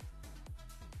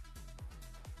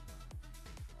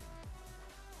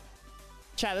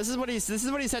 Chat, this is what he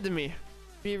said to me.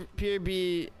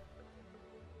 PB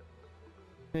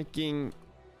making.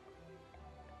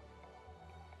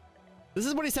 This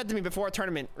is what he said to me before a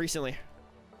tournament recently.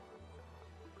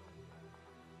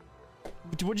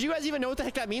 Would you guys even know what the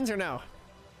heck that means or no?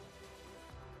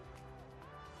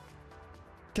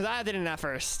 Because I didn't at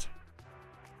first.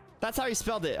 That's how he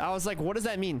spelled it. I was like, what does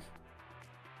that mean?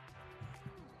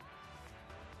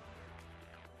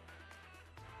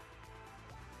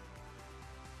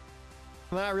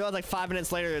 And then I realized like 5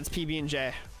 minutes later it's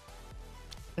PB&J.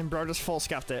 And bro just full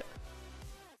scuffed it.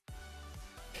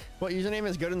 What username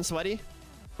is good and sweaty?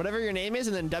 Whatever your name is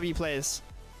and then WPlays.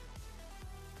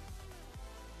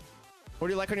 What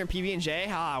do you like on your PB&J?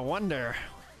 Ah, I wonder.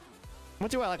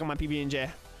 What do I like on my PB&J?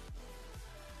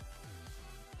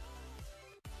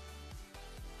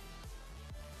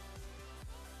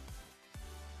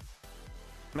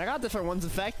 I got different ones,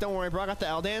 in fact. Don't worry, bro. I got the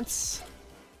L dance.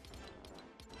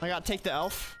 I got Take the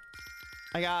Elf.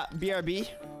 I got BRB.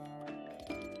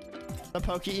 The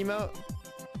Poke emote.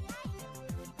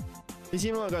 This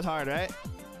emote goes hard, right?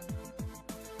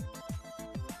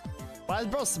 Why is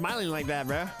bro smiling like that,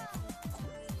 bro?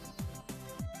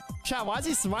 Chat, why is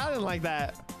he smiling like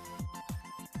that?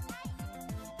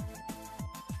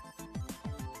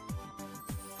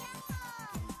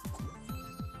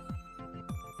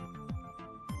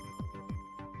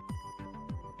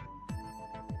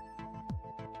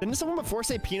 Didn't someone before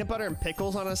say peanut butter and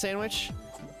pickles on a sandwich?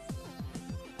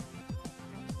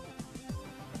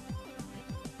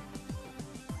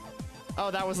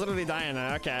 Oh, that was literally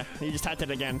Diana. Okay, you just typed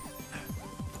it again.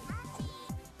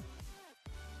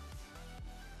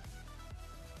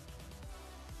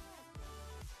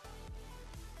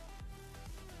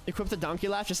 Equip the donkey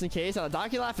laugh just in case. Oh, the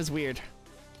donkey laugh is weird.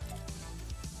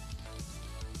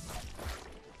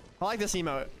 I like this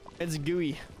emote. It's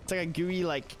gooey. It's like a gooey,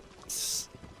 like,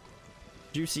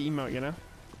 juicy emote, you know?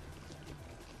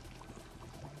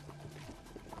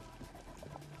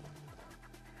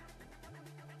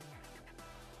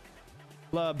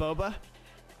 La boba.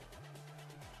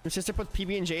 Your sister puts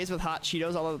PB&Js with hot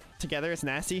Cheetos all together. It's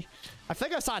nasty. I feel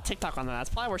like I saw a TikTok on that. That's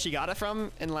probably where she got it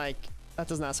from. And like, that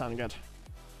does not sound good.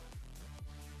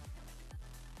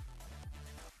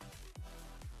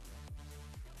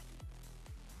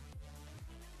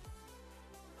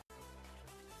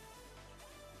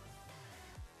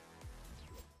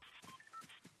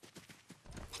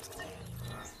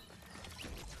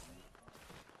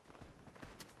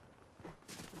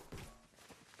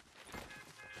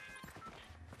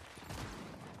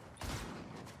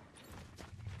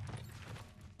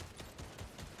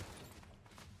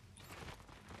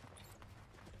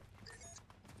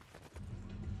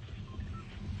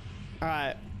 All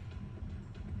right,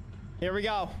 here we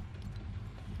go.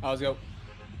 Let's go.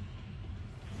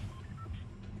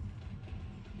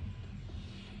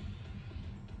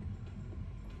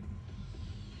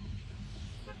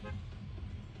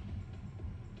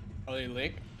 Are they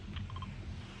lake?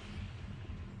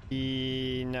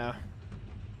 No.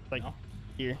 Like, No?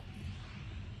 here.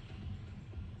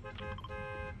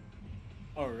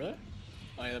 Oh, really?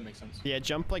 Oh, yeah, that makes sense. Yeah,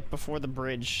 jump like before the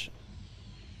bridge.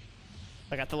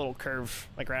 Like at the little curve,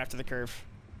 like right after the curve.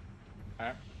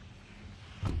 Alright.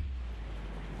 You're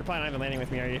probably not even landing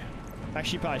with me, are you?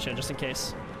 Actually, you probably should, just in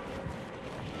case.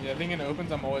 Yeah, I think in it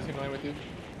opens, I'm always gonna land with you.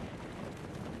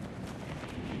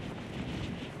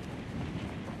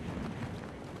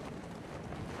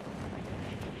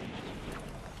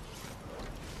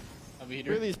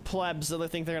 Who are these plebs that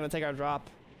think they're gonna take our drop?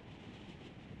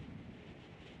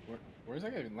 Where's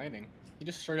that guy even landing? He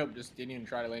just straight up just didn't even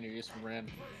try to land here, he just ran.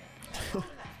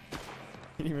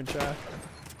 Didn't even try.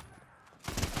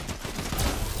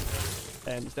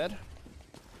 And he's dead.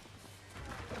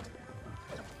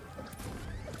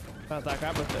 Not that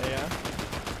crap with it, yeah.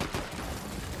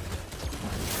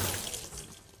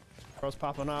 Bro's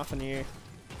popping off in the air.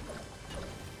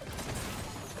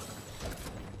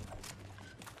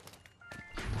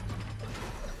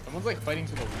 Someone's like fighting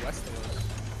to the west of us.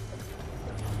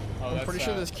 Oh, I'm pretty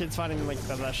sure this kid's fighting like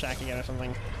the shack again or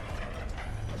something.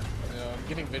 Yeah, I'm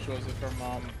getting visuals from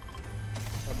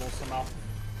Rebels somehow.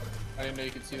 I didn't know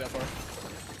you could see that far.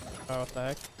 Oh, what the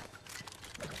heck?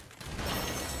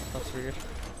 That's weird.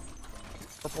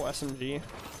 Purple SMG.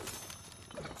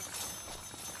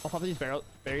 I'll pop these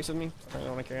berries with me. I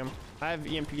don't want to carry them. I have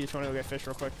EMP if you want to go get fish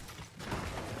real quick.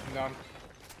 I'm down.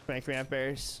 Make me have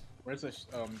berries. Where's this?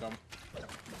 Oh, I'm dumb.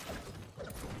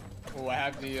 Oh, I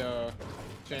have the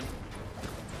chain.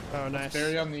 Oh, nice.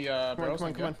 Berry on the barrels.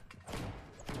 Come on.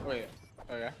 Wait.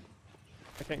 Oh, yeah.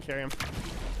 I can't carry him.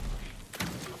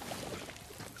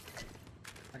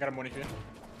 I got a money for you.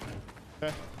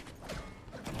 Okay.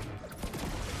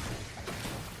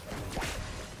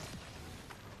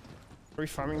 Are we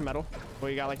farming metal?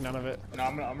 Well, you got like none of it. No,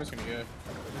 I'm just gonna get it.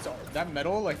 That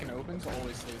metal, like in opens,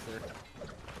 always stays there.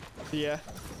 Yeah.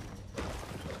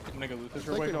 I'm gonna go loot this I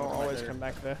real think we quick. don't always come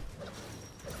back there.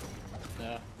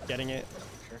 Yeah. Getting it.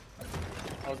 Sure.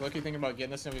 I was lucky thinking about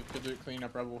getting this and we could do it cleaning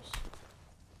up rebels.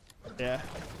 Yeah.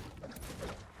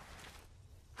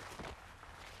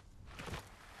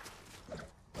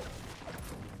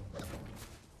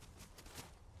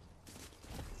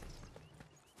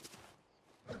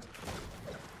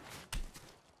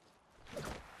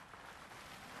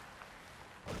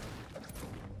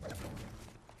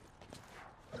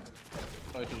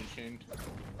 Probably should have chained.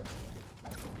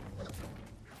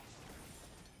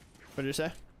 What did you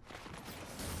say?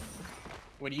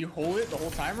 Wait, do you hold it the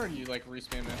whole time or do you like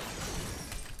respam it?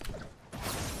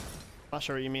 Not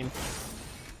sure what you mean.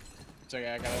 It's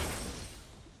okay, I got it.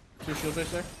 2 shield fish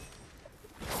there.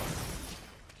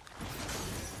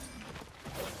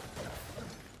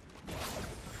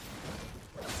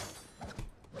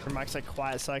 Your mic's like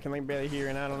quiet, so I can like barely hear,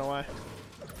 and I don't know why.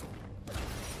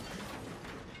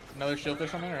 Another shield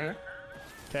fish on there, right here.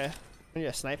 Okay. I need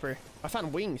a sniper. I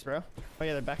found wings, bro. Oh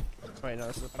yeah, they're back. Wait, no,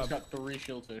 this is a I pub. just got 3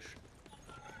 shield fish.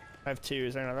 I have 2.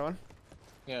 Is there another one?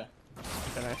 Yeah.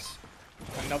 Okay, nice.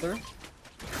 Another.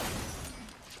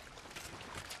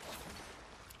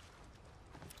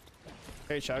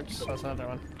 Okay, chugs. So that's another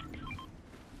one.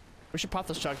 We should pop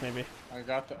those chugs, maybe. I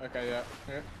got the. Okay, yeah.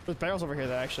 Here. There's barrels over here,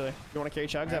 though, actually. You want to carry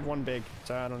chugs? I have one big,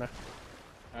 so I don't know.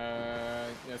 Yeah,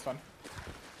 it's fun.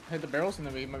 Hit the barrels and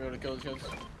then we might be able to kill the shields.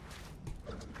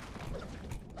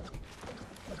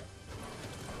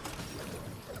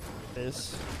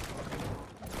 Is.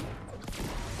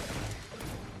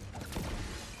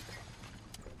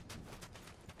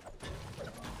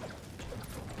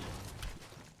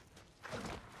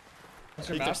 What's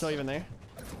I your think they're mouse? still even there.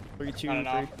 3, 2, I don't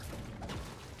know. 3.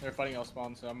 They're fighting L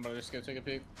spawn, so I'm gonna just go take a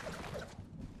peek.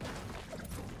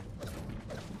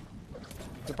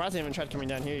 Surprised they haven't tried coming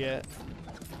down here yet.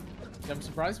 Yeah, I'm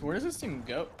surprised. Where does this team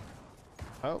go?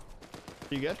 Oh,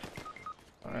 you good?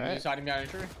 All right. He's hiding behind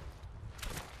a tree.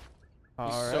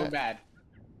 All He's right. so bad.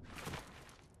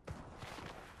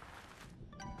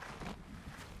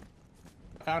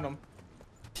 I found him.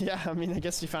 Yeah, I mean, I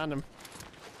guess you found him.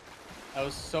 I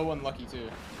was so unlucky too.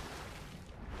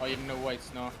 Oh, you have no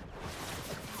whites, no.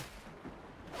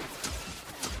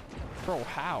 Bro,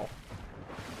 how?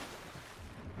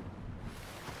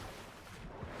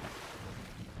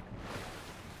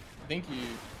 I think you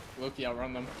low-key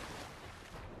outrun them.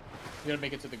 You gotta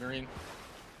make it to the green.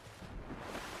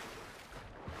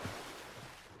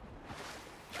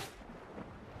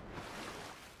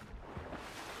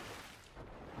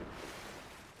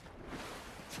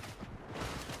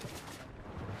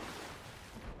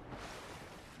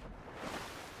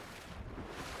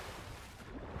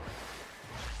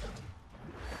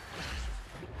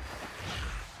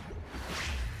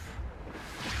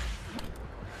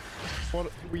 What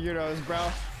weirdos,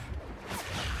 bro.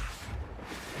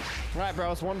 Right, bro,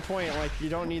 it's 1 point. Like, you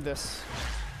don't need this.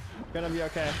 You're gonna be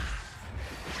okay.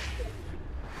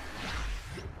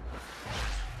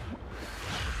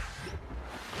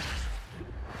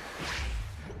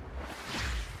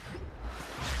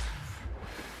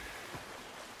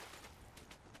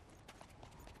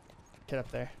 Get up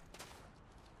there.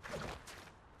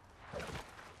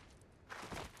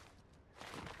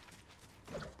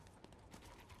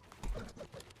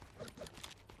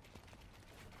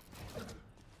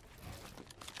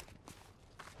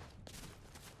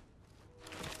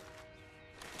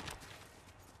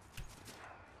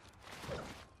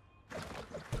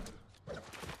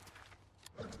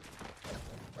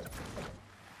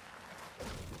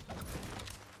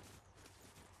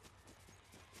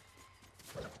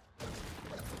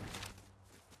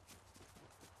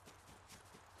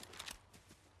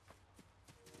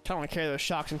 I don't want to carry those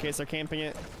shocks in case they're camping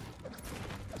it.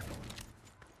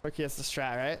 Okay, it's the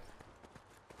strat, right?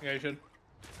 Yeah, you should.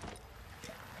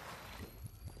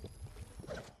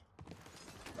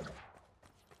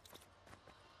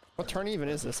 What turn even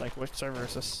is this? Like, which server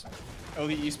is this? Oh,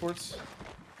 the esports?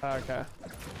 Oh, okay.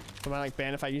 Am I like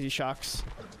banned if I use these shocks?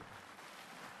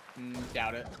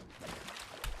 Doubt it.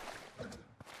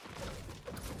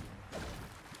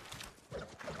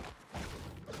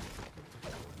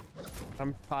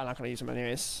 I'm probably not gonna use them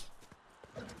anyways.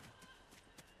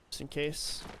 Just in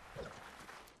case.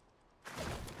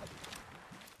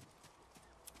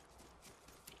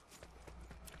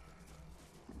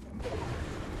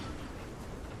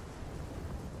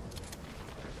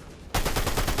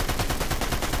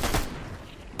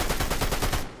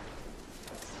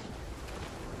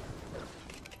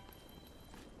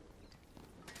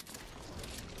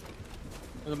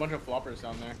 There's a bunch of floppers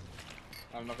down there.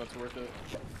 I don't know if that's worth it.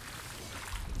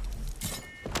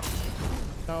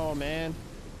 Oh man.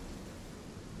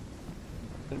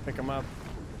 Didn't pick them up.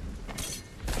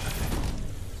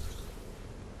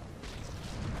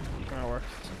 That works.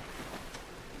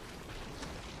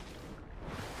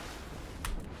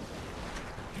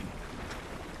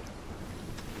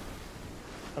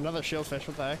 Another shieldfish,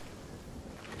 what the heck?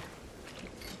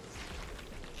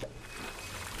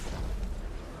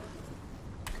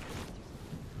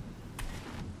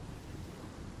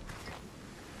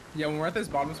 Yeah, when we're at this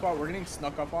bottom spot, we're getting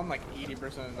snuck up on like 80%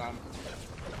 of the time.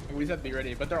 Like, we just have to be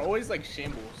ready, but they're always like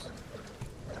shambles.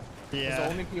 Yeah. The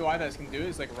only POI that can do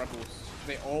is like rebels.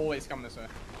 They always come this way.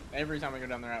 Every time I go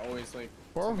down there, I always like.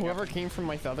 Or whoever came from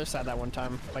like the other side that one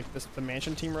time, like the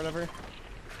mansion team or whatever.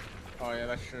 Oh yeah,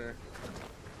 that's true.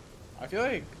 I feel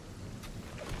like.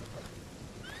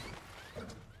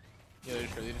 Yeah, they're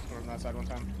true. They just come from that side one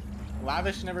time.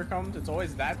 Lavish never comes. It's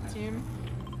always that team,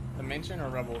 the mansion or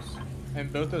rebels,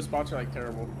 and both those spots are like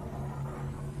terrible.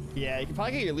 Yeah, you can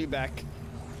probably get your loot back.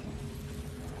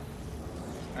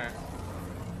 All right.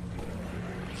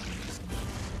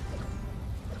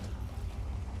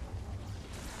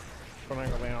 I'm not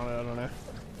gonna land on it, I don't know.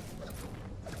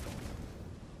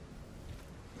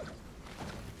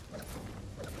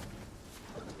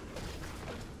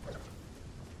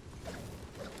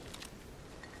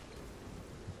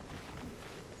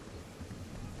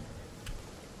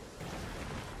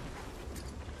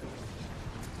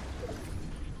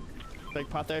 Big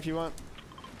pot there if you want.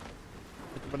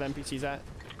 What NPC's at.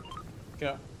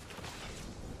 Yeah.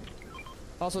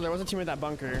 Also, there was a team at that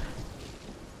bunker.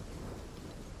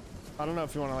 I don't know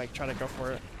if you want to like try to go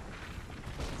for it.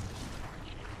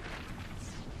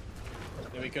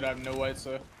 Yeah, we could have no white,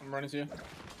 so I'm running to you.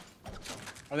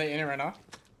 Are they in it right now?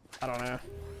 I don't know.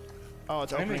 Oh,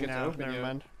 it's I don't opening think it's now. open Never yet.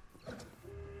 mind.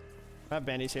 I have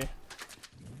bandies here.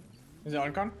 Is it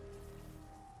uncon?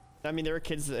 I mean, there were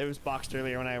kids. It was boxed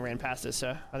earlier when I ran past it,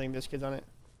 so I think there's kids on it.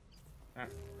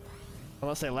 Alright.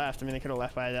 Unless they left. I mean, they could have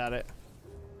left, but I doubt it.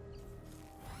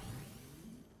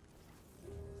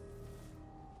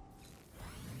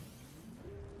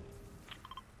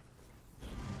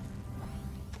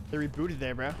 They rebooted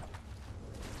there, bro.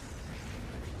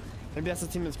 Maybe that's the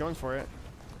team that's going for it.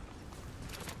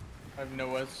 I have no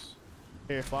words.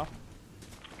 Here, flop.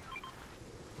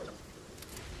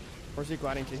 Where's he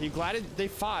gliding to? He glided, they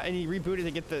fought, and he rebooted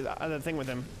to get the other thing with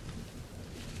him.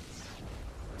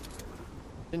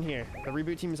 In here. The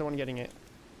reboot team is the one getting it.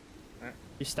 Alright.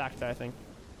 He's stacked there, I think.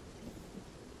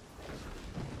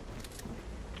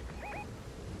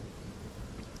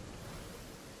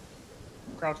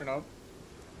 Crouching up.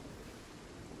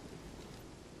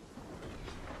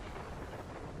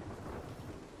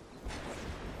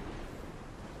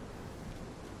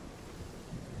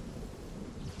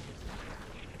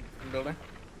 Building.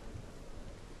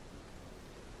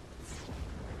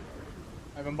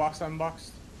 I've unboxed,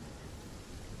 unboxed.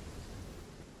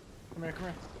 Come here, come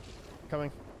here.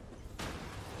 Coming.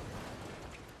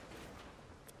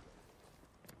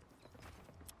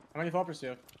 How many floppers do you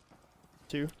have?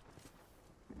 2.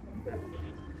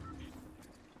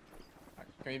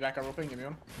 Can you back up real quick? Give me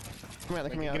one. Come out,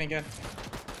 they're coming out. Get in.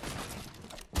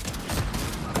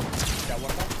 Got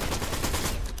one more.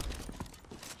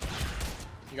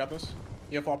 You got this?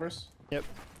 You have floppers? Yep.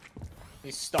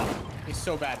 He's stuck. He's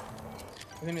so bad.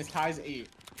 His name is Ty's 8.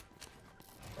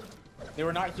 They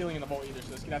were not healing in the bolt either, so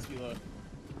this kid has to be low.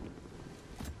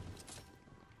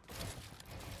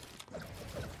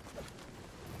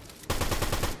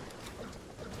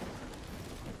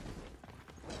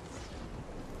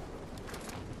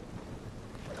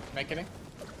 Am I kidding?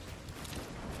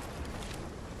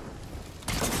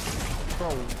 Bro,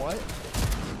 what?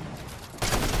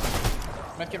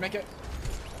 Medkit.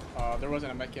 There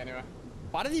wasn't a medkit anyway.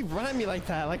 Why did he run at me like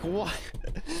that? Like, why?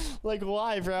 Like,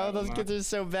 why, bro? Those kids are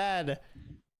so bad.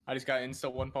 I just got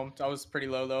insta one pumped. I was pretty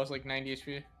low though. I was like 90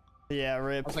 HP. Yeah,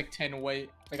 rip. I was like 10 weight.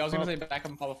 Like I was gonna say back up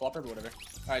and pop a flopper, but whatever.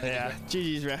 Alright, Yeah,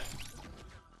 GG's, bro.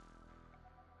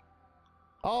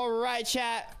 Alright,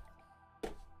 chat.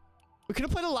 We could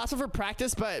have played a lot for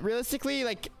practice, but realistically,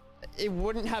 like, it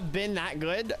wouldn't have been that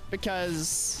good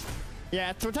because...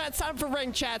 Yeah, it's time for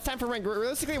rank, chat. It's time for rank.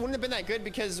 Realistically, it wouldn't have been that good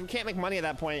because we can't make money at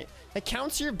that point. It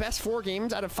counts your best 4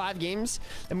 games out of 5 games,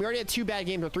 and we already had 2 bad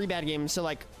games or 3 bad games, so,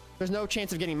 like, there's no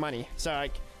chance of getting money. So,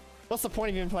 like, what's the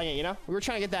point of even playing it, you know? We were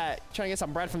trying to get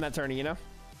some bread from that tourney, you know?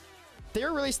 They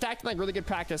were really stacked in, like, really good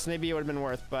practice. Maybe it would have been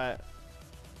worth, but...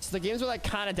 So the games were, like,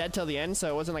 kind of dead till the end, so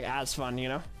it wasn't, like, as fun, you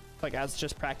know? Like, as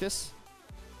just practice.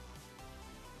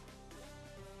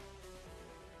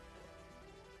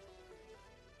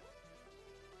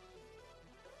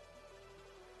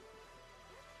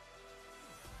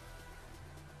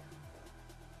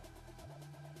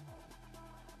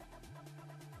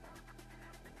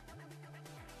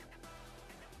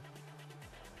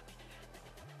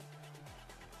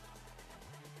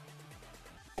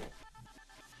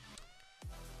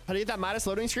 How do you get that MIDAS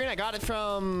loading screen? I got it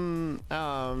from,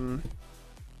 I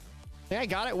think I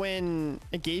got it when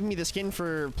it gave me the skin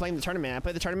for playing the tournament. I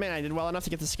played the tournament and I did well enough to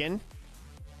get the skin.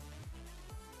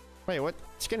 Wait, what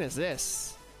skin is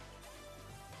this?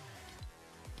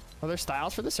 Are there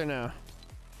styles for this or no?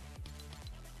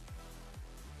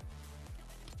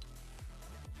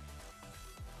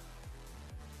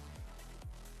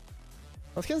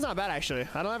 Well, skin's not bad actually.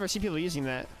 I don't ever see people using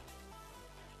that.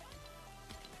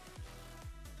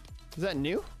 Is that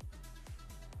new?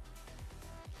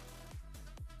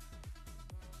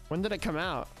 When did it come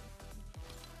out?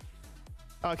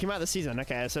 Oh, it came out this season.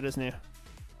 Okay, so it is new.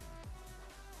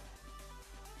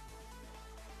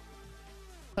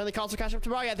 Playing the console catch up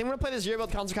tomorrow? Yeah, I think I'm gonna play the zero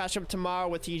build console catch up tomorrow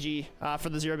with TG for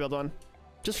the zero build one.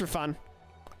 Just for fun.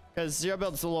 Because zero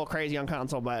build is a little crazy on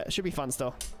console, but it should be fun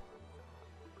still.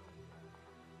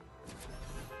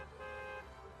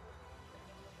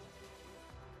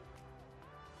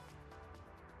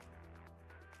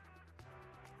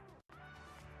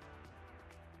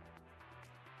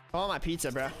 I want my pizza,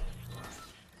 bro.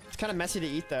 It's kind of messy to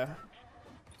eat, though.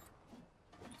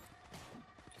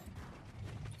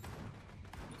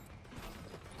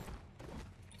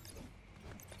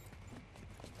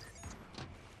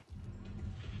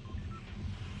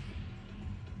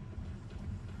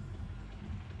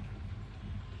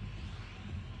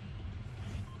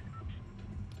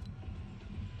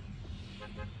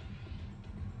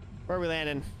 Where are we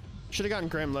landing? Should have gotten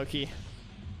Grim, low-key.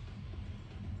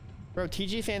 Bro,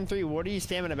 TG Fan 3, what are you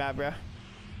spamming about, bro?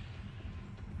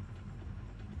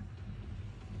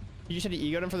 You just had to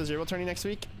egoed him for the zero tourney next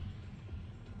week?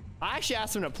 I actually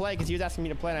asked him to play because he was asking me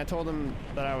to play and I told him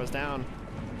that I was down.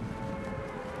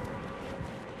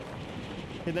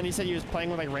 And then he said he was playing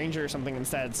with like Ranger or something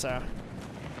instead, so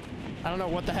I don't know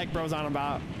what the heck bro's on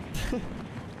about.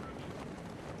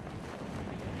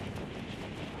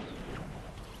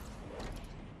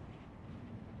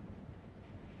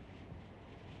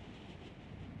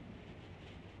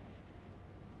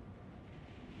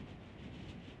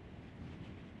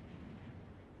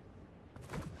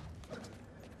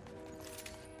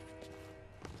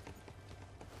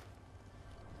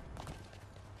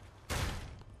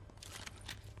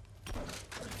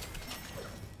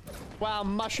 Wow,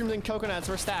 mushrooms and coconuts,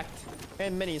 we're stacked.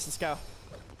 And minis, let's go.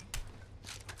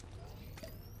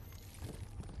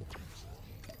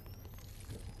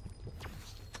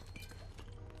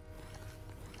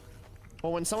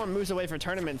 Well, when someone moves away for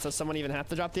tournaments, does someone even have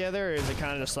to drop the other? Or is it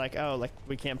kind of just like, oh, like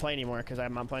we can't play anymore because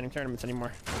I'm not playing tournaments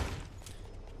anymore?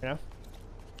 You know?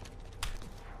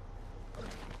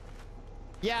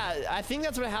 Yeah, I think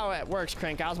that's how it works,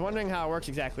 Crank. I was wondering how it works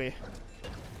exactly.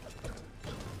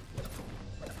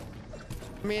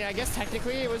 I mean, I guess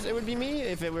technically it would be me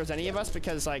if it was any of us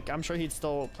because like I'm sure he'd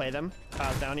still play them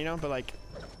down, you know, but like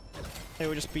it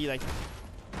would just be like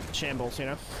shambles, you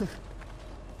know.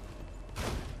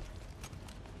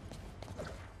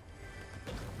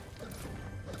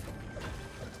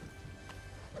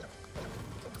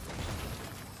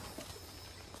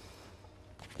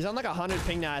 He's on like 100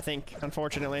 ping now, I think,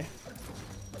 unfortunately.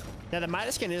 Yeah, the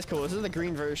MIDAS skin is cool. This is the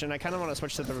green version. I kind of want to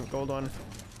switch to the gold one.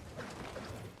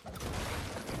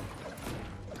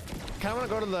 Kind of want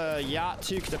to go to the yacht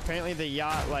too, because apparently the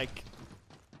yacht like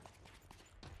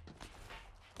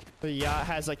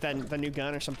has like the new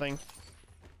gun or something.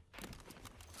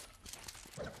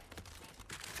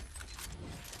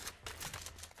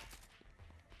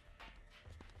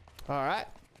 All right.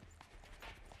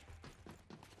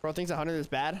 Bro thinks 100 is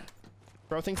bad.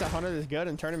 Bro thinks 100 is good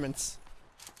in tournaments.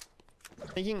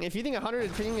 If you think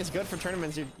 100 ping is good for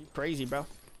tournaments, you're crazy, bro.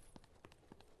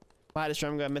 MIDAS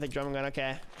drum gun, mythic drum gun,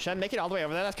 okay. Should I make it all the way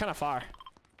over there? That's kind of far.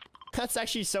 That's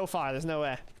actually so far, there's no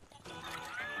way.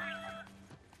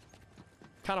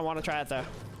 Kind of want to try it though.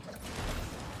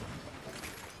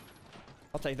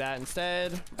 I'll take that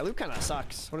instead. My loot kind of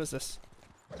sucks. What is this?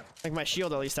 Like my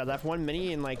shield at least has. I have 1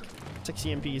 mini and like 6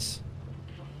 EMPs.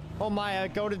 Oh my,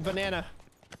 goated banana.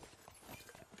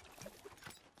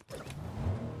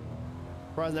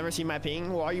 Bro, I've never seen my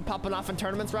ping. Well, are you popping off in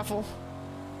tournaments, Ruffle?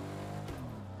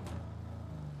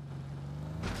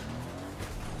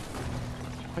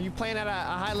 Are you playing at a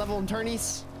high level in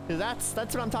tourneys? Cause that's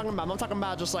what I'm talking about. I'm talking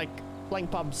about just like playing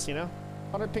pubs, you know?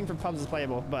 100 ping for pubs is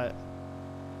playable, but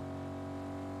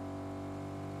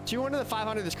 200 to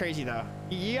 500 is crazy though.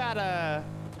 You gotta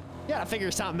figure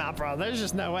something out, bro. There's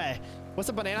just no way. What's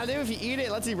a banana do? If you eat it,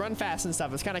 it lets you run fast and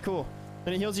stuff. It's kind of cool.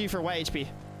 And it heals you for white HP.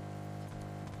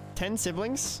 10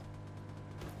 siblings?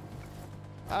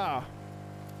 Oh.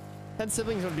 10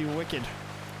 siblings would be wicked.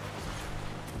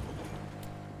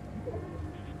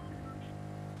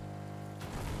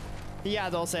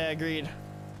 Yeah, Dulce, agreed.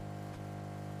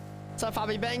 What's up,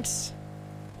 Bobby Banks?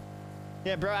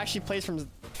 Yeah, bro actually plays from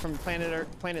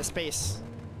planet space.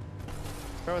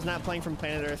 Bro is not playing from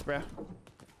planet Earth, bro.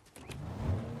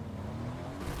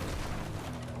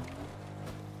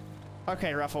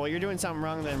 Okay, Ruffle, you're doing something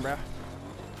wrong then, bro.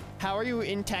 How are you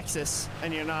in Texas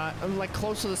and you're not, I'm like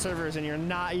close to the servers and you're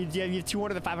not, you have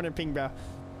 200 to 500 ping, bro.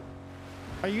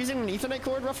 Are you using an Ethernet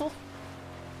cord, Ruffle?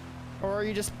 Or are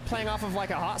you just playing off of like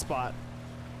a hotspot?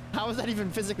 How is that even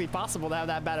physically possible to have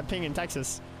that bad a ping in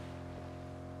Texas?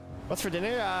 What's for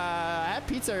dinner? I had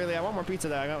pizza earlier. I want more pizza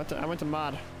though. I went to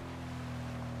Mod.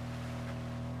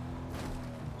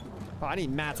 Oh, I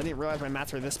need mats. I didn't realize my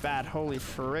mats were this bad. Holy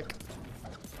frick.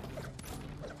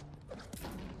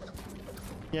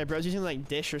 Yeah, bro's using like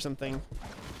dish or something.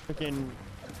 Freaking.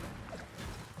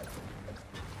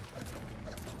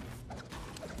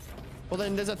 Well,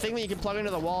 then there's a thing that you can plug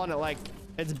into the wall, and it like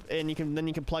then you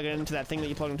can plug it into that thing that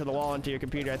you plug into the wall into your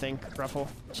computer. I think Ruffle.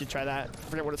 You should try that. I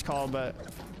forget what it's called, but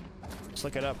just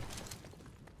look it up.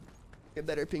 Get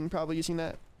better ping probably using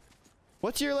that.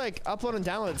 What's your like upload and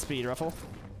download speed, Ruffle?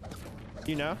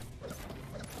 Do you know?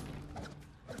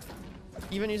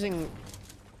 Even using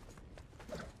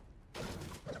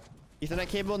Ethernet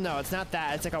cable? No, it's not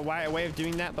that. It's like a way of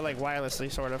doing that, but like wirelessly,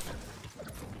 sort of.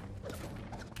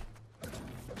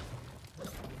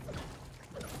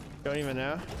 Don't even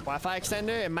know. Wi-Fi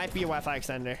extender? It might be a Wi-Fi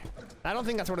extender. I don't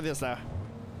think that's what it is though.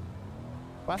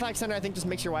 Wi-Fi extender, I think, just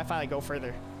makes your Wi-Fi like, go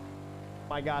further.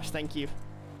 My gosh, thank you.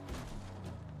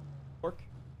 Pork.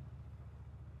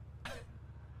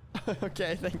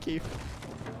 Okay, thank you.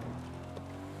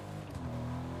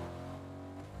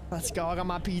 Let's go. I got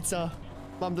my pizza.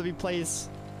 MoahWPlays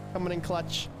coming in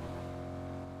clutch.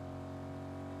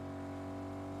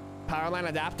 Power line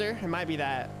adapter? It might be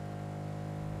that.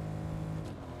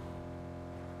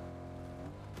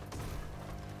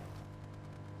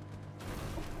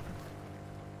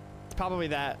 It's probably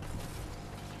that.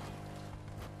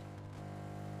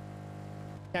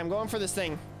 Okay, I'm going for this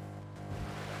thing.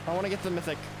 I want to get the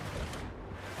mythic.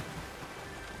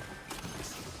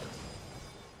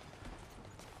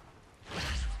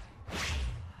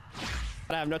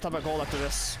 But I have no type of gold after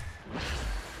this.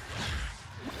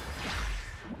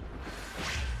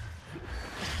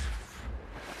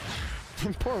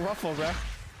 Poor Ruffle, bro.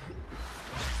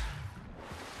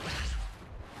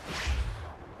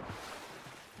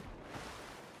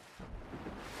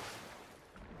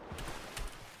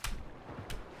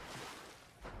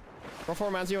 Ruffle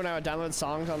reminds me when I would download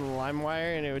songs on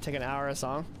LimeWire and it would take an hour a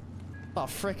song. Oh,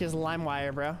 frick is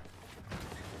LimeWire, bro?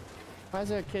 Why is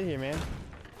there a kid here, man?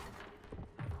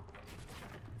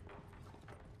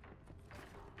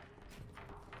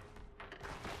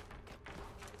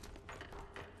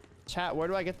 Chat, where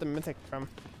do I get the mythic from?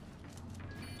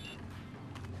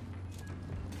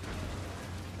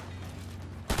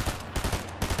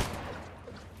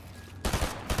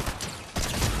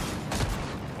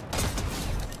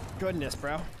 Goodness,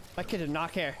 bro. That kid did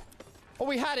not care. Oh,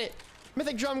 we had it!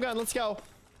 Mythic drum gun, let's go.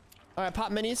 Alright,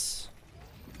 pop minis.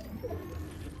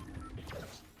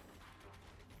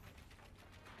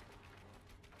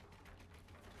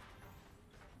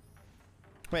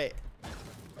 Wait.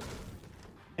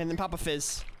 And then pop a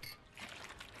fizz.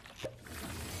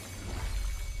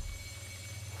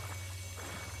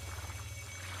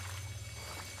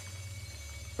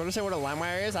 Want to say what a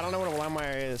LimeWire is? I don't know what a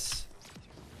LimeWire is. Is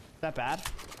that bad?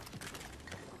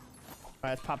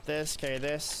 Alright, let's pop this, carry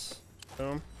this.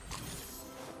 Boom.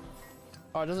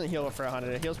 Oh, it doesn't heal for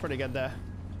 100. It heals pretty good though.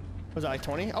 Was that like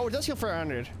 20? Oh, it does heal for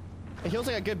 100. It heals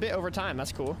like a good bit over time.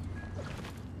 That's cool.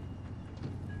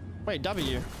 Wait,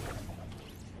 W.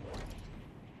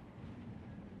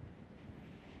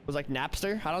 Was like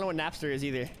Napster? I don't know what Napster is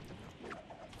either.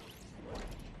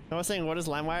 I was saying, what is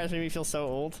LimeWire? It's made me feel so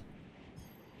old.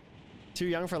 Too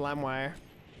young for LimeWire.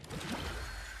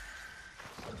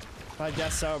 I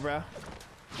guess so, bro.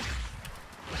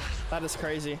 That is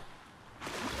crazy.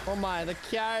 Oh my, the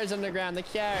Kiar is underground. The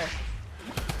Kiar.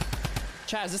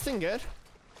 Chat, is this thing good?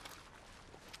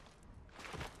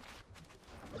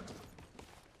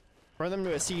 Run them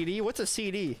to a CD? What's a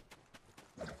CD?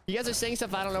 You guys are saying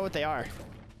stuff I don't know what they are.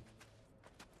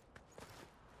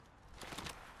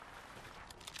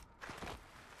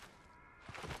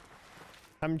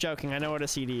 I'm joking. I know what a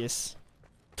CD is.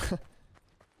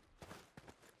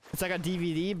 It's like a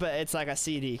DVD, but it's like a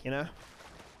CD, you know?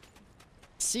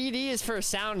 CD is for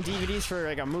sound, DVD's for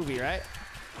like a movie, right?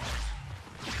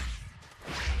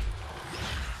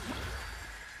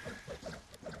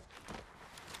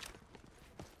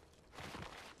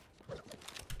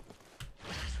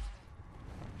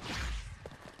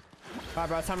 Alright,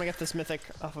 bro, it's time to get this mythic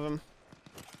off of him.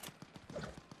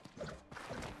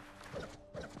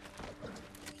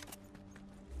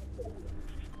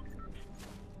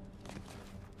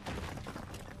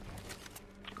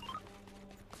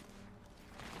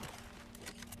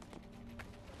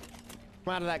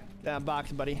 Come out of that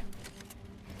box, buddy.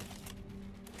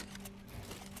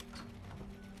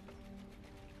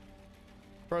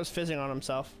 Bro's fizzing on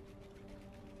himself.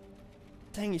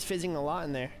 Dang, he's fizzing a lot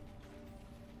in there.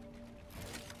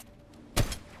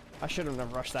 I shouldn't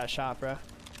have rushed that shot, bro.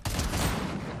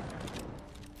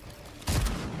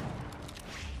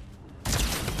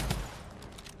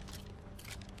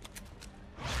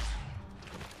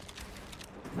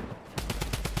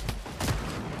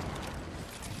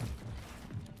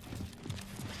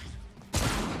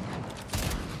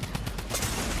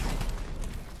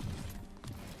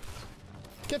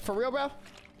 Get for real, bro?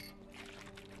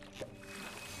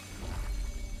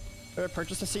 Did I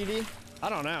purchase a CD? I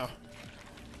don't know.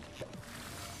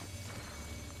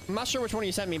 I'm not sure which one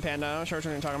you sent me, Panda. I'm not sure which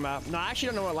one you're talking about. No, I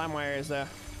actually don't know what LimeWire is, though.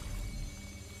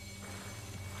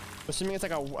 Assuming it's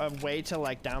like a way to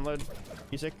like download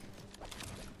music.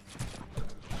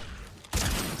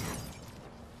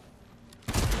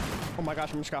 Oh my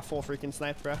gosh, I just got full freaking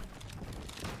sniped, bro.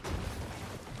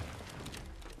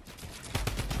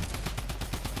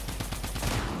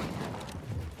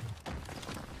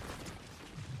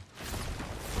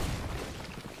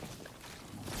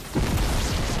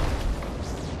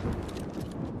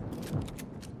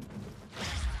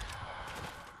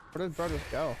 Where did bro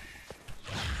just go?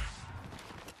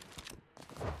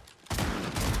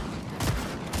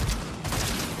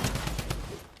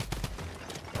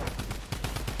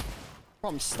 Bro,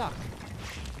 I'm stuck.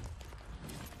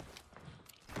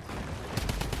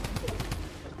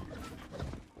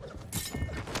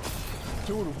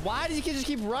 Dude, why do you just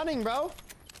keep running, bro?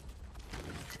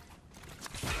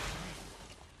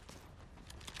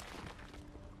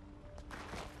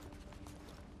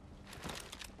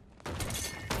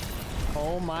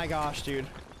 Oh my gosh, dude.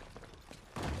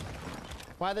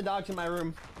 Why are the dogs in my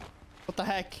room? What the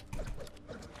heck?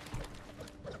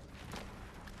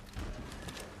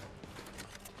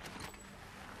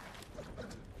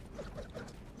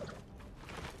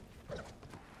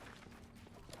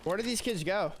 Where do these kids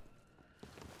go?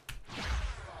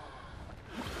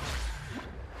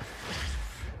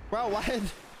 Bro,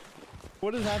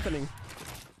 what is happening?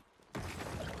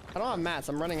 I don't have mats.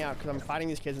 I'm running out because I'm fighting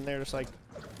these kids and they're just like...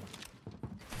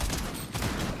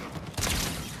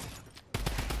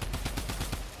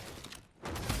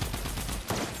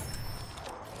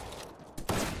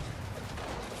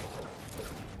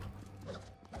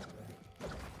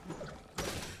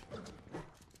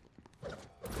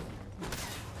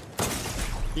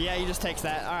 Yeah, he just takes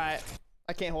that. All right.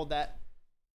 I can't hold that.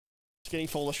 It's getting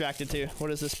full distracted too.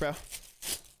 What is this, bro?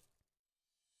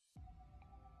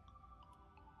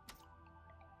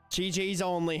 GG's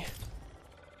only.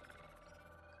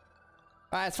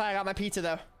 Alright, it's fine. I got my pizza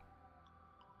though.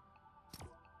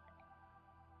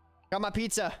 Got my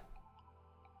pizza.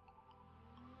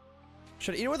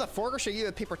 Should I eat it with a fork or should I eat it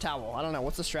with paper towel? I don't know.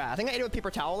 What's the strat? I think I ate it with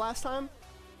paper towel last time.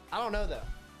 I don't know though.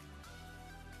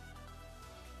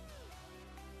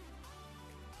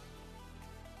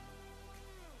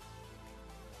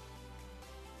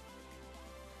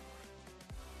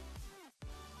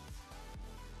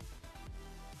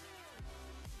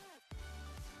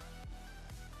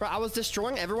 Bro, I was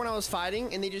destroying everyone I was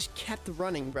fighting and they just kept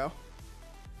running, bro.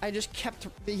 They just kept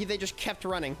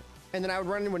running. And then I would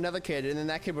run into another kid and then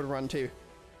that kid would run too.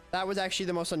 That was actually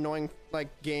the most annoying, like,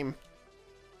 game.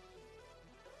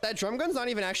 That drum gun's not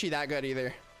even actually that good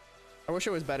either. I wish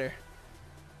it was better.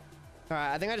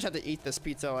 Alright, I think I just have to eat this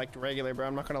pizza like regular, bro.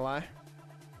 I'm not gonna lie.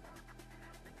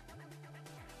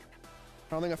 I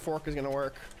don't think a fork is gonna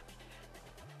work.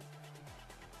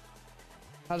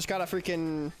 I just gotta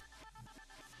freaking...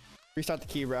 restart the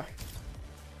key, bro.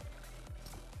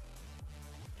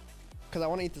 Because I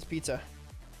want to eat this pizza.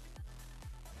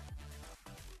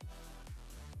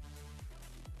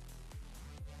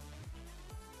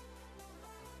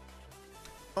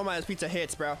 Oh my, this pizza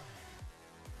hits, bro.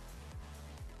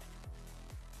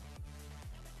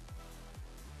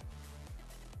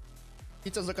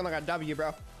 Pizza's looking like a W,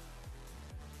 bro.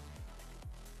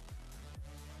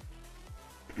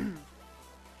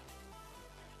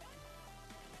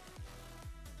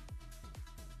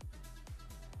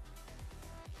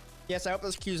 Yes, I hope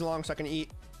this queue's long so I can eat.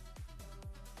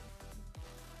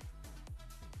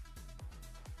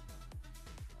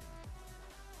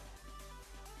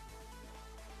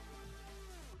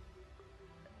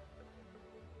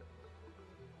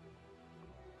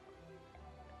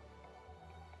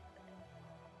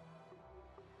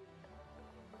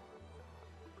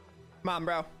 Come on,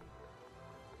 bro.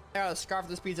 I gotta scarf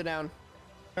this pizza down.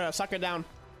 I gotta suck it down.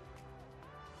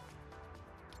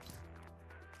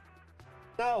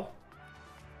 No.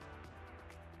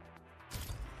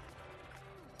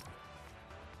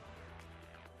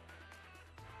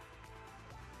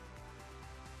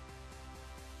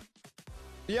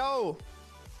 Yo.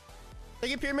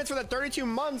 Thank you, Pyramids, for the 32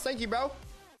 months. Thank you, bro.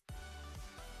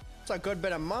 It's a good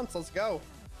bit of months. Let's go.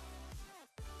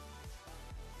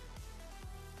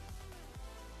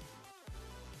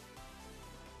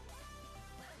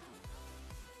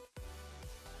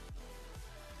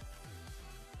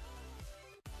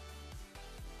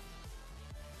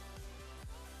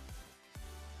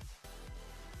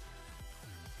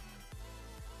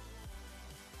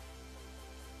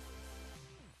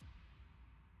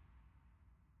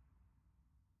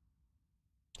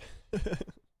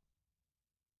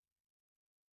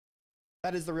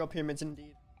 That is the real pyramids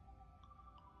indeed.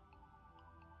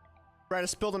 Right, I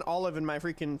spilled an olive in my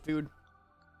freaking food.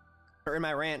 Or in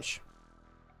my ranch.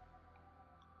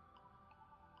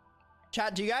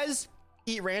 Chat, do you guys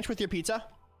eat ranch with your pizza?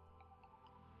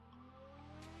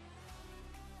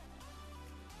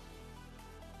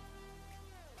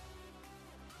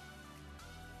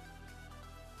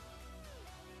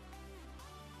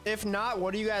 If not,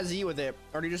 what do you guys eat with it?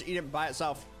 Or do you just eat it by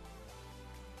itself?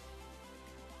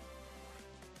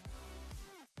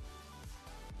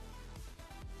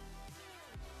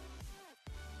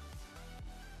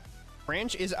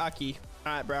 Ranch is Aki.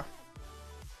 All right, bro.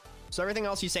 So everything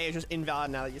else you say is just invalid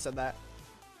now that you said that.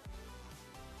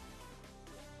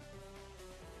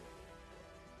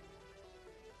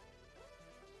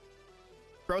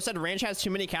 Bro said ranch has too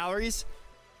many calories.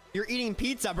 You're eating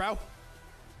pizza, bro.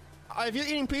 If you're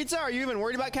eating pizza, are you even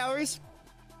worried about calories?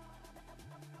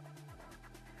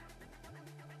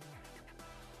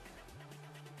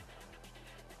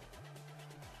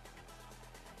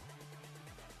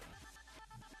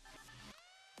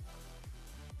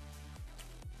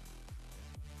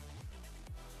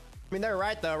 I mean, they're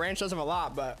right though. Ranch does have a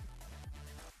lot, but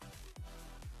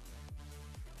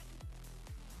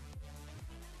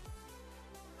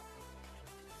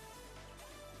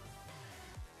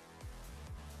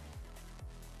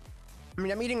I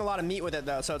mean, I'm eating a lot of meat with it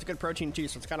though, so it's good protein too,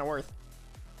 so it's kind of worth.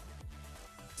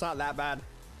 It's not that bad.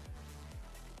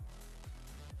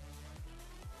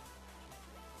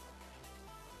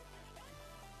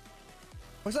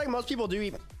 Looks like most people do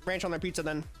eat ranch on their pizza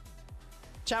then.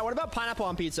 Chat, what about pineapple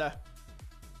on pizza?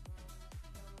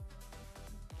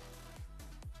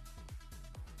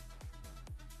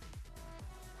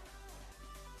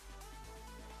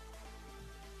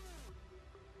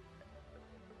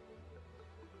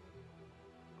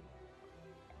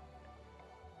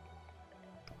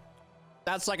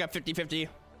 That's like a 50-50.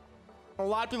 A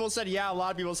lot of people said yeah, a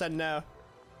lot of people said no.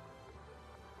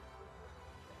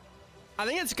 I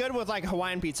think it's good with like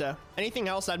Hawaiian pizza. Anything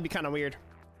else, that'd be kind of weird.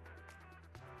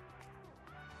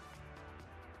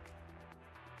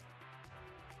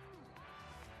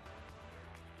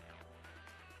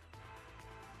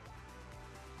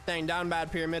 Dang, down bad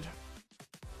pyramid.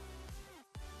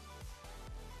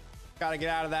 Gotta get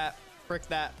out of that. Frick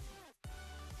that.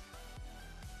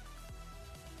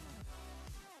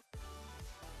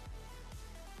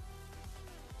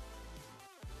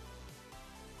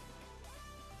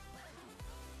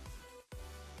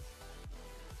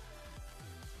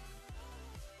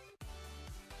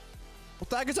 What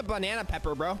the heck is a banana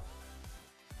pepper, bro?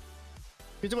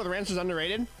 Pizza with ranch is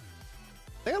underrated.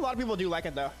 I think a lot of people do like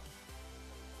it though.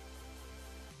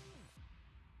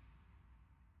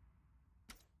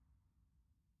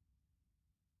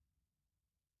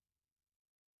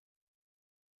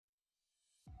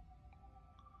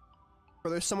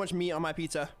 Bro, there's so much meat on my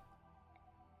pizza.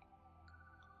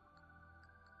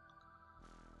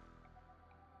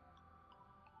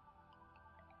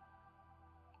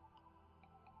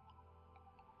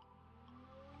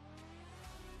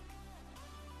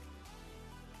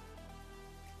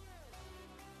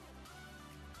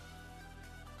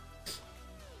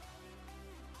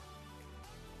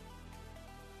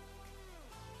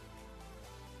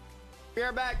 Be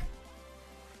right back.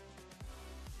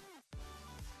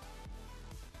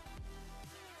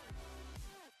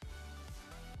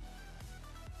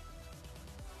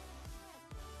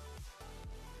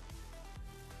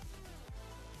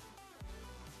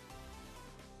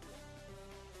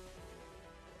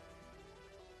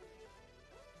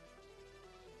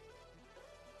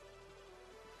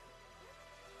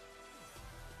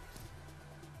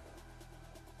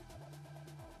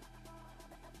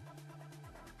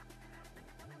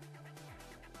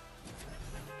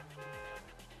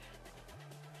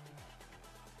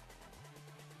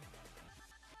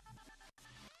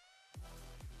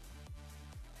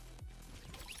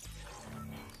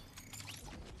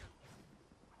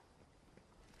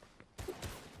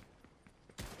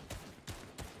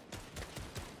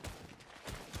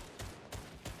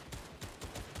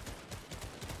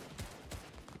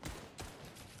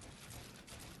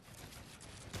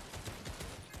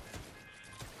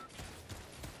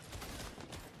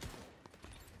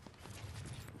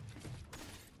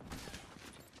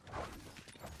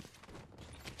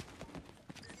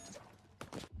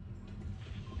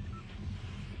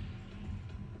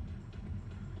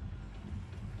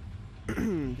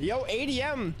 Yo,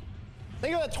 ADM.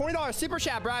 Thank you for the $20 super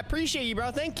chat, bro. I appreciate you,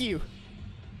 bro. Thank you.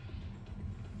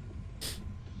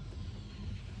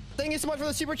 Thank you so much for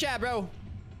the super chat, bro.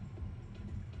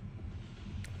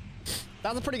 That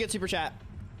was a pretty good super chat.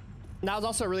 That was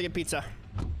also a really good pizza.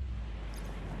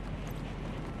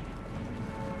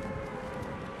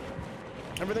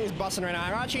 Everything's busting right now.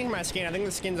 I'm not changing my skin. I think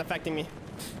the skin's affecting me.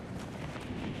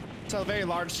 It's a very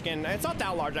large skin. It's not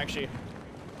that large, actually.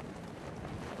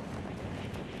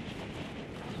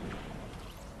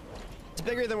 It's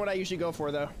bigger than what I usually go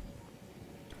for, though.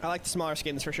 I like the smaller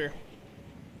skins for sure.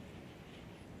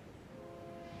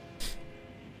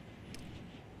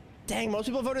 Dang, most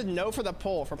people voted no for the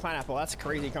poll for pineapple. That's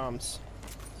crazy comms.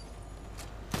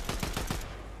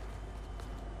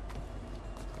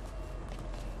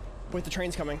 Wait, the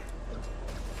train's coming.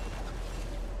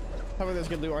 Hopefully there's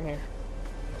good loot on here.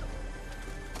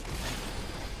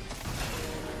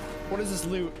 What is this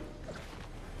loot?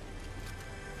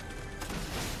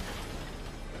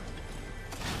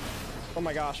 Oh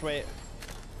my gosh, wait.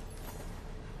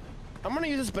 I'm gonna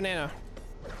use this banana.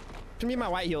 To me, my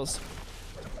white heels.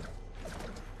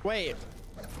 Wait.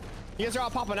 You guys are all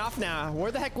popping off now.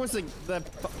 Where the heck was the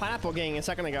pineapple gang a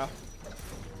second ago?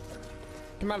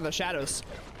 Come out of the shadows.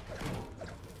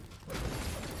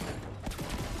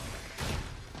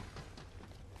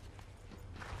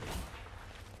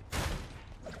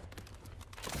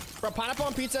 Bro, pineapple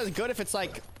on pizza is good if it's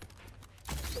like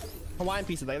Hawaiian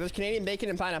pizza. Like there's Canadian bacon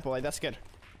and pineapple. Like that's good.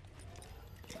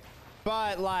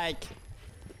 But like,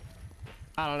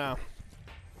 I don't know.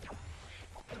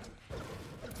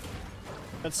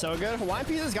 That's so good. Hawaiian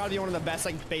pizza's got to be one of the best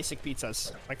like basic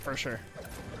pizzas, like for sure.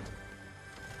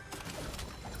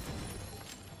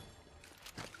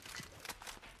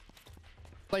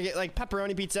 Like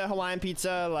pepperoni pizza, Hawaiian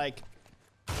pizza, like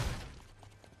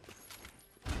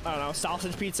I don't know,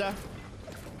 sausage pizza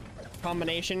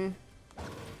combination.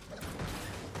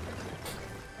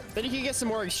 Then you can get some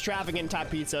more extravagant type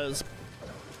pizzas,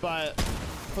 but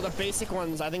for the basic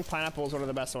ones, I think pineapple is one of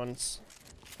the best ones,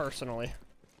 personally.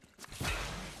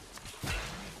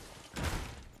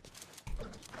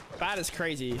 That is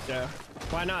crazy, so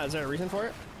why not? Is there a reason for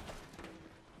it?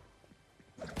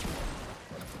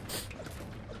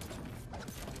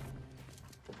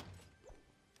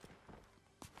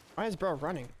 Why is bro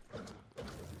running?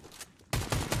 I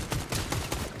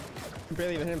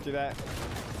barely even hit him through that.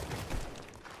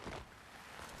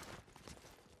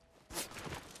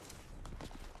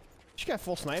 She got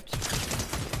full sniped.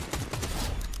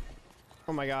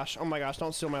 Oh my gosh,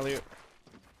 don't steal my loot.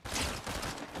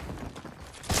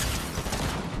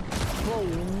 Bro,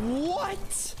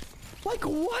 what? Like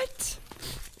what?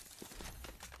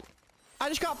 I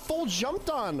just got full jumped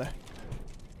on.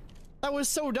 That was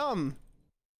so dumb.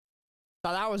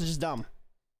 Now that was just dumb.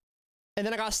 And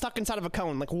then I got stuck inside of a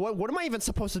cone. Like what am I even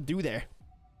supposed to do there?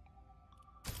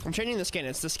 I'm changing the skin.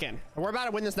 It's the skin. We're about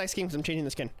to win this next game because I'm changing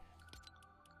the skin.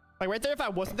 Like right there, if I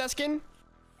wasn't that skin.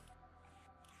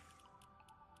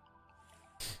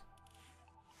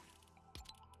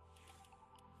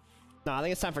 No, I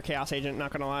think it's time for Chaos Agent,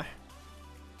 not gonna lie.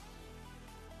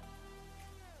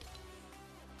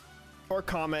 Or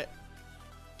Comet.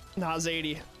 Nah,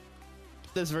 Zadie.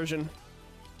 This version.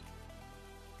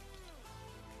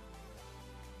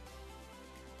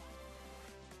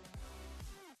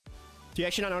 Do you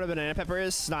actually not know what a banana pepper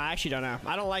is? No, I actually don't know.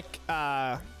 I don't like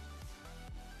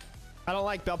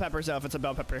bell peppers though if it's a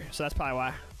bell pepper, so that's probably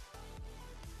why.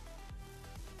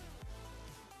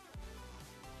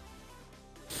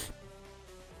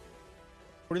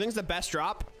 What do you think is the best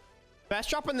drop? Best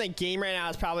drop in the game right now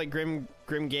is probably Grim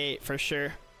Gate for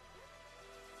sure.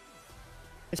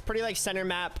 It's pretty like center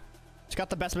map. It's got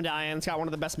the best medallion. It's got one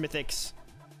of the best mythics.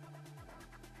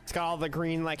 It's got all the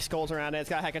green like skulls around it. It's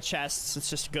got a heck of chests. It's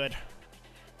just good.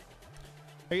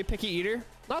 Are you a picky eater?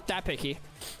 Not that picky.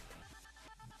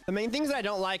 The main things that I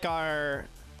don't like are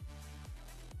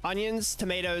onions,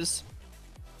 tomatoes,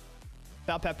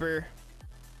 bell pepper,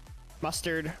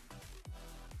 mustard,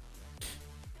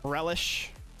 relish.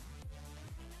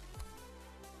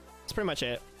 That's pretty much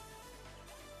it.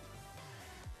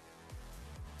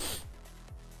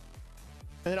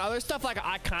 And then other stuff like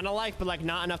I kind of like, but like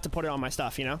not enough to put it on my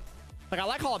stuff, you know? Like I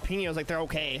like jalapenos, like they're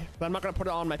okay, but I'm not gonna put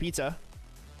it on my pizza.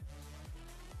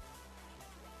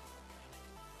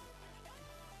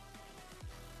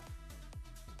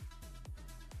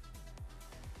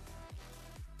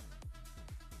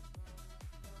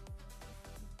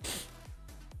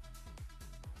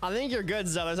 I think you're good,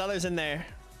 Zo. There's others in there.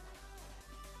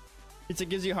 Pizza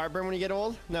gives you heartburn when you get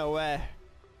old? No way. Is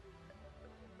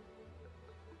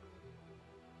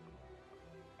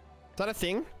that a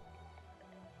thing?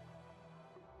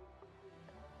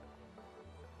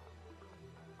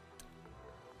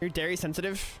 You're dairy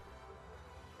sensitive?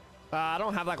 I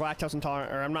don't have like lactose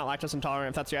intolerant, or I'm not lactose intolerant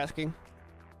if that's what you're asking.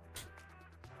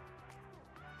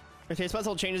 Your taste buds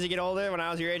will change as you get older. When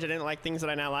I was your age, I didn't like things that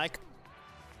I now like.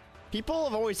 People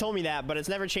have always told me that, but it's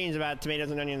never changed about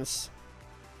tomatoes and onions.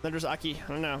 They're just ucky.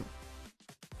 I don't know.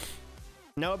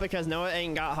 Noah, because Noah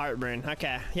ain't got heartburn.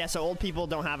 Okay. Yeah, so old people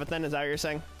don't have it then? Is that what you're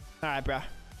saying? Alright, bro.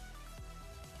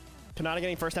 Kanata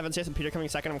getting first F and CS and Peter coming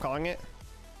second. I'm calling it.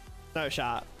 No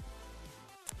shot.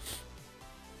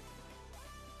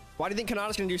 Why do you think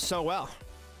Kanata's gonna do so well?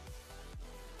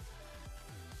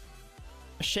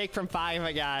 A shake from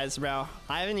Five Guys, bro.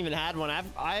 I haven't even had one.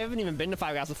 I haven't even been to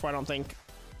Five Guys before, I don't think.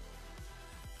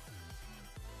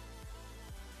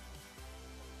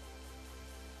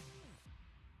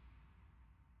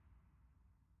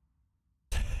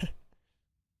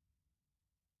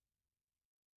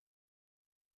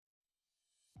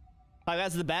 Oh,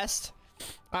 that's the best.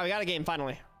 All right, we got a game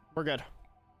finally. We're good.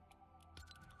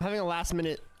 I'm having a last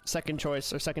minute second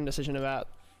choice or second decision about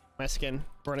my skin.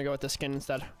 We're gonna go with this skin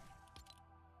instead.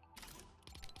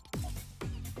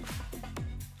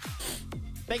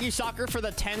 Thank you, Soccer, for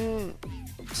the 10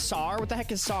 SAR. What the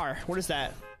heck is SAR? What is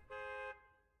that?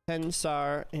 10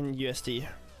 SAR in USD.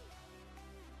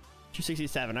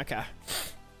 267. Okay.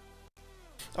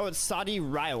 Oh, it's Saudi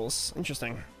Riles.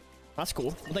 Interesting. That's cool.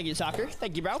 Well, thank you, Soccer.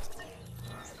 Thank you, bro.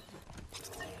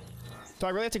 Do I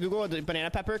really have to Google the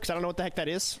banana pepper? Because I don't know what the heck that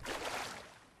is.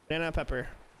 Banana pepper.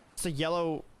 It's a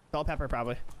yellow bell pepper,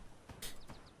 probably.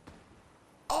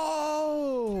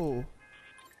 Oh!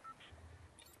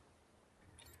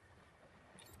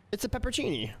 It's a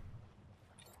peppercini.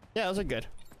 Yeah, those are good.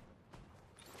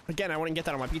 Again, I wouldn't get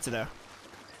that on my pizza, though.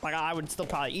 Like, I would still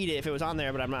probably eat it if it was on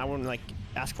there, but I wouldn't, like,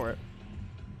 ask for it.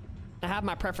 I have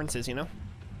my preferences, you know?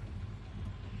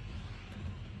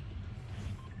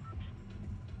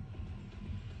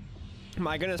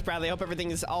 My goodness, Bradley, I hope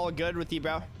everything is all good with you,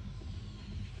 bro.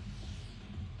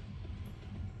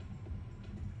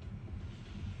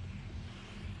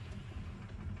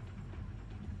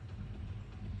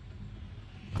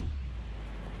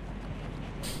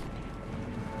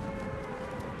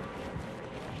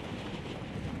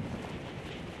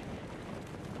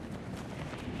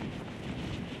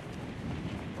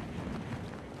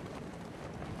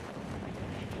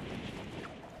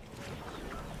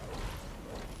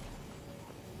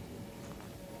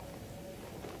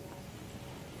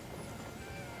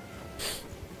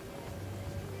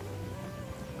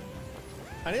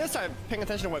 I need to start paying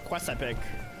attention to what quests I pick.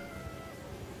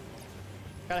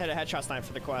 Gotta hit a headshot snipe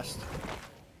for the quest.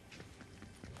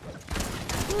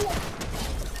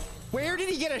 Where did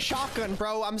he get a shotgun,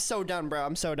 bro? I'm so done, bro.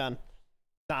 I'm so done.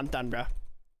 Nah, I'm done, bro.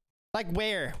 Like,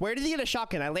 where? Where did he get a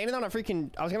shotgun? I landed on a freaking...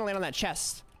 I was gonna land on that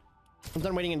chest. I'm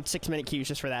done waiting in 6-minute queues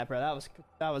just for that, bro.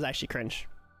 That was actually cringe.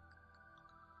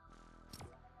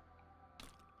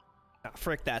 Ah,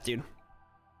 frick that, dude.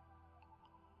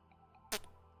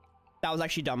 That was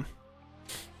actually dumb.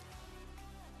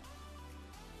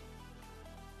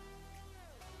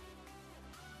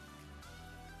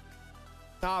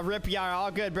 Ah, rip Yara. All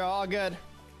good, bro. All good.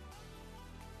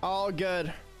 All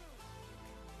good.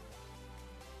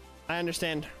 I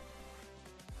understand.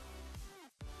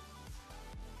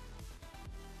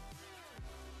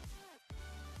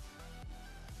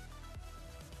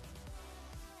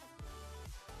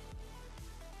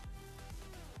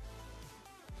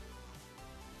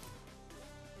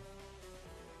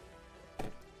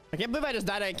 I can't believe I just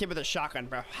died at a kid with a shotgun,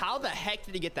 bro. How the heck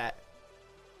did he get that?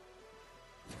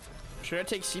 Should I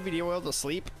take CBD oil to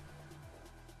sleep?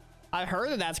 I heard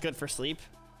that that's good for sleep.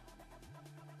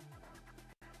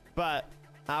 But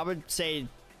I would say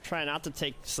try not to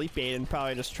take sleep aid and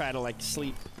probably just try to like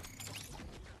sleep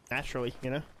naturally, you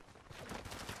know?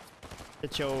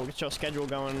 Get your schedule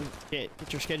going, get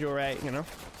your schedule right, you know?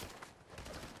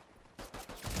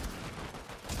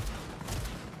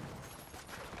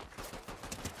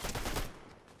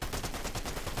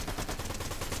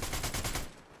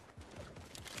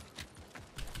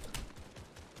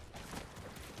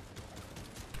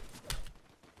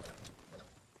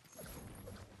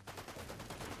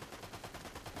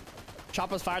 Shop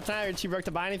was fire tonight. Are you too broke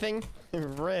to buy anything?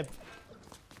 Rip.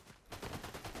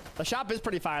 The shop is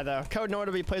pretty fire though. Code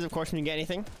NoahWPlays, of course, when you get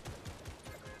anything.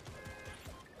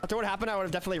 After what happened, I would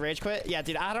have definitely rage quit. Yeah,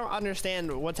 dude, I don't understand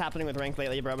what's happening with ranked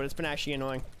lately, bro, but it's been actually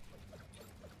annoying.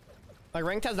 Like,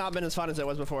 ranked has not been as fun as it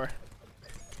was before.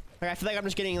 Like, I feel like I'm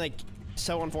just getting like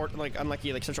so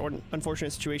unlucky, like such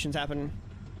unfortunate situations happening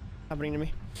to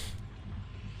me.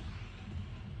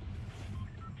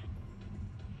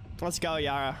 Let's go,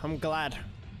 Yara. I'm glad.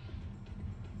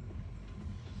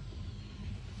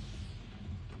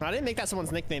 I didn't make that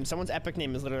someone's nickname. Someone's epic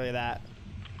name is literally that.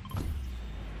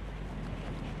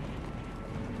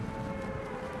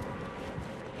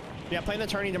 Yeah, playing the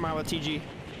tourney tomorrow with TG.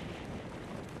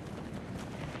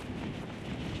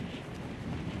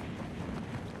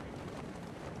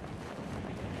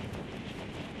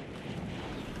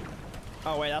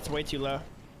 Oh wait, that's way too low.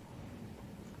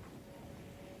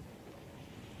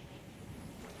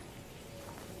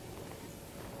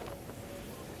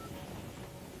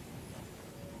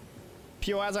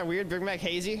 POIs are weird. Bring back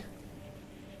Hazy.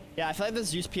 Yeah, I feel like this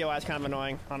Zeus POI is kind of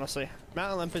annoying, honestly.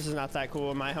 Mount Olympus is not that cool,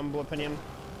 in my humble opinion.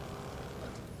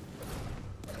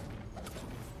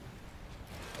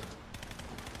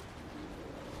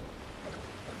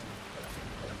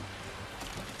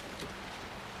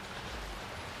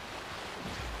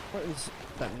 What is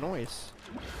that noise?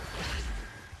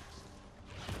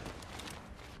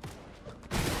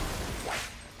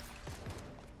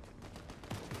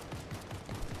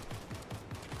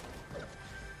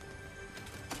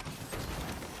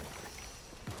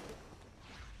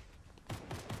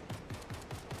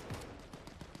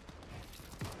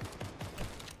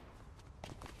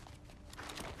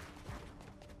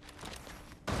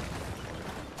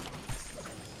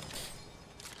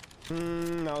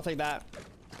 I'll take that.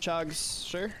 Chugs,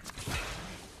 sure.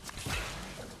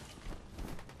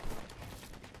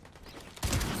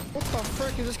 What the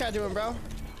frick is this guy doing, bro?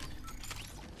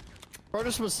 Bro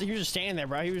he was just standing there,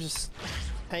 bro. He was just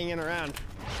hanging around.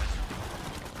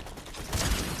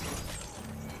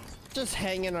 Just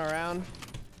hanging around.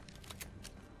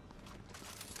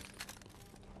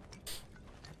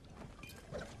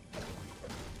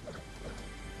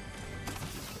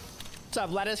 What's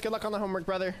up, Lettuce? Good luck on the homework,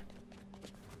 brother.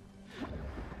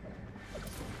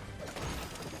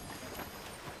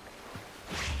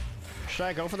 Should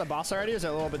I go for the boss already, or is it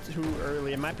a little bit too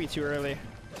early? It might be too early.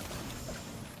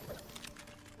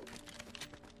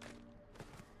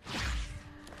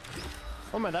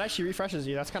 Oh man, that actually refreshes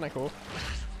you. That's kind of cool.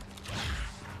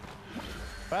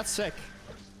 That's sick.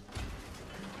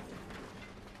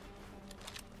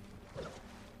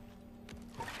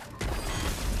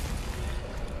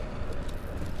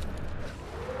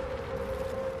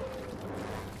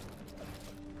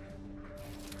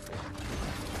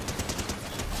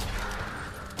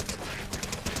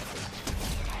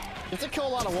 You have to kill a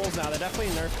lot of wolves now. They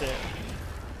definitely nerfed it.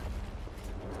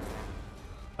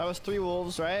 That was 3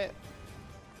 wolves, right?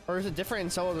 Or is it different in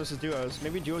solos versus duos?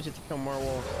 Maybe duos you have to kill more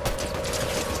wolves.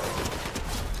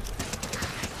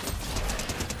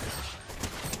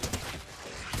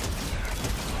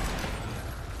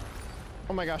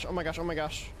 Oh my gosh, oh my gosh, oh my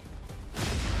gosh.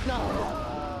 No!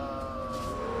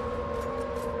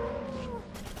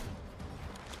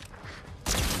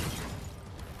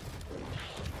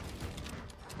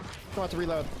 Don't have to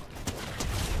reload.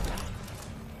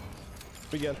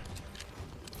 We good.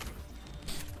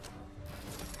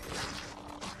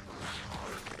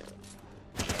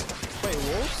 Wait,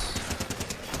 wolves?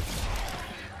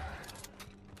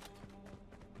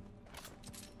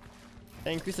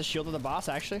 They increased the shield of the boss,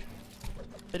 actually.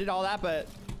 They did all that, but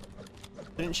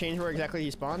didn't change where exactly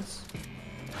he spawns.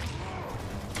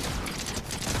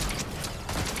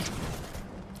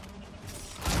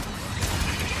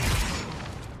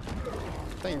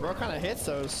 Dang, bro kind of hits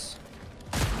those.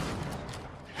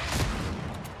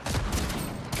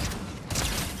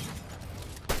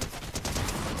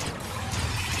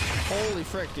 Holy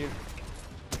frick, dude.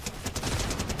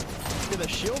 Dude, the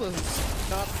shield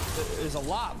is a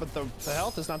lot, but the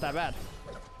health is not that bad.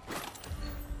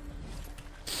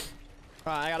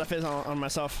 I got a fizz on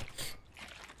myself.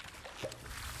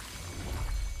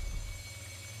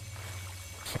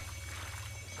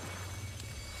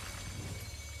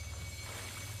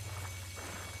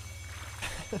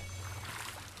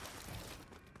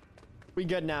 We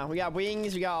good now. We got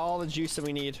wings. We got all the juice that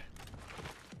we need.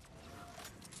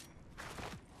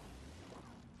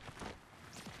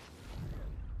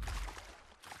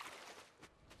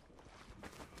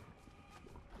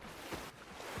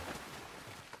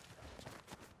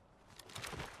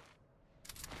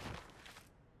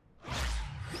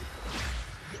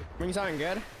 Wings aren't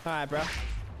good? Alright, bro.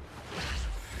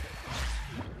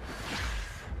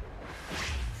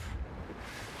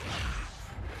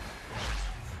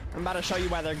 I'm about to show you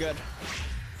why they're good.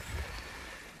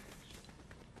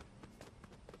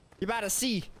 You about to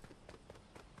see.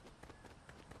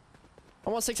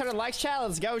 Almost 600 likes, chat.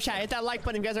 Let's go, chat. Hit that like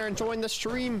button if you guys are enjoying the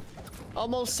stream.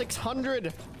 Almost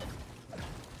 600.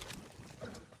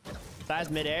 That's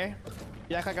midair.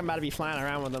 You act like I'm about to be flying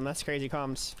around with them. That's crazy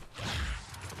comms.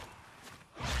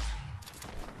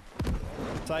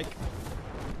 It's like...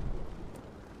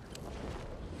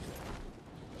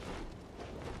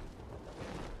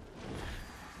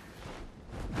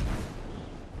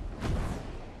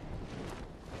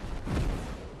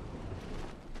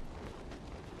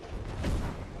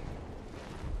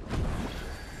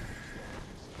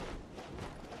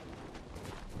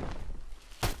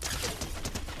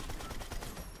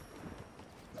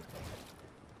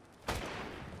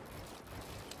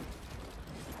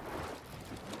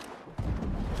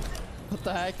 What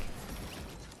the heck?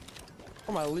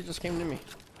 Oh, my elite just came to me.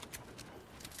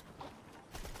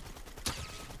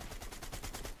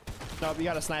 Nope, you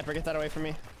got a sniper. Get that away from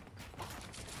me.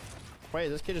 Wait,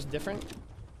 this kid is different?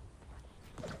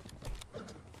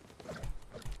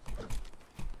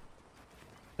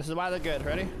 This is why they're good.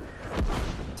 Ready?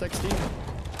 60.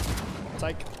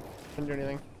 Psych. Couldn't do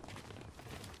anything.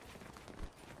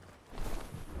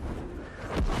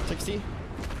 60.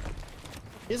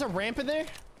 He has a ramp in there?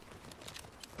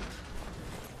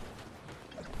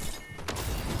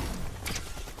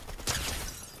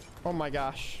 Oh my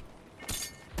gosh.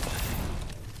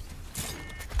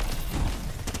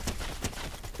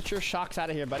 Get your shocks out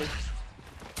of here, buddy.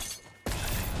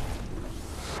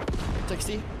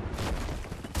 60.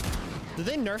 Did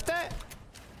they nerf that?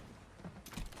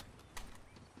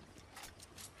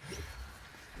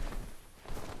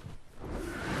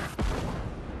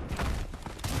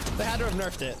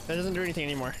 have nerfed it. It doesn't do anything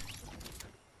anymore.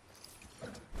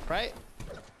 Right?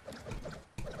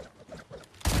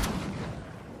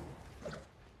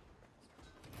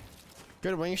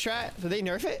 Good wing strat. Did they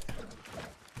nerf it?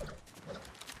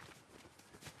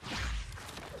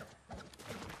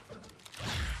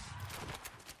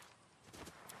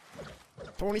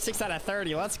 $26 out of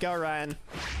 30. Let's go, Ryan.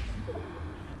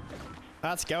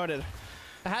 That's goated.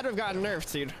 I had to have gotten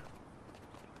nerfed, dude.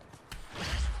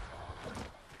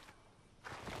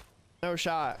 No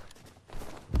shot.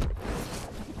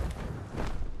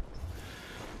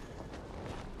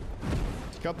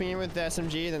 Scoping in with the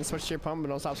SMG, then switch to your pump, but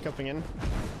don't stop scoping in.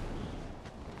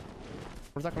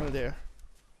 What's that gonna do?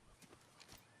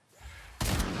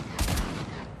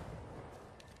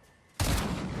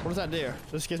 What does that do?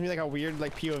 This gives me like a weird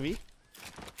like POV.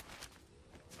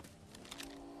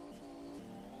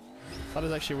 That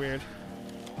is actually weird.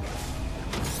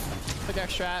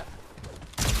 Pickaxe strat.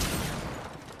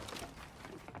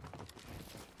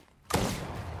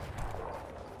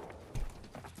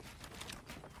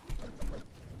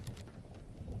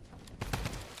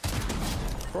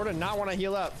 Bro did not want to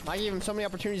heal up. I gave him so many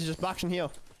opportunities to just box and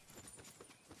heal.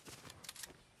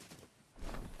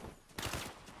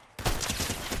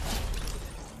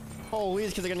 Holy,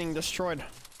 these kids are getting destroyed.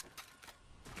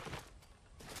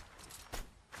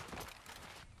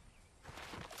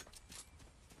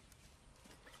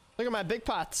 Look at my big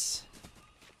pots.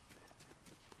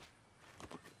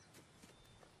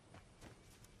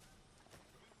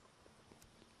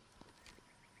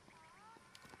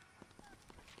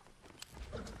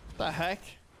 What the heck?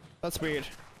 That's weird.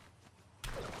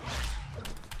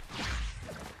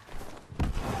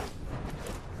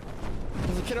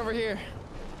 There's a kid over here.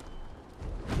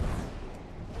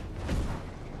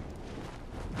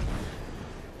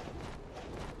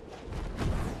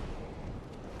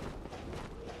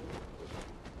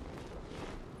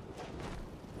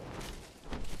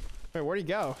 Wait, where'd he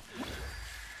go?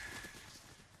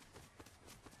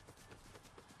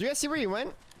 Did you guys see where he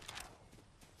went?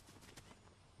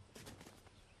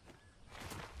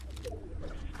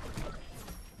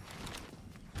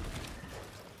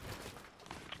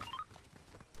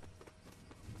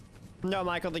 No,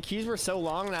 Michael, the keys were so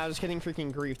long and I was getting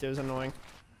freaking griefed. It was annoying.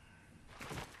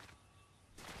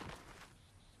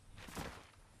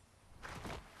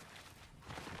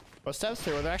 Footsteps?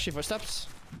 Were there actually footsteps?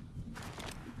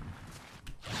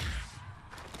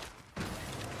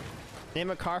 Name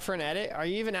a car for an edit? Are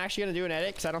you even actually gonna do an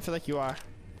edit? Because I don't feel like you are.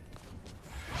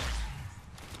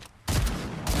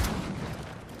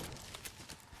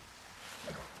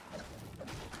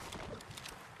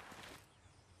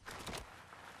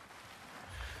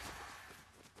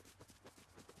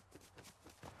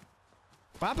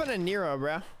 What happened to Nero,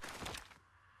 bro?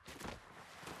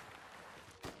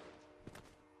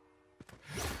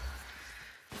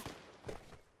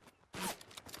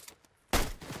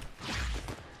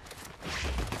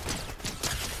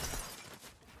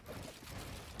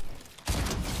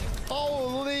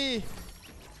 Holy!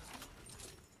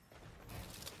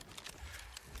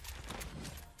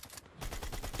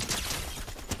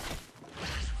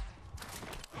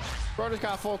 Bro just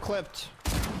got full clipped.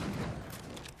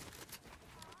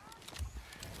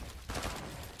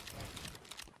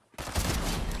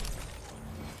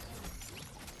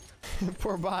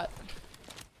 Poor bot.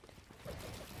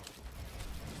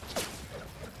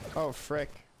 Oh, frick.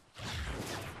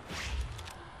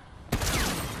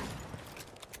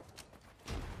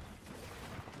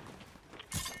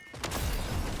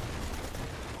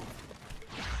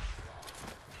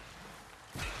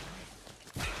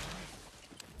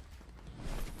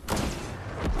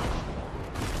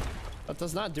 That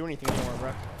does not do anything anymore,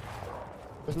 bro.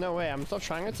 There's no way. I'm still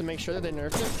trying it to make sure that they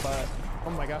nerfed it, but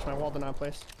oh my gosh, my wall did not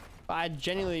place. I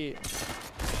genuinely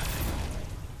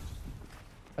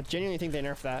think they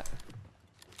nerfed that.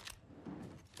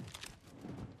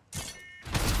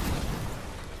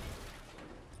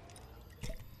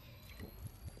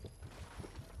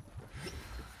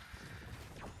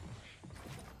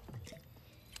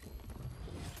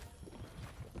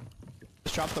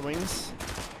 Just drop the wings.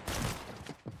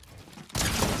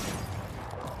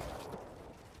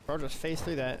 Bro, just phase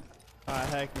through that. Ah,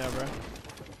 heck no, bro.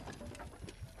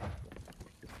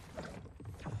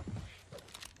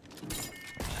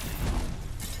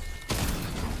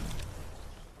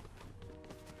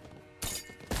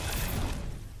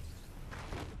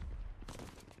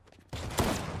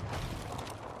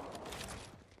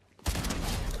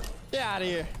 Get out of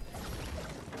here.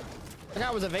 That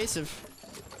guy was evasive.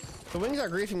 The wings are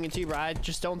griefing me too, bro. I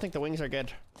just don't think the wings are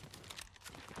good.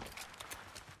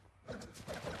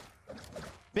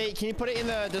 Bait, can you put it in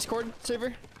the Discord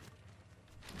server?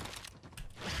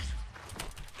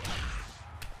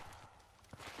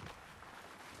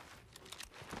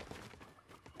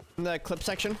 In the clip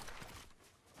section.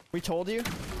 We told you.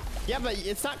 Yeah, but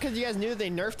it's not because you guys knew they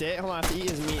nerfed it. Hold on, I have to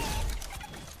eat his meat.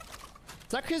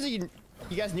 It's not because you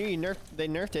guys knew they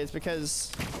nerfed it. It's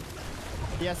because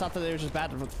you guys thought that it was just bad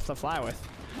to fly with.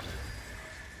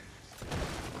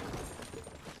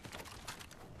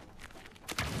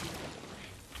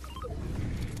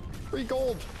 Free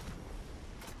gold.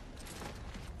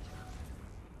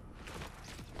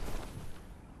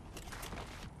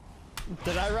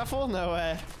 Did I ruffle? No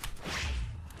way.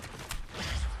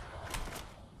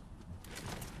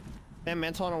 And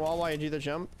mantle on a wall while you do the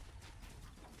jump.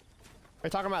 Are you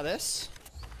talking about this?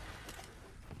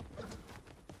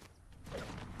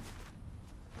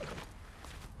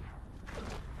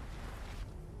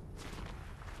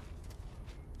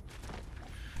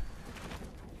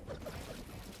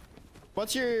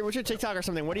 What's your TikTok or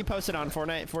something? What do you post it on?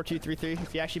 Fortnite 4233.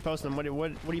 If you actually post them, what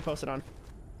do you post it on?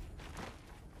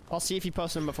 I'll see if you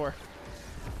posted them before.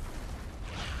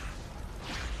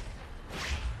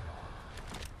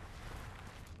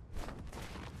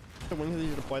 The wings that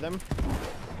you deploy them.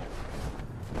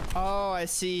 Oh, I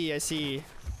see. I see.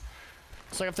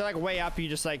 So like if they're like way up, you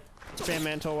just like spam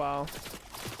mantle while.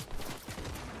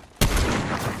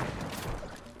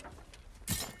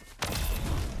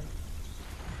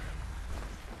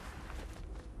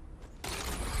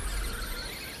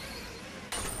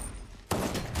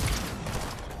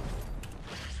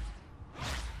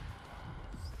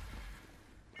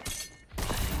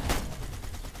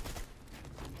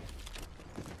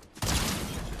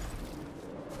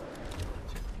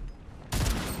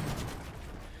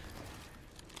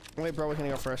 Wait, bro, we're gonna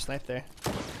go for a snipe there.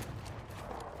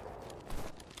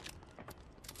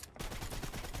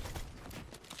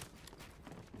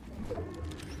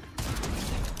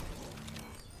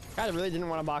 God, I really didn't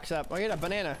want to box up. Oh, I get a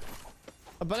banana.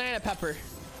 A banana pepper.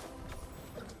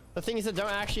 The things that don't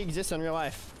actually exist in real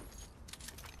life.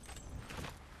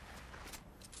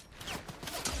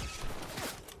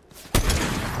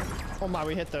 Oh my,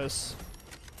 we hit those.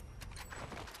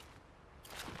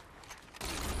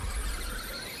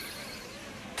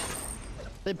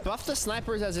 They buffed the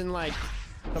snipers as in like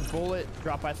the bullet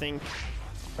drop, I think,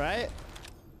 right?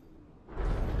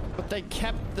 But they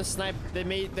kept the snipe.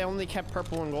 They only kept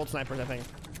purple and gold snipers, I think.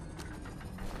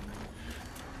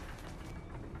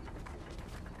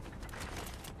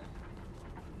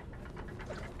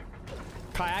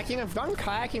 Kayaking? I've gone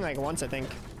kayaking like once, I think.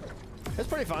 It's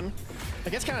pretty fun.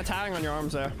 It gets kind of tiring on your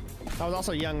arms though. I was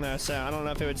also young though, so I don't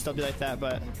know if it would still be like that,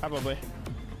 but probably.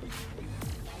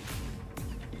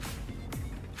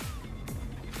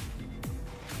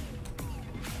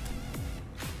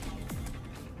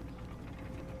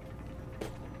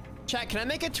 Chat, can I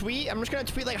make a tweet? I'm just gonna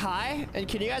tweet like hi, and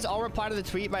can you guys all reply to the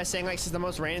tweet by saying like this is the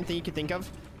most random thing you could think of?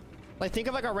 Like think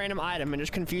of like a random item and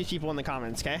just confuse people in the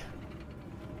comments, okay?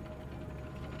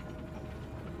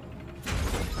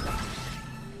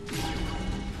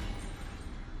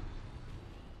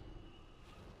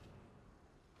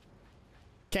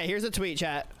 Okay, here's the tweet,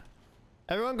 chat.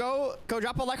 Everyone go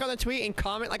drop a like on the tweet and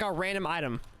comment like a random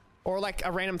item or like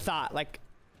a random thought, like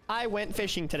I went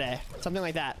fishing today, something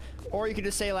like that. Or you could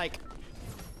just say like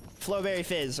Flowberry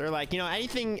Fizz or like, you know,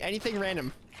 anything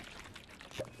random.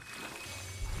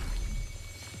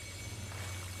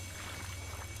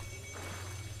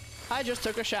 I just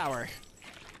took a shower.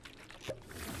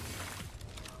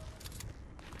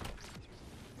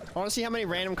 I want to see how many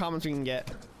random comments we can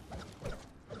get.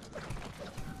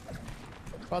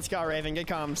 Let's go, Raven. Get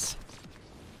comms.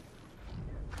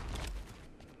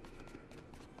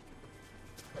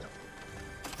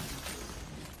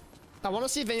 I want to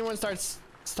see if anyone starts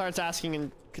asking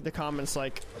in the comments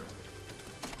like,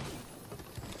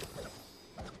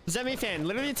 Zemi fan,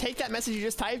 literally take that message you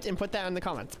just typed and put that in the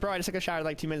comments. Bro, I just took a shower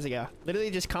like 2 minutes ago. Literally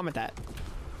just comment that.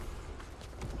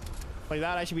 Like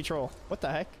that, I should be troll. What the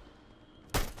heck?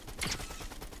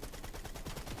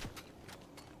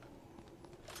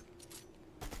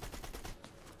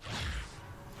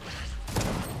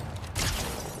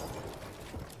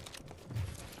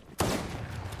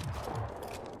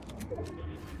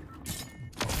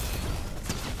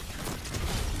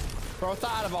 Bro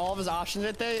thought out of all of his options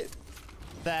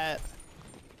that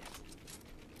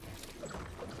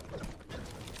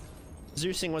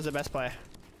Zeusing was the best play.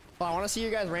 Well, I want to see you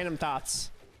guys' random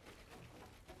thoughts.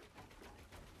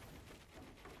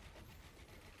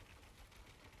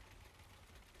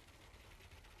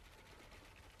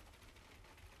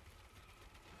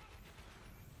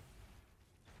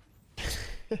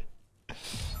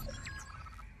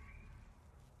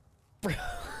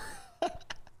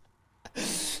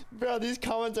 Bro, these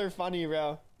comments are funny,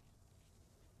 bro.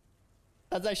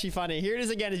 That's actually funny. Here it is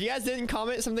again. If you guys didn't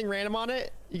comment something random on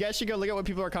it, you guys should go look at what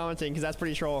people are commenting because that's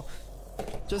pretty troll.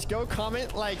 Just go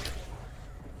comment like...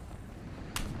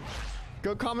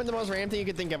 Go comment the most random thing you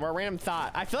could think of or a random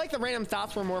thought. I feel like the random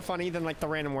thoughts were more funny than like the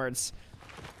random words.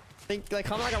 Think like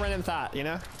comment like a random thought, you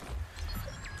know?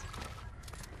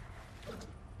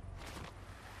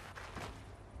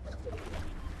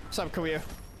 What's up, Kawiu?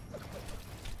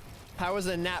 How was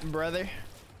the nap, brother?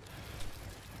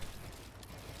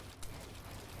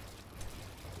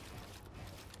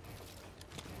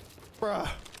 Bruh.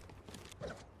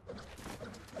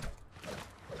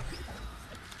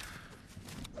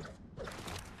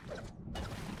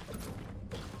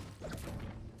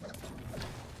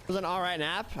 Was an alright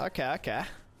nap? Okay, okay.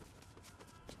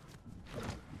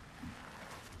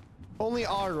 Only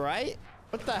alright?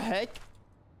 What the heck?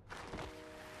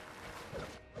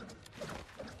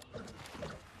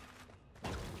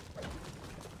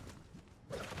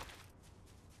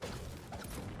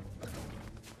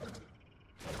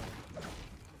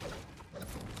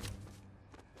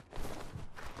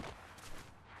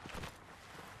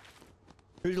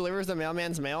 Who delivers the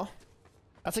mailman's mail?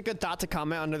 That's a good thought to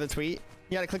comment under the tweet.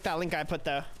 You gotta click that link I put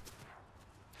though.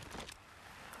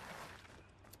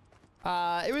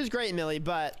 It was great, Millie,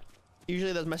 but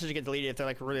usually those messages get deleted if they're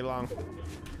like really long.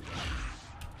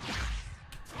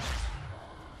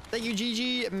 Thank you,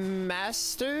 GG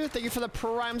Master. Thank you for the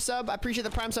Prime sub. I appreciate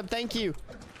the Prime sub. Thank you.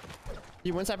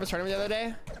 You won Cypher's tournament the other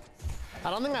day?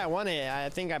 I don't think I won it. I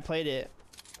think I played it.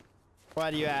 Why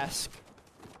do you ask?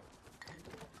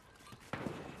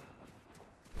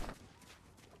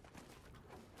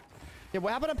 Yeah,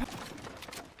 what happened to...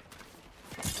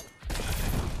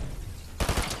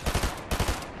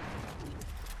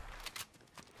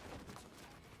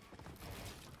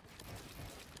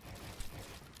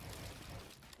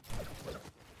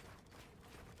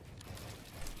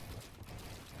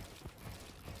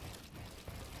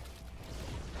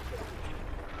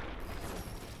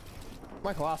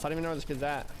 Michael off. I don't even know where this kid's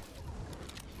at.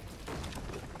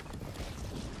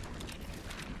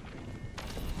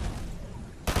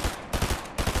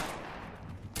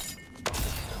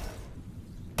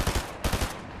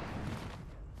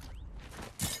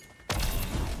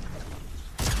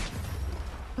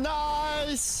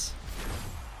 Nice.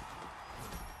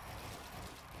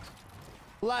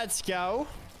 Let's go.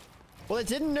 Well, it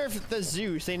didn't nerf the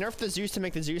Zeus. They nerfed the Zeus to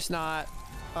make the Zeus not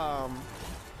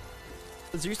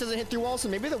the Zeus doesn't hit through walls, so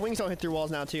maybe the wings don't hit through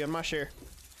walls now too. I'm not sure.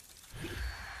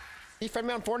 You friend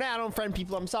me on Fortnite? I don't friend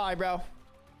people. I'm sorry, bro.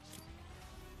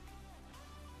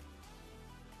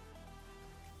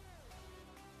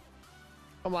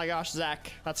 Oh my gosh,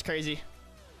 Zach. That's crazy.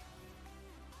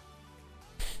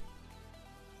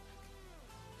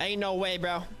 Ain't no way,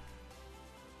 bro. All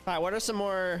right, what are some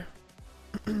more...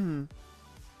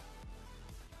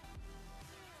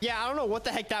 Yeah, I don't know what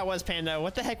the heck that was, Panda.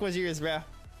 What the heck was yours, bro?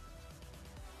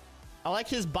 I like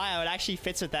his bio. It actually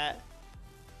fits with that.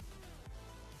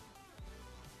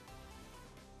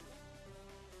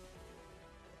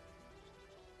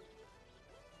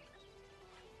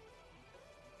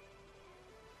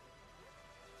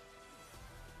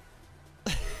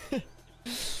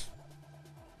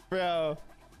 Bro.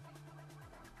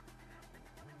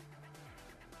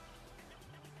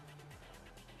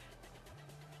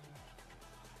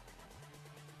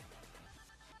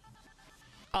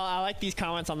 Oh, I like these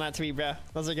comments on that tweet, bro.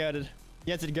 Those are good. You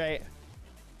guys did great.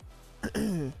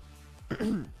 I'm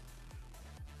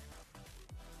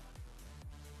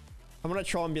gonna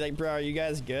troll and be like, bro, are you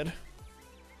guys good?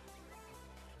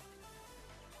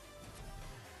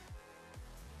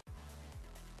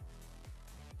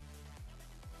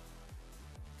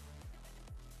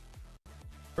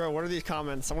 Bro, what are these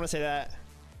comments? I want to say that.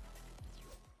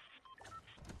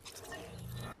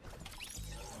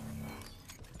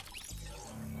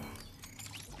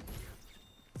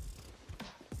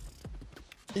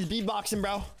 He's beatboxing,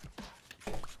 bro.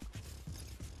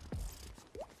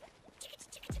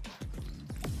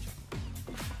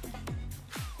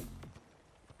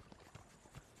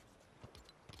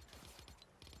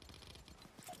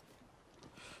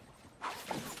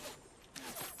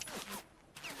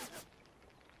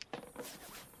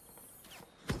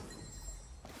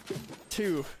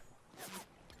 Two.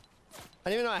 I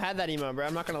didn't even know I had that emo, bro.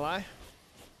 I'm not gonna lie.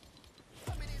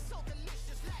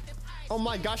 Oh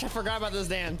my gosh, I forgot about this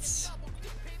dance.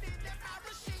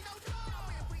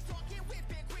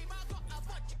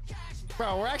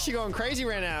 Bro, we're actually going crazy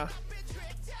right now.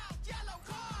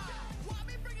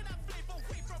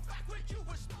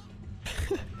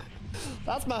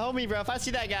 That's my homie, bro. If I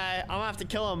see that guy, I'm gonna have to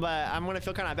kill him, but I'm gonna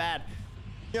feel kind of bad.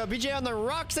 Yo, BJ on the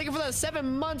rocks. Thank you for the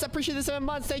 7 months. I appreciate the 7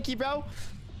 months. Thank you, bro.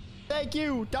 Thank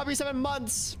you. W 7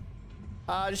 months.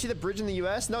 Did you see the bridge in the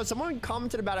US? No, someone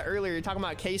commented about it earlier. You're talking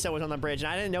about Queso was on the bridge,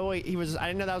 and I didn't know he was. I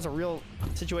didn't know that was a real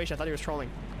situation. I thought he was trolling.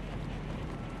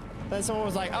 Then someone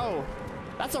was like, "Oh,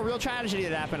 that's a real tragedy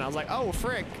that happened." I was like, "Oh,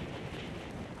 frick."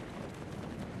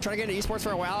 Trying to get into esports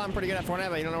for a while. I'm pretty good at Fortnite,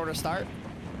 but you don't know where to start.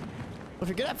 Well, if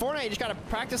you're good at Fortnite, you just gotta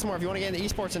practice more. If you want to get into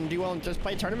esports and do well, and just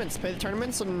play tournaments, play the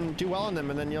tournaments and do well in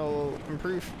them, and then you'll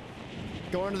improve.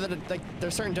 Go into the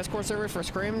there's certain Discord servers for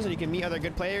scrims, and you can meet other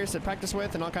good players to practice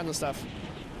with, and all kinds of stuff.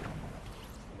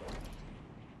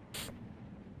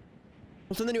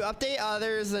 What's in the new update?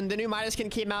 There's the new MIDAS skin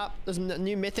came out. There's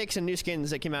new mythics and new skins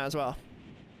that came out as well.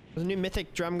 There's a new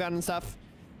mythic drum gun and stuff.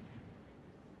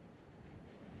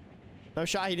 No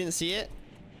shot, he didn't see it.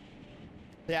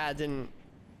 Yeah, I didn't.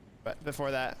 But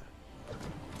before that.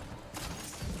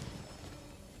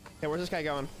 Okay, where's this guy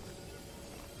going?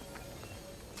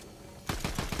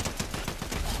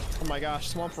 Oh my gosh,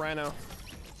 swamp rhino.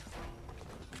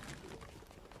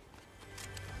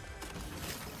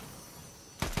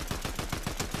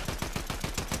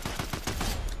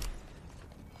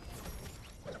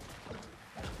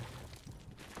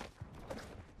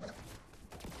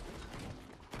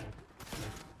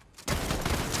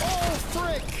 Oh,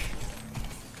 frick!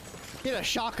 He had a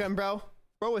shotgun, bro.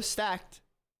 Bro was stacked.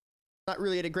 Not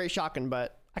really had a great shotgun,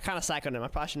 but I kind of psychoed him. I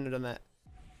probably shouldn't have done that.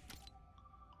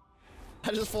 I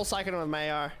just full psychoed him with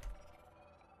my AR.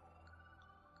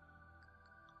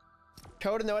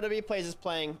 Code and NoahWPlays is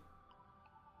playing.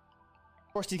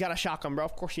 Of course he's got a shotgun, bro.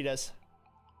 Of course he does.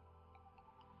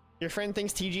 Your friend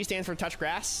thinks TG stands for touch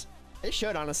grass? It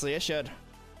should, honestly. It should.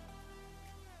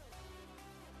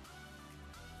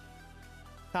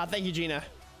 Ah, thank you, Gina.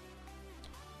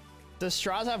 Does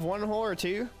straws have one hole or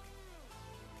two?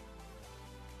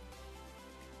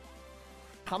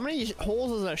 How many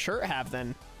holes does a shirt have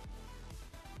then?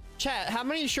 Chat, how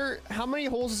many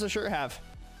holes does a shirt have?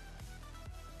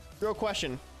 Real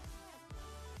question.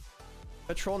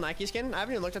 Patrol Nike skin? I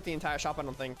haven't even looked at the entire shop, I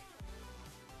don't think.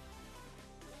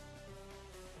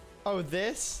 Oh,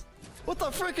 this? What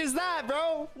the frick is that,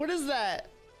 bro? What is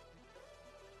that?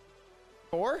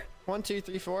 4? 1, 2,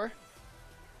 3, 4.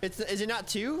 Is it not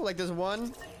 2? Like there's 1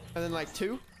 and then like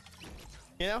 2?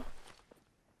 You know?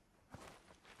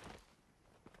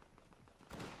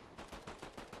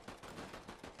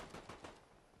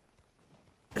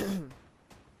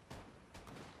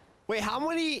 Wait, how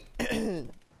many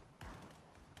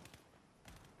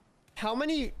how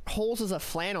many holes does a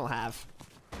flannel have?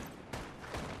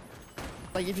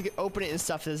 Like if you could open it and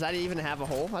stuff, does that even have a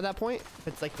hole at that point? If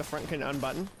it's like the front can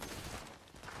unbutton.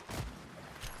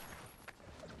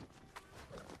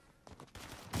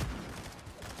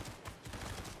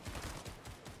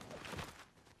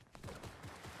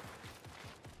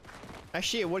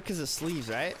 Actually, it would because of sleeves,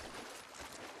 right?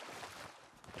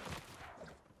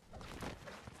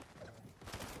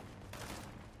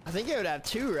 I think it would have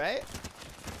 2, right?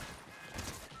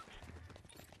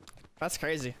 That's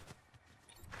crazy.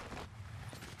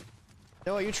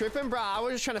 No, are you tripping, bro? I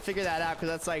was just trying to figure that out because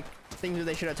that's like things that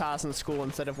they should have taught us in school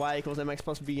instead of y equals mx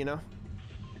plus b, you know?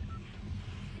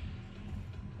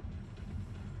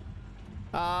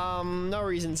 No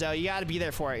reason, Zoe. You gotta be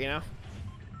there for it, you know?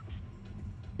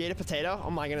 You ate a potato?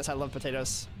 Oh my goodness, I love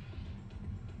potatoes.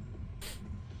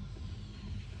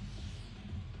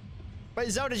 Wait,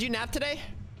 Zoe, did you nap today?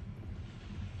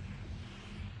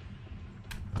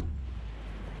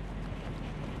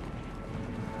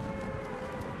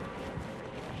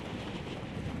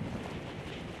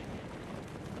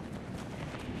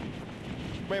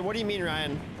 Wait, what do you mean,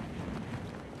 Ryan?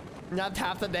 Napped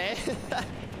half the day?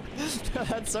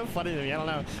 That's so funny to me. I don't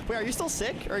know. Wait, are you still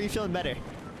sick or are you feeling better?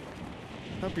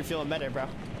 I hope you're feeling better, bro.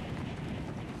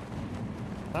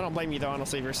 I don't blame you though,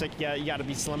 honestly. If you're sick, yeah, you gotta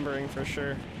be slumbering for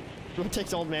sure. Who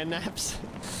takes old man naps?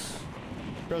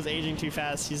 Bro's aging too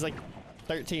fast. He's like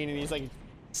 13 and he's like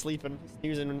sleeping,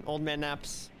 using old man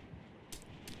naps.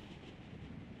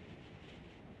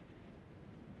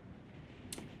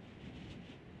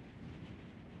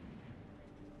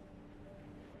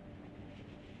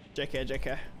 JK,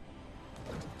 JK.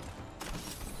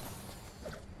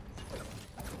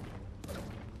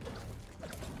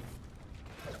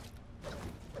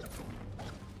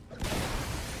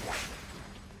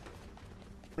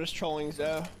 I'm just trolling,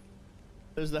 so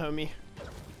there's the homie.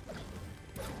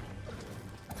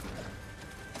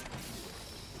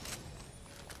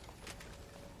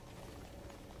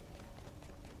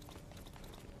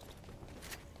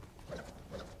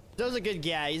 Zoe's a good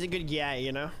guy. He's a good guy,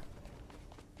 you know?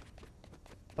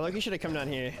 I think he should have come down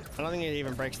here. I don't think it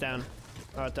even breaks down.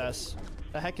 Oh, it does.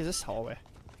 The heck is this hallway?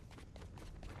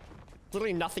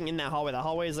 Literally nothing in that hallway. The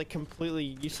hallway is like completely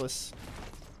useless.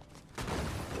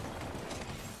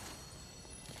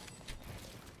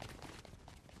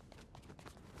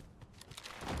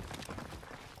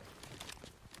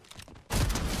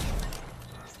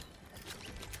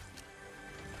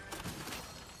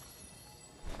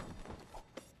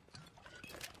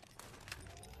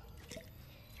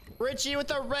 Richie with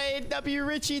the raid. W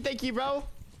Richie, thank you, bro.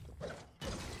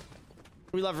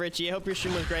 We love Richie. I hope your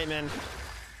stream was great, man.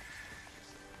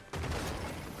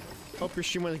 Hope your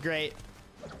stream was great.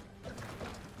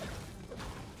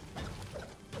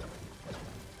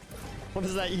 What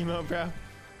is that emo, bro?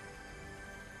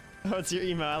 Oh, it's your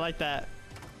emo. I like that.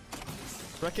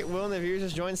 Wreck-It Will and the viewers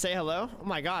just joined. Say hello. Oh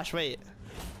my gosh, wait.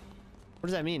 What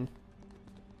does that mean?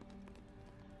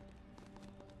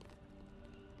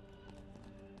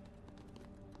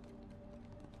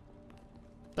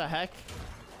 The heck?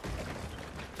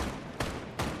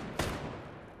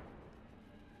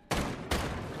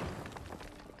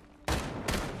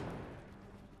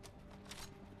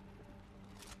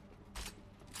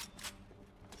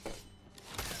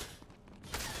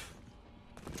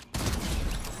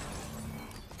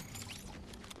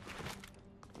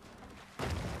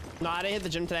 No, I didn't hit the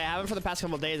gym today. I haven't for the past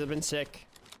couple of days. I've been sick.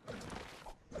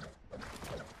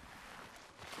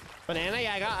 Banana?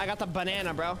 Yeah, I got the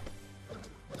banana, bro.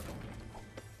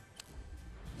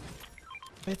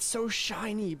 It's so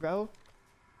shiny, bro.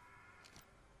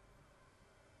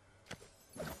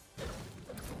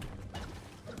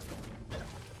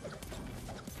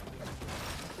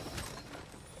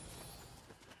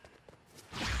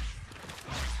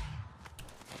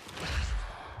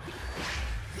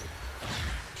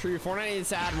 True, Fortnite needs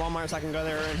to add Walmart so I can go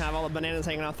there and have all the bananas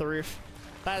hanging off the roof.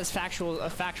 That is a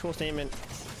factual statement.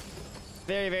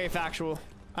 Very, very factual.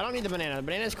 I don't need the banana. The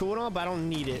banana is cool and all, but I don't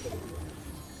need it.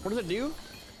 What does it do?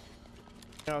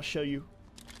 I'll show you.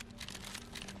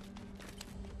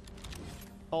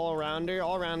 All-rounder.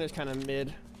 All-rounder is kind of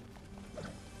mid.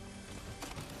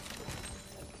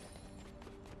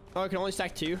 Oh, I can only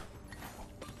stack 2.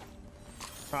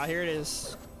 Ah, here it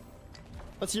is.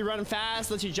 Lets you run fast,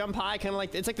 lets you jump high, kind of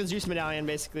like, it's like the Zeus medallion,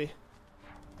 basically.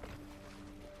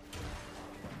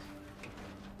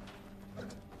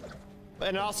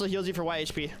 And it also heals you for Y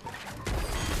HP.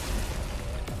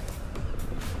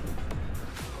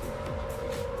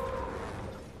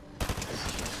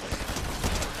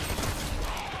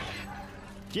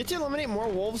 Do you have to eliminate more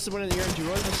wolves when you're in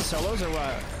duos versus solos, or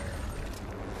what?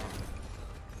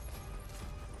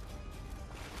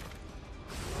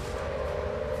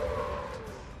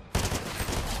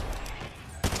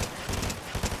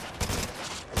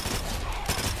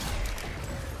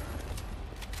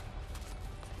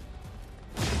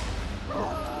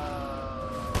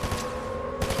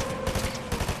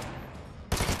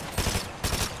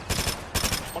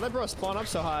 Why did bro spawn up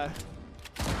so high?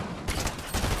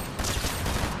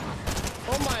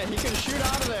 Oh my, he can shoot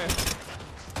out of there.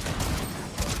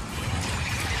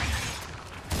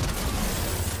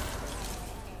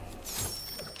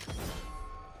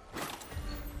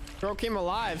 Bro came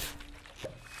alive.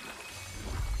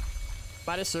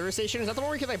 MIDAS service station? Is that the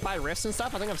one where you can like buy rifts and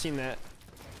stuff? I think I've seen that.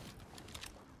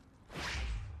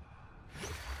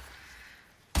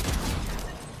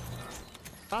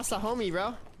 That's the homie,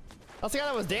 bro. That's the guy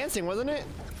that was dancing, wasn't it?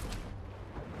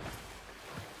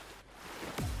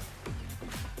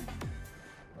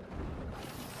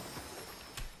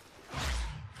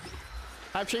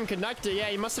 Hype train conductor, yeah,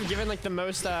 he must have given like the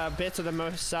most bits or the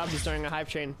most subs during a hype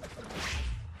train.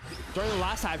 During the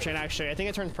last hype train, actually. I think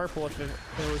it turns purple if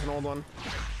it was an old one.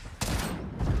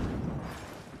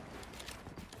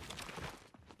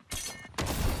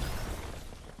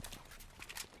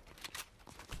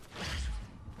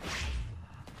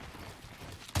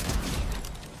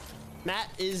 Matt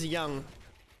is young.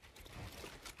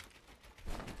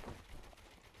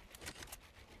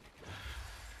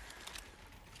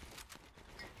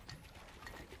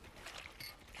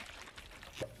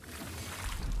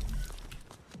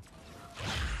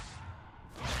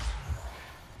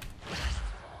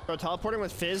 Bro, teleporting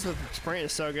with Fizz with Sprint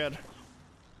is so good.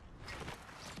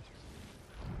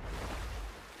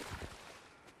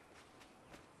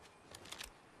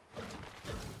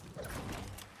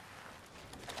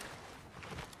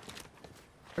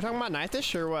 We're talking about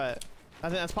Nightdish or what? I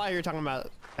think that's probably what you're talking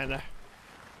about, kinda.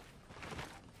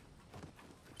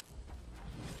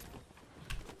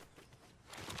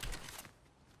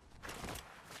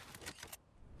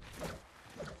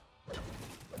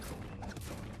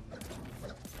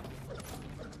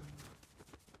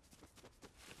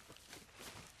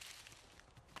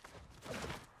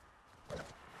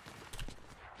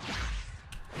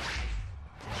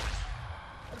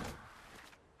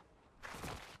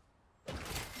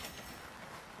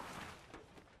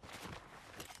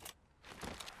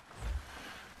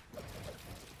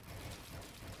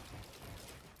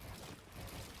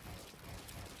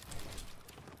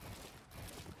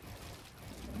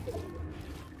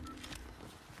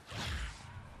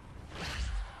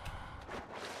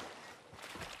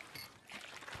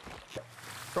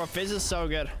 Bro, Fizz is so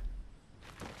good.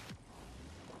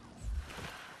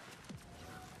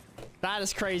 That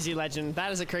is crazy, Legend.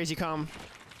 That is a crazy comm.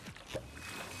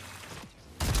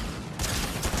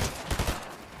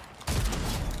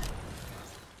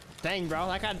 Dang, bro.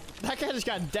 That guy just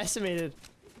got decimated.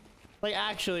 Like,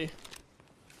 actually.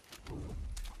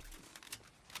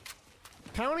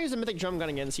 I want to use the mythic drum gun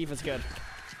again and see if it's good.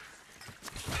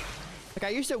 Like, I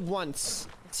used it once.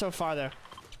 It's so far there.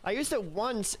 I used it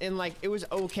once and, like, it was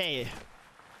okay.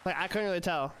 Like, I couldn't really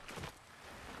tell.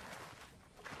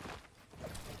 I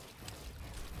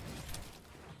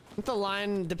think the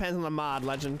line depends on the mod,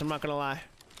 Legend. I'm not gonna lie.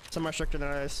 Some are stricter than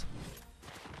others.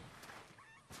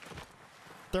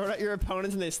 Throw it at your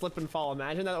opponents and they slip and fall.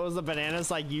 Imagine that was the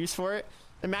bananas, like, use for it.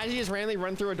 Imagine you just randomly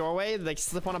run through a doorway, like,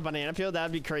 slip on a banana peel.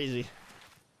 That'd be crazy.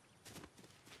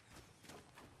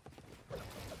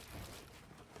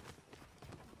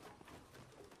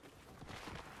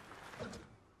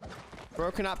 Bro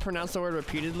cannot pronounce the word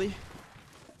repeatedly.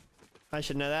 I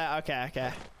should know that. Okay,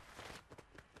 okay.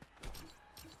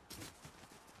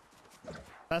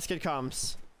 That's good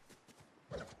comms.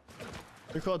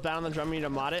 You're cool with down on the drum. You need to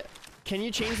mod it. Can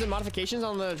you change the modifications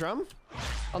on the drum?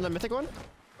 On the mythic one?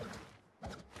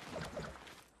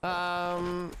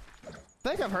 I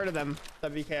think I've heard of them.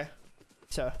 WK.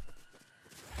 So.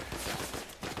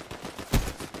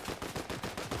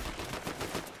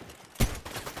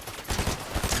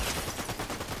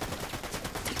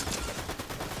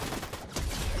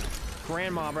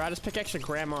 Grandma, bro. I just pick extra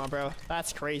grandma, bro.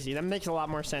 That's crazy. That makes a lot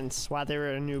more sense why they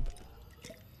were a noob.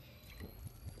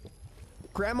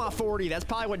 Grandma 40. That's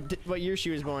probably what year she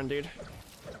was born, dude.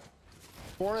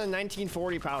 Born in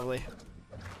 1940, probably.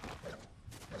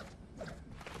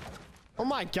 Oh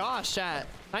my gosh, chat.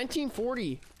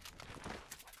 1940.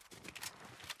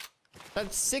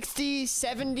 That's 60,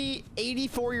 70,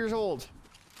 84 years old.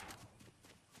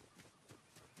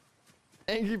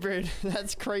 Angry Bird.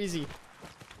 That's crazy.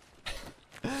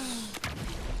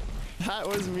 That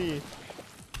was me.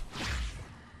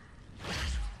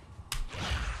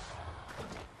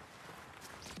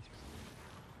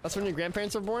 That's when your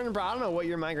grandparents were born? Bro, I don't know what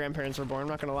year my grandparents were born. I'm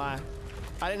not gonna lie.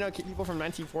 I didn't know people from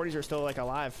 1940s are still, like,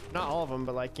 alive. Not all of them,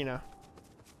 but, like, you know.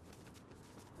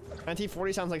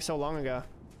 1940 sounds like so long ago.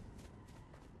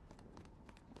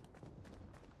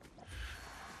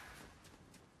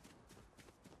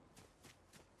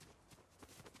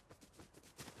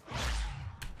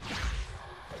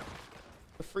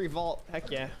 The free vault. Heck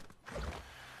yeah.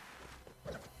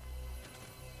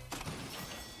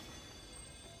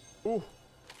 Ooh.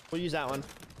 We'll use that one.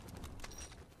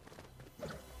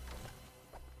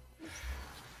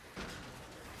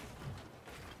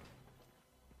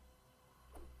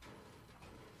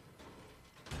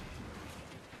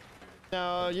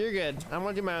 No, you're good. I'm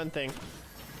gonna do my own thing.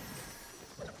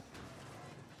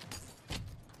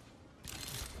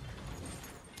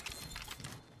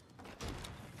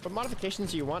 What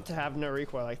modifications do you want to have no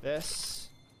recoil like this?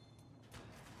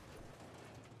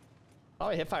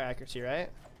 Probably hipfire accuracy, right?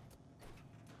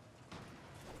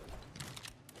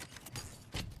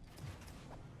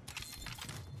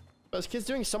 But this kid's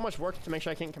doing so much work to make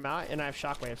sure I can't come out, and I have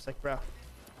shockwaves. Like, bro,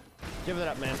 give it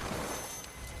up, man.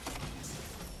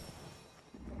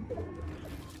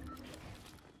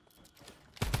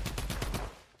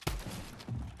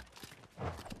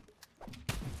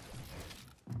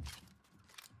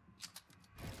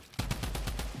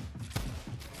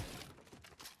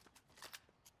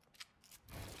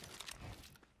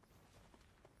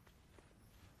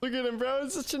 Look at him, bro.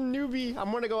 It's such a newbie.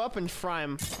 I'm gonna go up and fry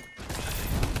him.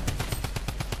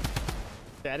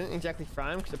 Yeah, I didn't exactly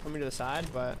fry him because it put me to the side,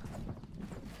 but...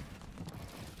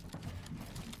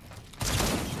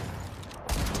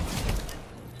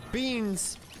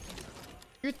 Beans!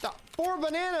 You thought 4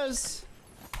 bananas!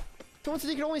 Someone said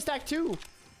you could only stack 2.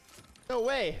 No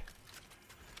way.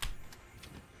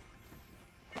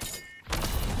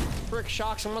 Frick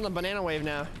shocks, I'm on the banana wave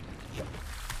now.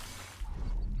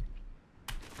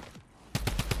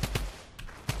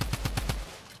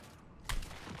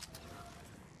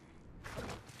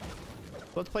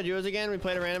 Let's play duos again. We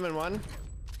played a random and won.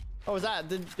 Oh, was that?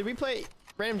 Did we play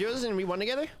random duos and we won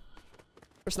together?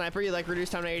 For sniper, you like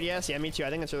reduced time to ADS? Yeah, me too.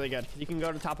 I think that's really good. You can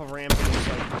go to top of ramp and just,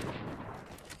 like...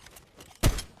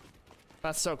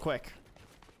 That's so quick.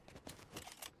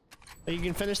 Like, you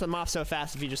can finish them off so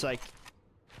fast if you just, like...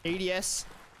 ADS,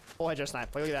 full headshot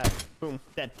snipe. Look at that. Boom.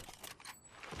 Dead.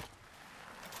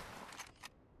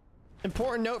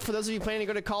 Important note for those of you planning to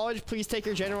go to college, please take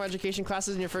your general education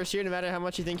classes in your first year, no matter how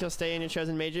much you think you'll stay in your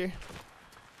chosen major.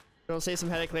 It'll save some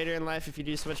headache later in life if you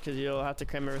do switch, because you'll have to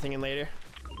cram everything in later.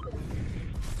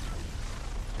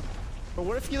 But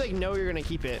what if you like know you're gonna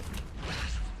keep it?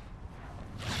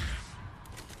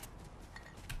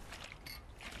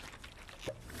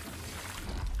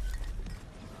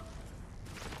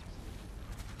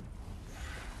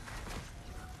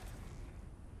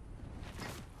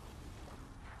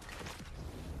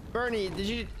 Bernie,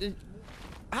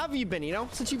 how have you been, you know?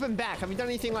 Since you've been back, have you done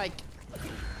anything like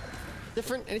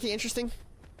different? Anything interesting?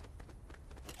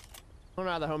 I don't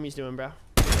know how the homie's doing, bro.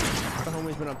 What the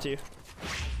homie's been up to.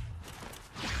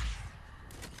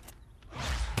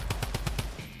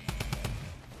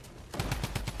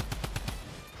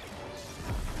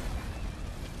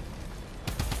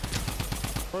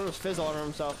 What was fizz all over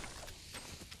himself?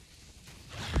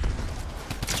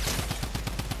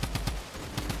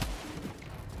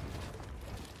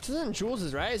 This isn't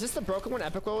Jules's, right? Is this the broken one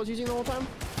Epic was using the whole time?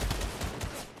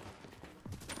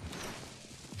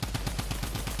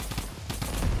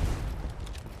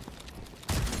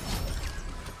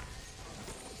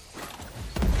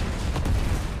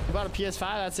 About a PS5,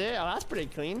 that's it? Oh, that's pretty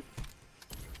clean.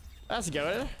 That's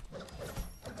good.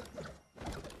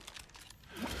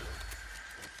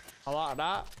 I like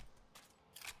that.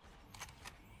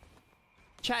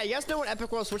 Chat, you guys know when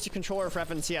Epic World switched to controller for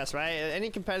FNCS, right? Any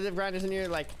competitive grinders in here,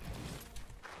 like,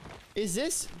 is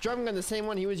this drum gun the same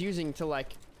one he was using to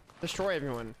like destroy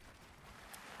everyone?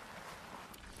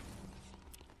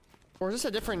 Or is this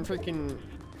a different freaking,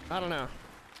 I don't know.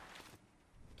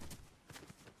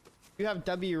 You have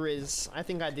W Riz. I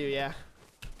think I do, yeah.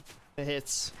 It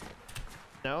hits.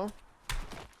 No?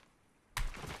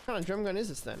 What kind of drum gun is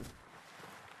this then?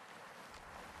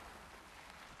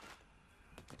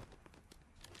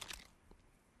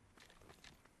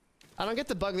 I don't get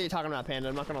the bug that you're talking about, Panda.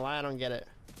 I'm not gonna lie, I don't get it.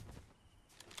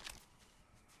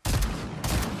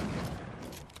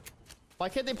 Why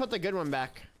can't they put the good one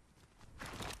back?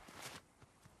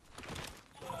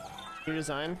 New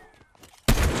design.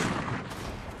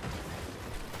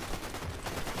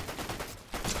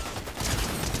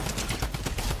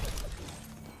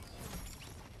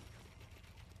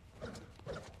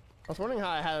 I was wondering how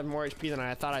I had more HP than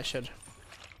I thought I should.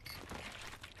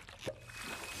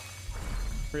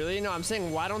 Really? No, I'm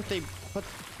saying why don't they put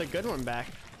the good one back?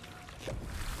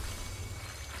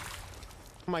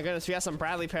 Oh my goodness, we got some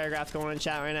Bradley paragraphs going in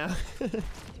chat right now.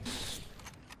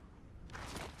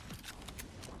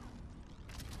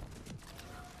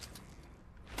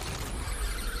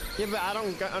 Yeah, but I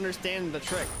don't understand the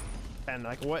trick. And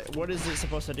like, what is it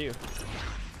supposed to do?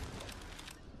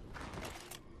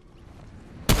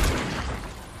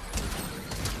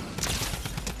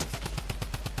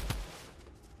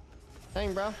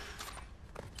 Dang, bro.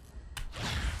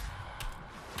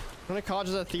 I went to college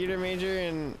as a theater major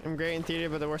and I'm great in theater,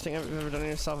 but the worst thing I've ever done to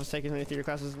yourself is take as many theater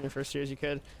classes in your first year as you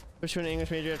could. Switch to an English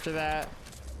major after that.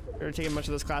 Or taking much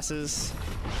of those classes.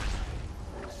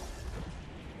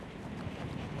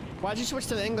 Why'd you switch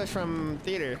to the English from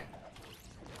theater?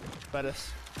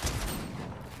 MIDAS.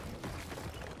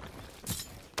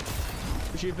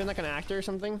 Would you have been like an actor or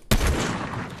something?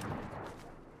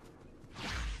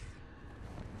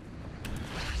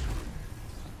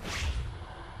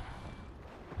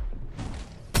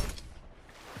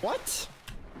 What?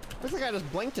 Looks like I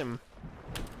just blinked him.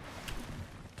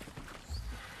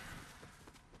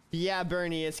 Yeah,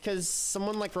 Bernie, it's because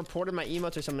someone like reported my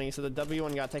emotes or something, so the W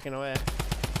one got taken away.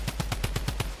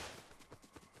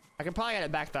 I could probably get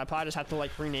it back though. I probably just have to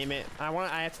like rename it.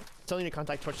 Still need to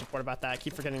contact Twitch support about that. I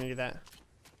keep forgetting to do that.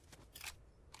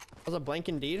 Was a blank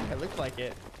indeed? It looked like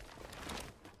it.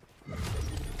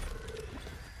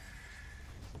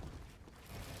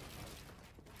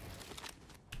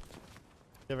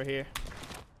 Over here.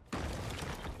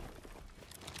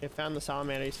 They found the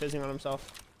salamander. He's fizzing on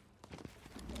himself.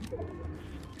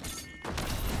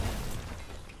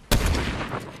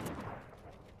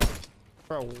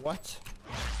 Bro, what?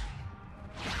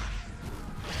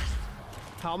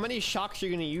 How many shocks are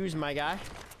you gonna use, my guy?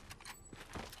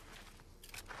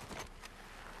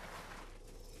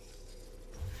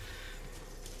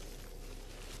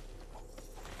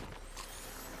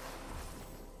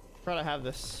 Try to have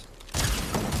this.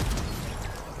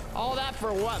 All that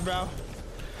for what, bro?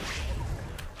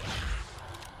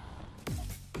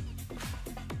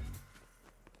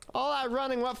 All that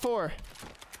running, what for?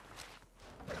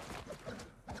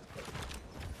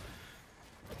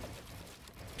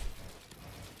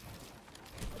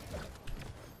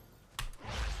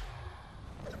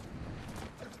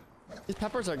 These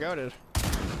peppers are goated.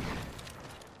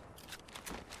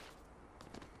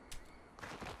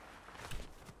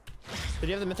 Did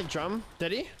he have the mythic drum?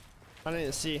 Did he? I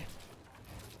didn't see.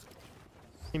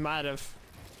 He might have.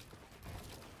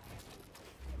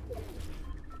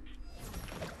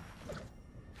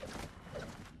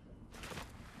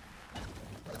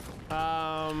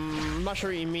 I'm not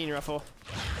sure what you mean, Ruffle.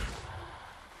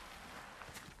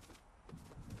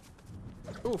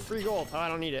 Ooh, free gold. Oh, I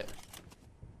don't need it.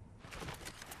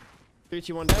 3,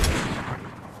 2, 1 dead.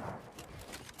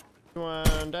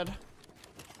 1 dead.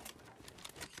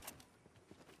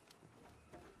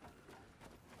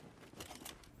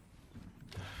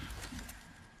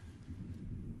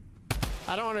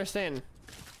 I don't understand.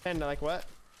 And like what?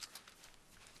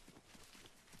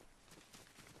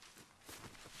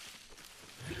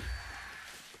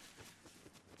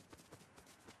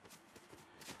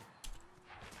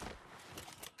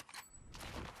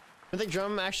 I think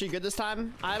drum actually good this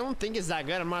time. I don't think it's that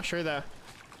good. I'm not sure though.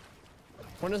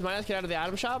 When does Midas get out of the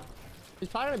item shop? He's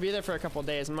probably gonna be there for a couple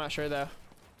days. I'm not sure though.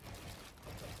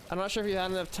 I'm not sure if he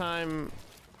had enough time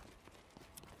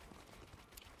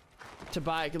to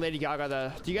buy Lady Gaga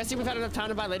though. Do you guys think we've had enough time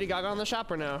to buy Lady Gaga on the shop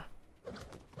or no?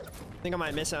 I think I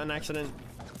might miss it on accident,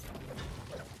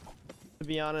 to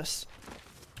be honest.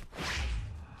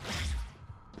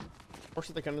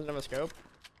 Fortunately, the gun doesn't have a scope.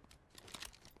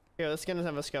 Yeah, this gun doesn't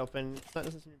have a scope and it's not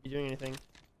necessarily doing anything.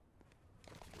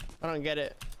 I don't get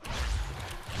it.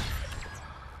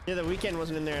 Yeah, the weekend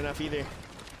wasn't in there enough either.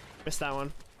 Missed that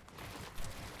one.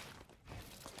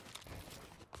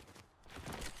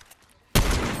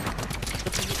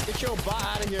 Get your bot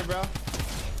out of here, bro.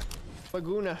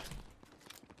 Laguna.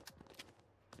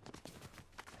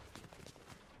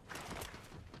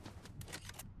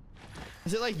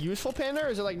 Is it like useful, Panda, or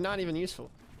is it like not even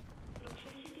useful?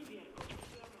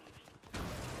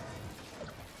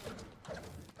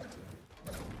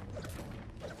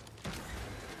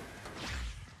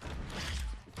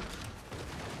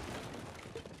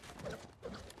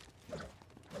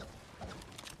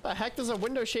 The heck, there's a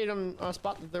window shade on a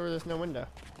spot that there was no window.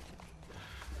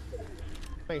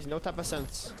 Makes no type of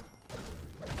sense.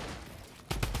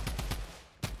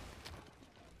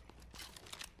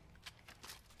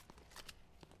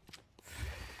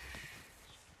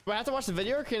 Do I have to watch the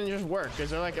video or can it just work?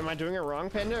 Is there like, am I doing it wrong,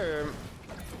 Panda,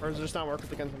 or does it just not work with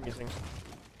the guns I'm using?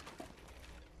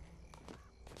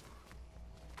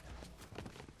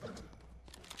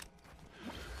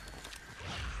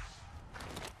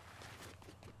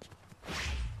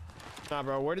 Nah,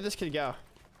 bro, where did this kid go?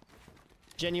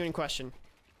 Genuine question. You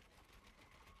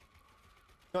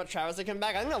know what, Travis, they come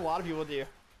back? I think a lot of people do.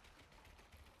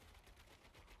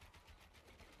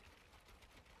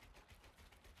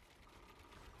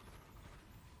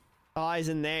 Oh, he's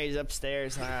in there. He's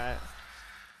upstairs. All right.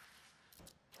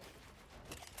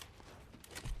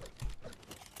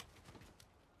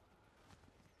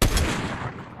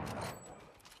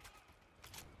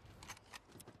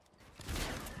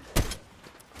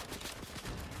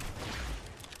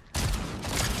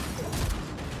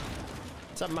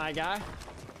 What's up, my guy?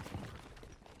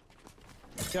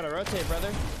 You gotta rotate,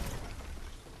 brother.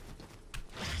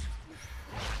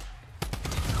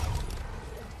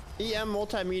 EM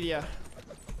Multimedia.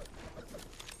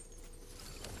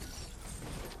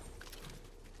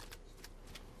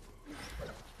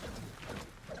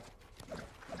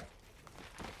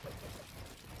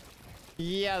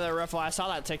 Yeah, the Ruffle. I saw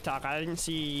that TikTok. I didn't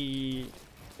see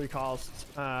recalls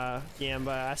DM,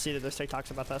 but I see that there's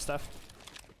TikToks about that stuff.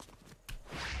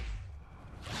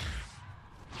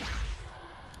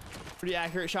 Pretty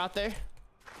accurate shot there.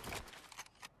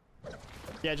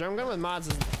 Yeah, drum gun with mods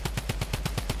is...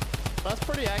 That's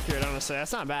pretty accurate, honestly.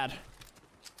 That's not bad.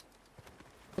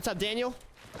 What's up, Daniel?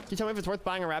 Can you tell me if it's worth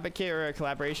buying a rabbit kit or a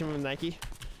collaboration with Nike?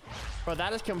 Bro,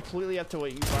 that is completely up to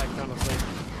what you like, honestly.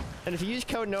 And if you use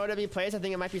code NoahWPlays, I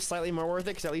think it might be slightly more worth it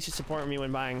because at least you support me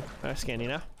when buying a skin, you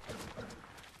know?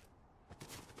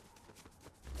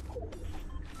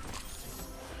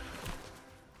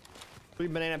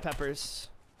 Sweet banana peppers.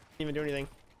 Didn't even do anything.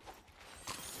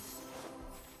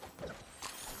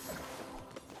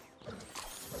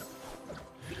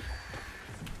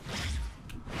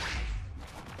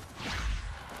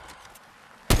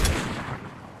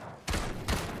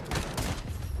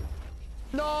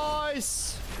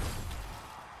 Nice!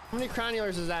 How many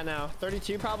cranulars is that now?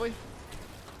 32 probably?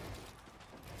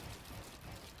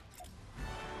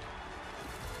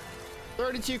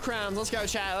 $32 crowns. Let's go,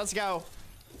 chat. Let's go.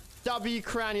 W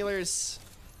cranulars.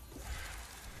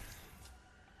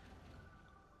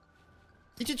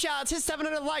 YouTube chat, let's hit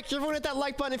 700 likes. Everyone hit that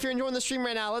like button if you're enjoying the stream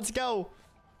right now. Let's go.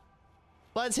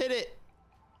 Let's hit it.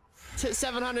 Let's hit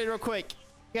 700 real quick.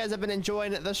 You guys have been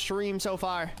enjoying the stream so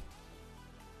far.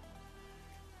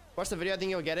 Watch the video. I think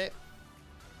you'll get it.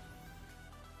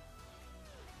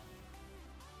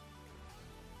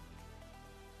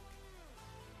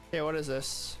 Okay, what is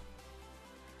this?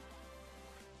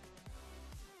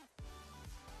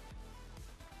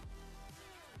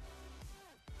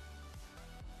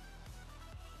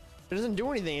 It doesn't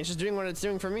do anything. It's just doing what it's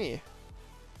doing for me.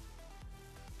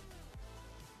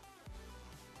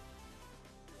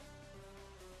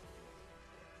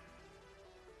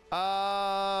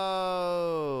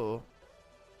 Oh.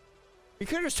 You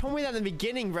could have just told me that in the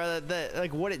beginning, brother, that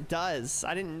like what it does.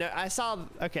 I didn't know. I saw.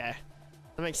 Okay.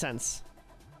 That makes sense.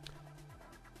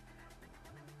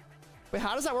 Wait,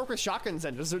 how does that work with shotguns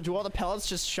then? Do all the pellets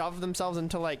just shove themselves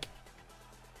into like...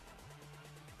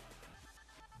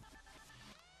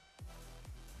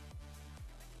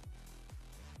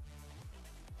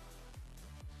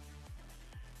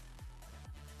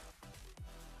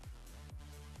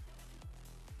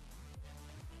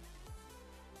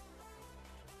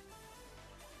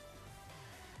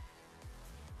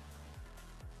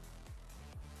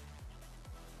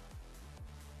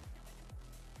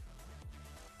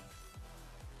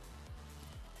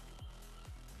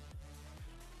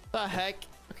 The heck?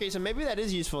 Okay, so maybe that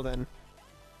is useful then.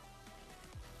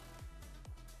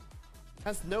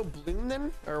 Has no bloom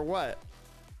then? Or what?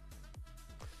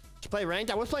 To play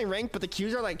ranked? I was playing ranked, but the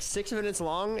queues are like 6 minutes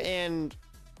long and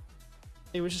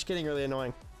it was just getting really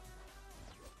annoying.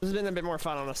 This has been a bit more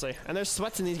fun, honestly. And there's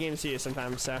sweats in these games too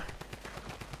sometimes, so.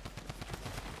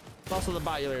 Also the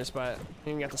bot-eulers, but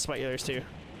you can get the sweat-eulers too.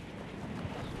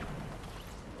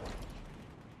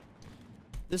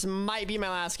 This might be my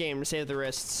last game to save the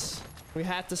wrists. We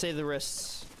have to save the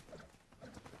wrists.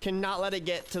 Cannot let it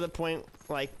get to the point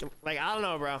like I don't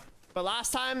know, bro. But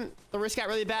last time the wrist got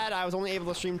really bad, I was only able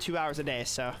to stream 2 hours a day,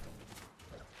 so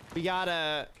we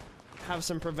gotta have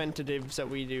some preventatives that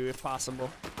we do if possible.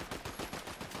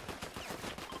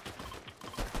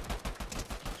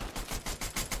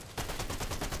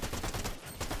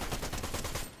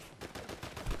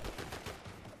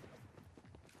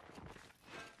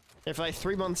 And for like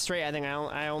 3 months straight, I think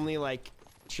I only like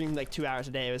streamed like 2 hours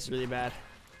a day. It was really bad.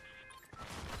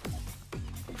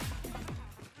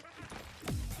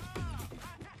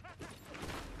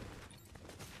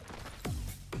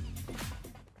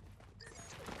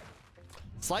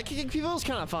 Slide kicking people is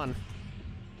kind of fun.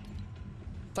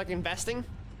 It's like investing.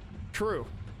 True.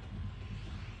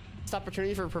 It's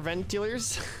opportunity for prevent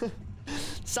dealers.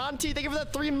 Santi, thank you for the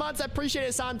 3 months. I appreciate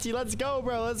it, Santi. Let's go,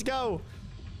 bro. Let's go.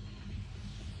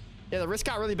 Yeah, the wrist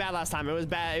got really bad last time. It was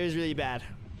bad. It was really bad.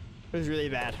 It was really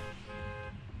bad.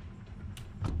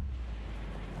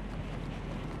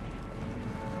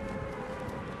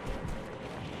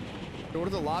 Go to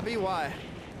the lobby? Why?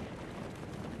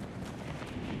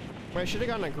 Wait, I should have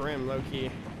gotten a Grim,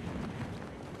 low-key.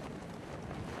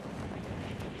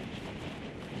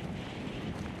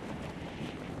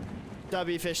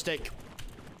 W fish stick.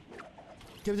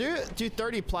 Can do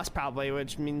 30 plus probably,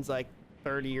 which means like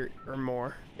 30 or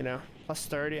more, you know, plus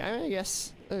 30. I mean, I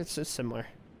guess it's just similar.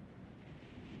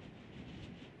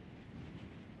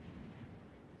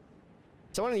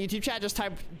 Someone in the YouTube chat just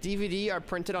typed DVD are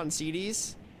printed on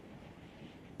CDs.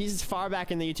 He's far back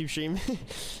in the YouTube stream.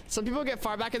 Some people get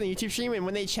far back in the YouTube stream, and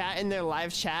when they chat in their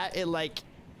live chat, it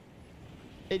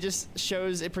just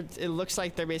shows it looks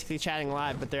like they're basically chatting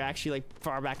live, but they're actually like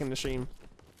far back in the stream.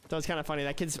 So it's kind of funny.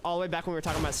 That kid's all the way back when we were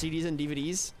talking about CDs and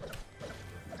DVDs.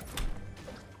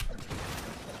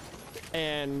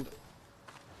 And is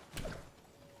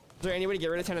there any way to get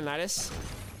rid of tendonitis?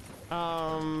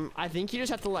 I think you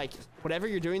just have to like whatever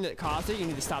you're doing that caused it, you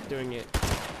need to stop doing it.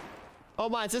 Oh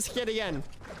my, it's this kid again.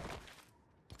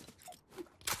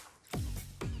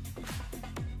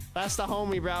 That's the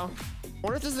homie, bro. I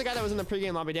wonder if this is the guy that was in the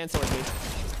pregame lobby dancing with me.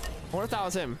 I wonder if that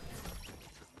was him.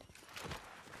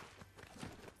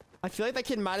 I feel like that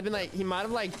kid might have been like, he might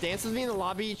have like danced with me in the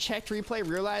lobby, checked replay,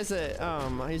 realized that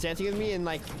he was dancing with me, and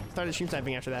like started stream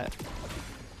sniping after that.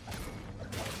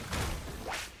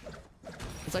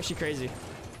 It's actually crazy.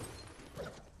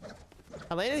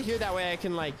 I landed here that way I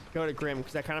can like go to Grim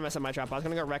because I kind of messed up my drop. I was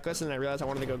gonna go Reckless and then I realized I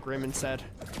wanted to go Grim instead.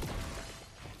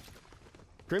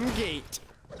 Grim Gate.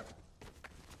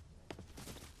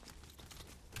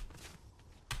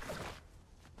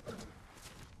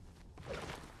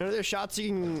 You know, there's shots you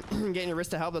can get in your wrist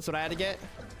to help. That's what I had to get.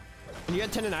 And you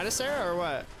had tendonitis there or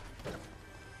what?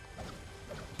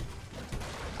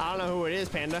 I don't know who it is,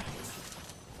 Panda.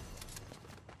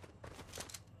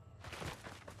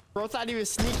 Bro thought he was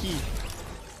sneaky.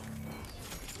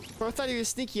 Bro thought he was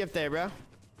sneaky up there, bro.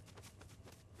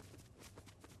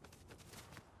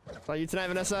 Saw you tonight,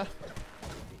 Vanessa.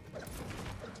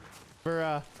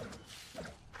 I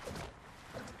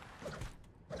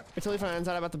totally found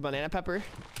out about the banana pepper.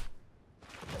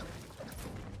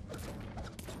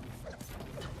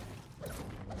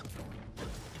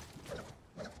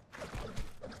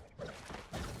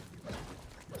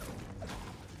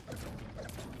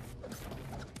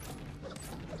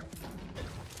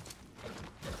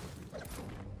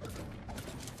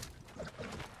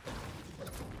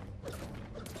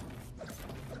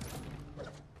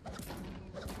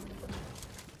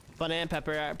 Banana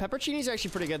pepper. Pepperoncinis are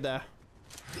actually pretty good though.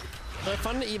 They're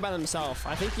fun to eat by themselves.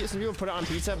 I think some people put it on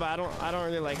pizza, but I don't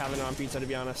really like having it on pizza, to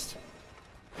be honest.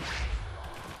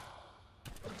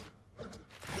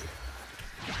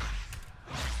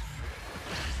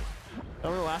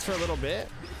 Don't really last for a little bit.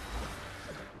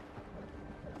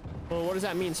 Well, what does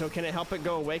that mean? So can it help it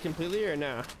go away completely or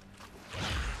no?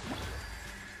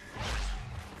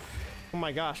 Oh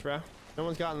my gosh, bro. No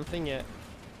one's gotten the thing yet.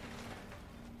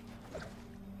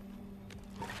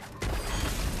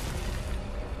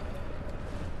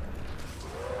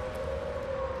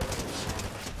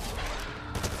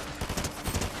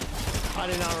 I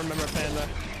do not remember Panda.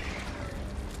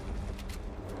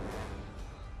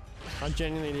 I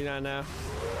genuinely do not know.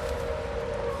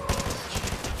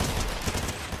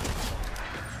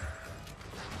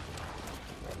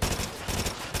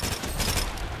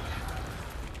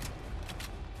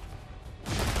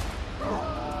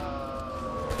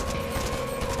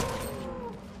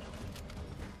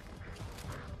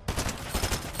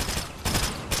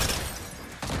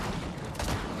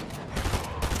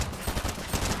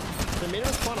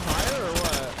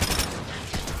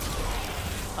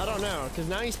 Because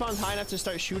now he spawns high enough to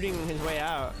start shooting his way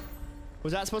out.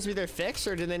 Was that supposed to be their fix,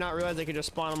 or did they not realize they could just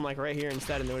spawn him like right here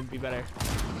instead and it would be better?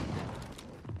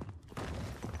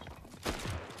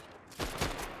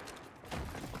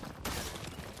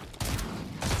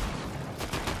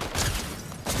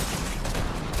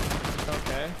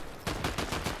 Okay.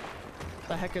 What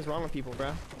the heck is wrong with people,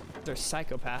 bro? They're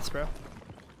psychopaths, bro.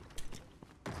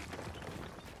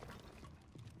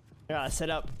 Yeah, I set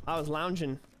up. I was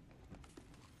lounging.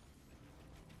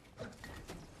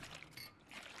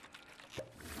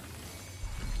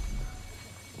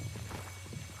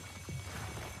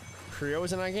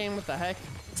 Crio's in our game. What the heck?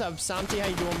 What's up, Santi? How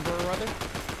you doing, brother?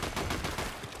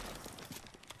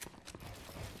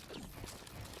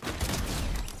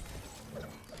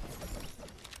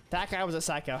 That guy was a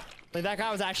psycho. Like, that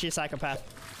guy was actually a psychopath.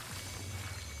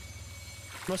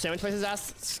 Most sandwich places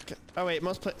ask. Oh wait,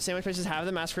 most sandwich places have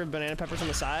them. Ask for banana peppers on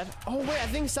the side. Oh wait, I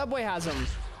think Subway has them.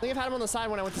 I think I've had them on the side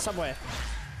when I went to Subway.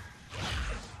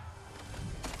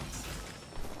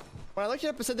 When I looked it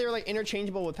up, it said they were like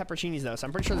interchangeable with pepperoncinis though, so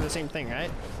I'm pretty sure they're the same thing, right?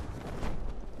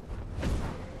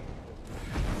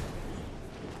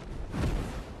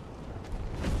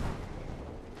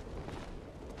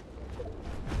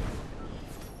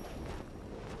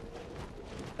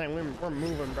 Dang, we're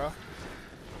moving, bro.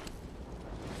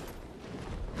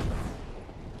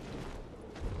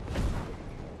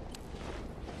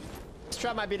 This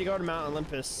trap might be to go to Mount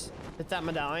Olympus. Hit that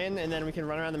medallion, and then we can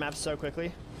run around the map so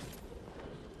quickly.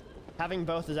 Having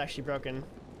both is actually broken.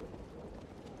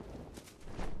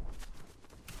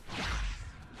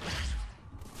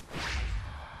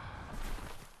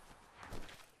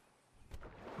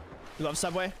 You love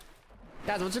Subway?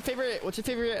 Guys, what's your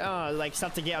favorite like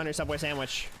stuff to get on your Subway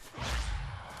sandwich?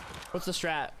 What's the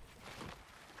strat?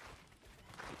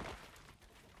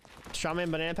 Strawberry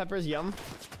and banana peppers, yum.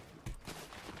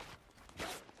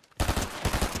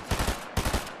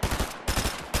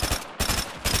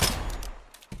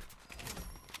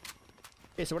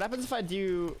 Okay, so what happens if I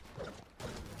do...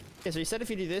 Okay, so you said if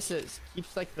you do this, it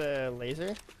keeps, like, the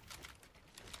laser?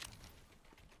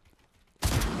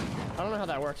 I don't know how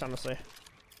that works, honestly.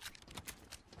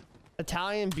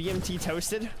 Italian BMT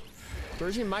toasted?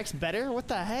 Jersey Mike's better? What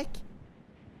the heck?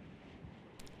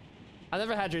 I've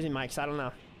never had Jersey Mike's, I don't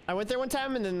know. I went there one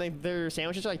time, and then their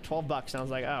sandwiches are like 12 bucks, and I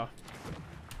was like, oh.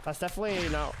 That's definitely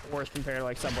not worth compared to,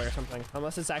 like, Subway or something.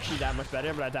 Unless it's actually that much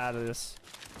better, but I doubt it is.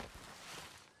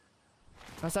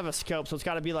 I must have a scope, so it's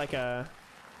got to be like a...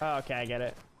 Oh, okay, I get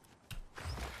it.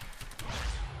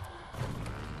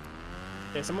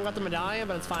 Okay, someone got the medallion,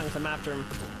 but it's fine because I'm after him.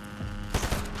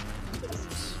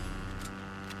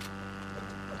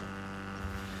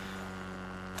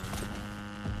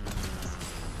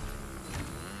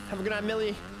 Have a good night,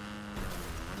 Millie.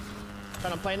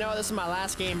 Trying to play. No, this is my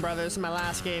last game, brother. This is my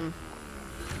last game.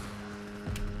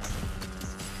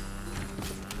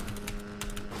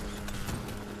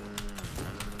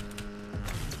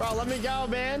 Bro, let me go,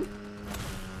 man.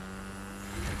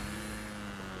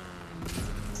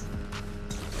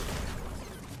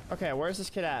 Okay, where's this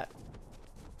kid at?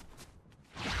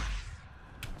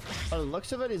 Oh, the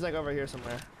looks of it, he's like over here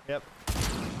somewhere. Yep.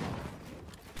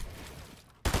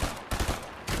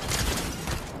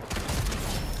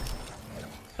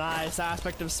 Nice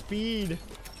aspect of speed.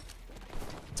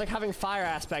 It's like having fire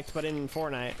aspect, but in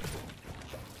Fortnite.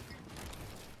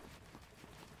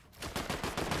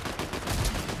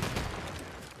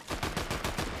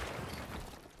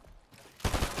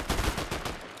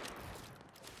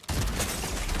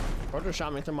 Bro just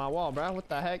shot me through my wall, bro. What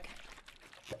the heck?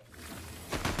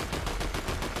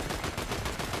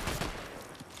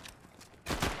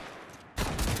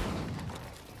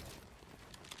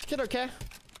 Kid okay?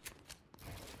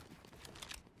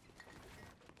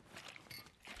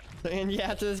 And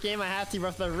yeah, after this game I have to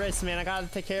rough the wrist, man. I gotta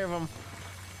take care of him.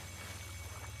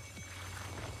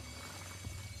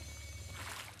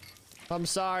 I'm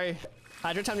sorry.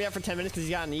 Hydro time you have for 10 minutes because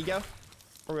he's got an ego.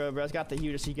 For real, bro. He's got the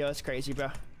hugest ego. It's crazy, bro.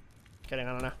 Kidding,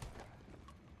 I don't know.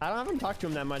 I haven't talked to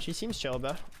him that much. He seems chill,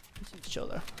 bro. He seems chill,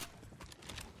 though.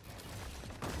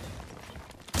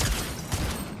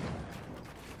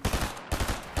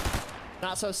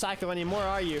 Not so psycho anymore,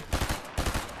 are you?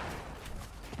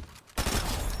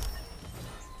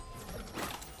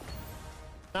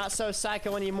 Not so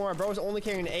psycho anymore. Bro was only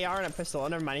carrying an AR and a pistol. Oh,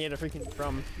 never mind. He had a freaking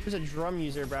drum. He was a drum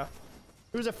user, bro.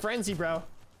 He was a frenzy, bro.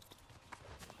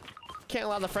 Can't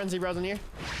allow the frenzy bros in here.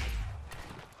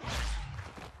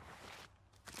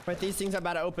 Wait, these things are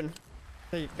about to open.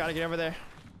 So you gotta get over there.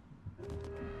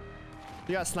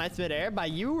 You got sniped mid-air by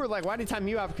you, or like, why did he time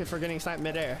you out for getting sniped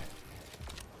mid-air?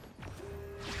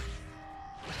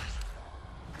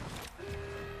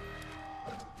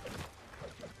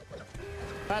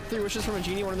 I had 3 wishes from a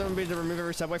genie. One of them would be to remove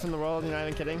every subway from the world. You're not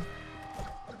even kidding.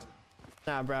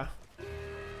 Nah, bro.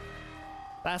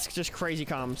 That's just crazy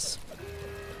comms.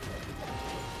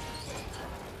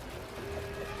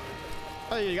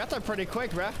 Oh, you got there pretty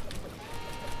quick, bruh.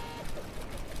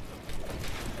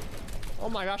 Oh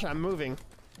my gosh, I'm moving.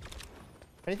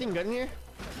 Anything good in here?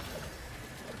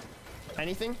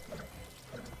 Anything?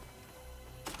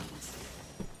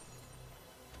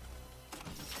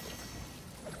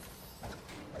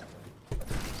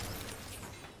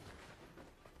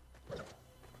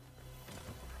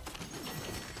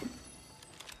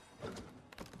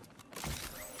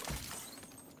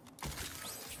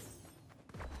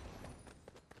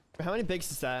 How many bigs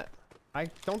is that? I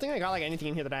don't think I got like anything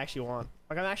in here that I actually want.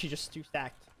 Like I'm actually just too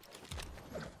stacked.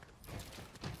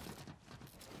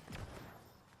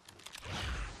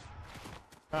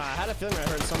 I had a feeling I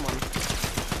heard someone.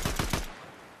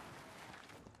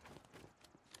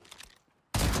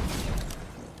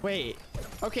 Wait.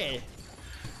 Okay.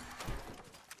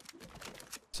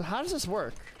 So how does this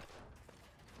work?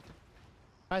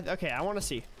 Okay, I want to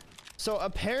see. So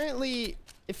apparently,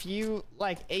 if you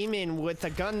like aim in with a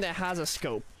gun that has a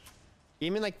scope,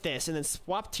 aim in like this and then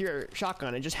swap to your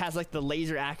shotgun, it just has like the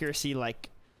laser accuracy like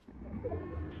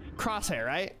crosshair,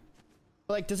 right?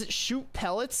 But, like, does it shoot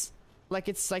pellets like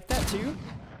it's like that too?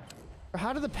 Or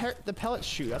how do the pellets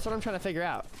shoot? That's what I'm trying to figure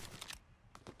out.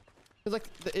 Cause like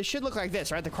it should look like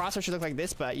this, right? The crosshair should look like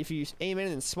this, but if you aim in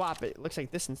and swap, it looks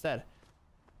like this instead.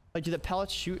 Like, do the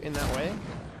pellets shoot in that way?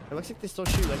 It looks like they still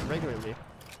shoot like regularly.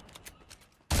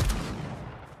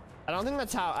 I don't think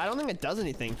that's how. I don't think it does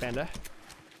anything, Panda.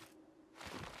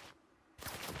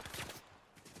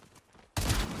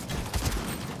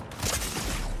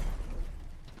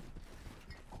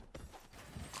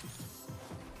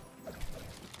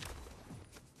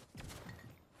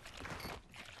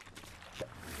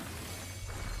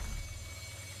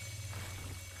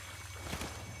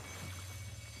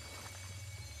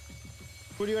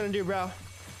 What do you want to do, bro?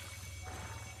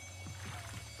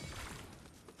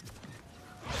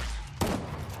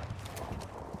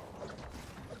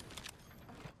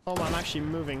 Oh, I'm actually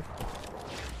moving.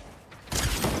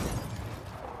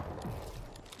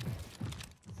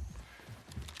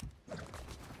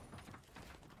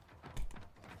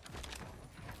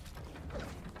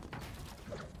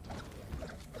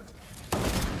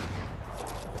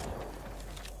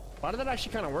 Why did that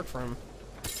actually kind of work for him?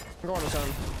 I'm going on his own.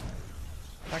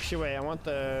 Actually, wait, I want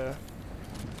the...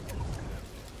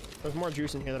 There's more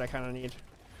juice in here that I kind of need.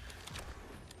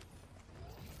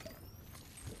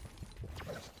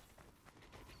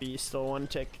 Be still one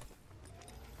tick.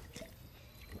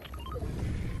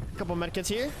 Couple medkits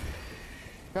here.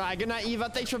 Alright, good night,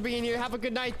 Eva. Thanks for being here. Have a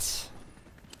good night.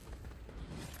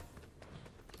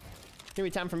 Gonna be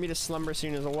time for me to slumber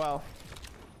soon as well.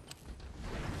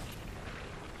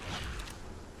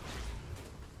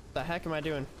 What the heck am I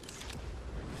doing?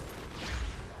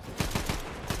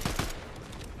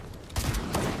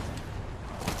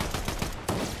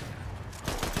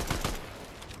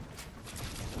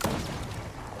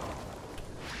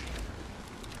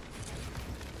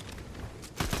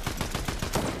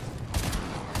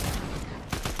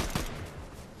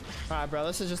 Alright, bro,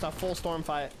 this is just a full storm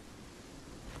fight.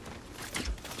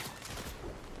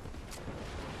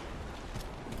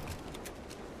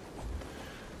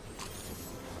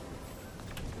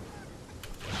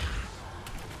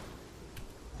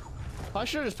 I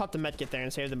should have just popped the medkit there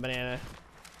and saved the banana.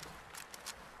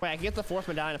 Wait, I can get the 4th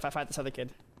medallion if I fight this other kid.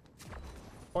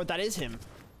 Or that is him.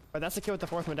 Or that's the kid with the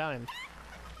 4th medallion.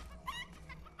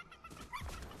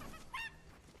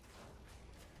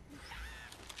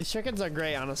 These chickens are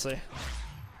great, honestly.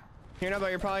 You know, but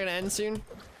you're probably gonna end soon.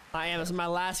 I am. This is my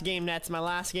last game, Nets. My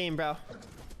last game, bro.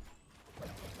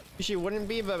 Usually wouldn't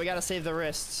be, but we gotta save the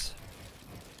wrists.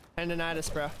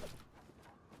 Tendonitis, bro.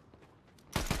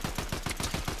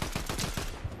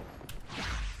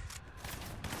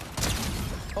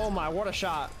 Oh my, what a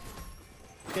shot.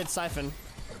 Good siphon.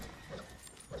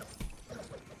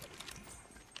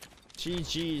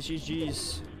 GG's,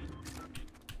 GG's.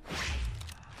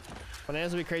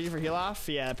 Bananas would be crazy for heal off?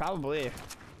 Yeah, probably.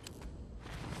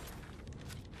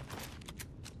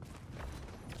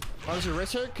 Why does your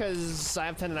wrist hurt? Because I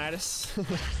have tendonitis.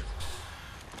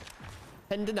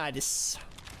 Tendonitis.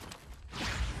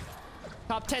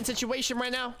 Top 10 situation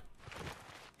right now.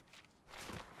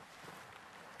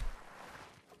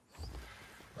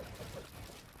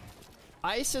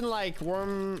 Ice and like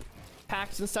warm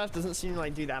packs and stuff doesn't seem to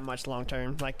like do that much long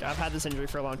term. Like I've had this injury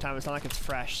for a long time. It's not like it's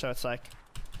fresh, so it's like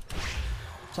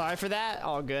sorry for that.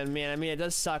 All good, man. I mean, it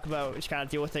does suck, but we just gotta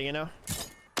deal with it, you know.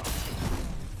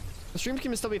 The stream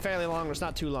can still be fairly long, but it's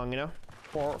not too long, you know.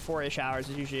 4-ish hours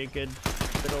is usually a good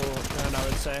little round, I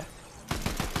would say.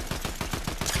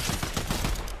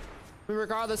 I mean,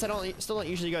 regardless, I still don't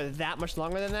usually go that much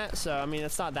longer than that, so I mean,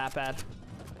 it's not that bad.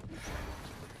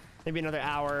 Maybe another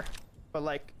hour, but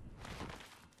like,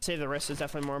 save the wrist is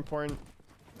definitely more important.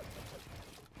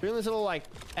 Doing these little like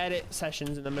edit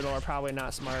sessions in the middle are probably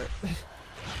not smart.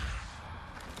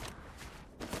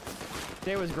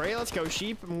 Today was great. Let's go,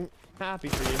 sheep. I'm happy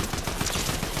for you.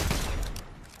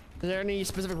 Is there any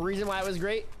specific reason why it was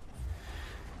great?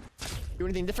 Do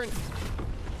anything different?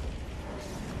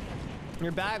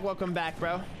 You're back. Welcome back,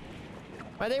 bro.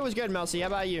 My day was good, Melcy. How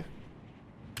about you?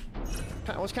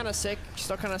 I was kind of sick.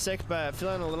 Still kind of sick, but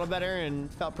feeling a little better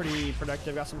and felt pretty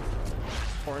productive. Got some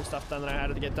foreign stuff done that I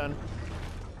had to get done.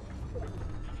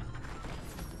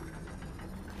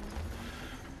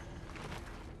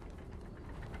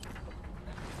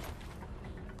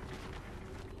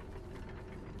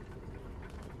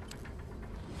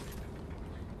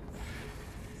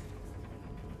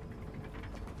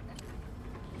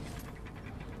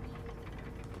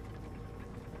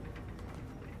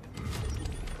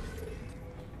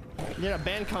 You did a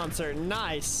band concert.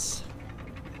 Nice.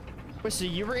 Wait, so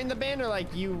you were in the band or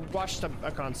like you watched a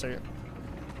concert?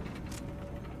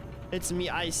 It's me,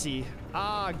 Icy.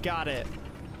 Ah, got it.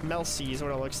 Melcy is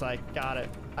what it looks like. Got it.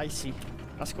 Icy.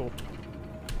 That's cool.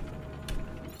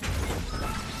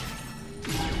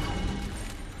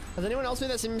 Has anyone else made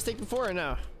that same mistake before or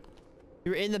no?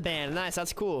 You were in the band. Nice.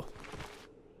 That's cool.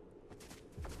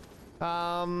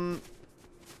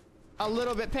 A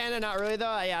little bit, Panda, not really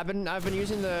though. Yeah, I've been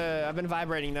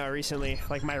vibrating though recently,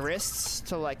 like my wrists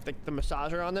to like the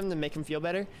massager on them to make them feel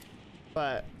better,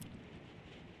 but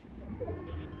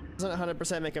doesn't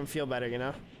 100% make them feel better, you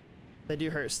know. They do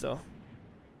hurt still.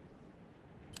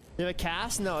 You have a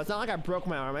cast? No, it's not like I broke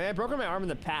my arm. I mean, I broke my arm in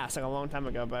the past, like a long time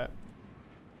ago, but.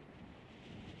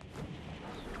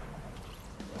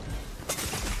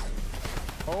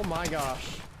 Oh my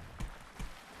gosh.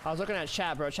 I was looking at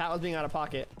chat, bro. Chat was being out of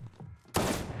pocket.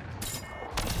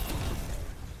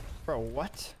 Bro,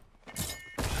 what?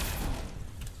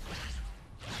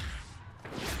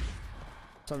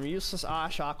 Some useless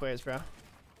shockwaves, bro.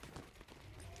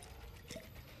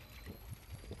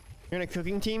 You're in a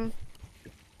cooking team?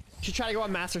 You should try to go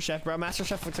on MasterChef, bro.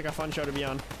 MasterChef looks like a fun show to be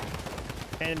on.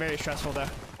 And very stressful, though.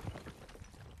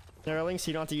 Knurling,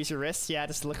 so you don't have to use your wrists. Yeah,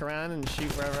 just look around and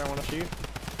shoot wherever I want to shoot.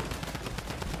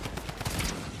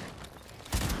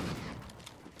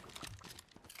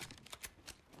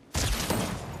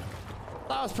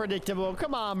 That was predictable.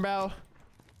 Come on, bro.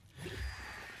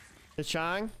 The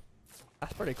Chang?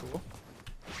 That's pretty cool.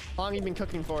 How long have you been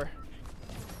cooking for?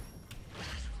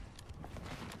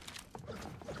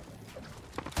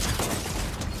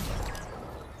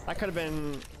 That could have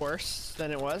been worse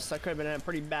than it was. That could have been a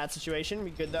pretty bad situation.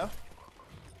 We good though.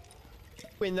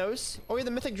 Win those. Oh, we have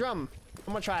the mythic drum.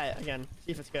 I'm gonna try it again.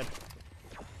 See if it's good.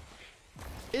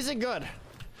 Is it good?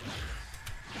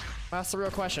 That's the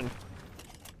real question.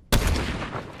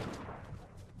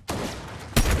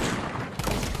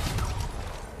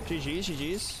 GG's,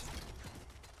 GG's.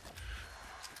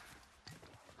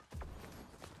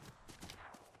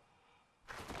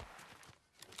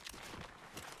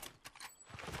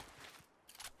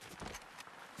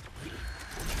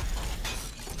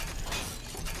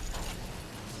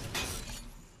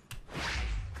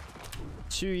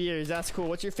 Two years, that's cool.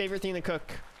 What's your favorite thing to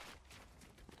cook?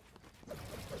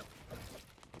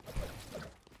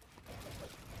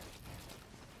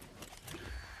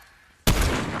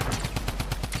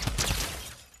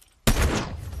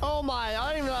 Oh my,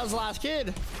 I didn't even know that was the last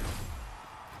kid.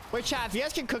 Wait, chat, if you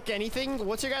guys can cook anything,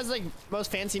 what's your guys like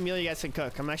most fancy meal you guys can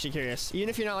cook? I'm actually curious. Even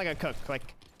if you're not like a cook, like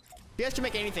if you guys can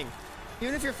make anything.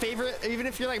 Even if your favorite, even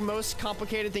if your like most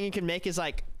complicated thing you can make is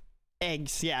like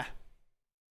eggs, yeah.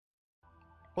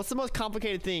 What's the most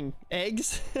complicated thing?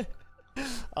 Eggs?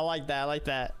 I like that, I like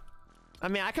that. I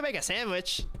mean, I could make a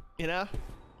sandwich, you know?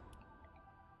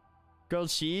 Grilled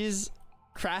cheese,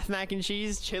 Kraft mac and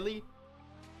cheese, chili,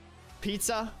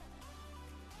 pizza.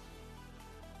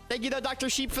 Thank you though, Dr.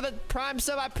 Sheep, for the prime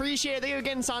sub. I appreciate it. Thank you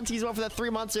again, Santi, as well, for the 3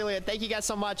 months earlier. Thank you guys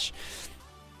so much.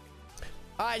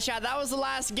 All right, chat, that was the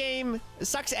last game. It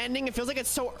sucks ending. It feels like it's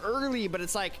so early, but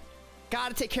it's like,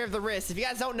 gotta take care of the wrist. If you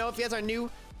guys don't know, if you guys are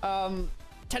new,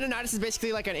 tendonitis is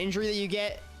basically like an injury that you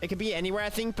get. It could be anywhere,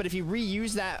 I think, but if you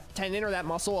reuse that tendon or that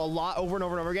muscle a lot over and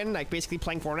over and over again, like basically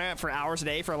playing Fortnite for hours a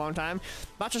day for a long time,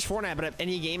 not just Fortnite, but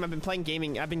any game. I've been playing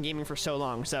gaming. I've been gaming for so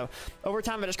long. So over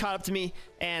time, it just caught up to me,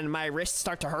 and my wrists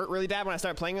start to hurt really bad when I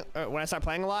start playing. When I start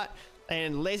playing a lot,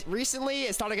 and recently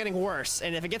it started getting worse.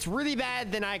 And if it gets really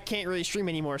bad, then I can't really stream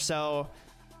anymore. So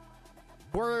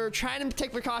we're trying to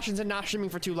take precautions and not streaming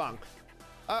for too long.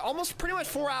 Almost pretty much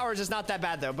 4 hours is not that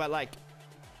bad though, but like,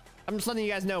 I'm just letting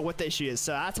you guys know what the issue is.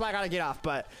 So that's why I gotta get off.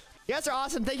 But you guys are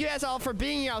awesome. Thank you guys all for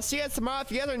being here. I'll see you guys tomorrow.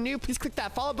 If you guys are new, please click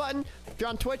that follow button. If you're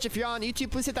on Twitch, if you're on YouTube,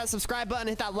 please hit that subscribe button.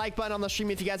 Hit that like button on the stream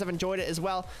if you guys have enjoyed it as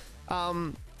well.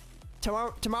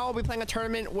 Tomorrow we'll be playing a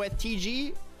tournament with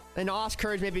TG. And I'll ask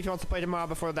Courage maybe if he wants to play tomorrow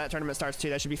before that tournament starts too.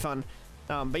 That should be fun.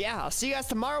 But yeah, I'll see you guys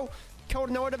tomorrow.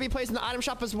 Code NoahWPlays in the item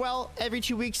shop as well. Every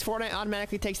 2 weeks, Fortnite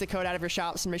automatically takes the code out of your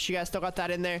shop. So make sure you guys still got that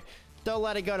in there. Don't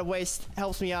let it go to waste.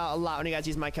 Helps me out a lot when you guys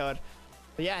use my code.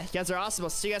 But yeah, you guys are awesome.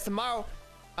 I'll see you guys tomorrow.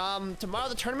 Tomorrow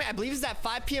the tournament, I believe, is at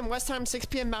 5 p.m. West time, 6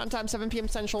 p.m. Mountain time, 7 p.m.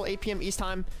 Central, 8 p.m. East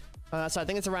time. So I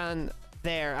think it's around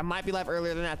there. I might be live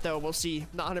earlier than that though. We'll see.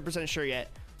 Not 100% sure yet.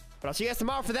 But I'll see you guys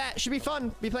tomorrow for that. Should be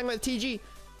fun. Be playing with TG.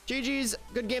 GG's.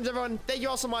 Good games, everyone. Thank you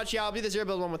all so much. Yeah, I'll be the 0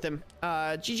 build one with him.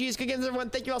 GG's. Good games, everyone.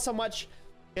 Thank you all so much.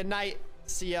 Good night.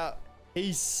 See ya.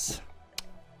 Peace.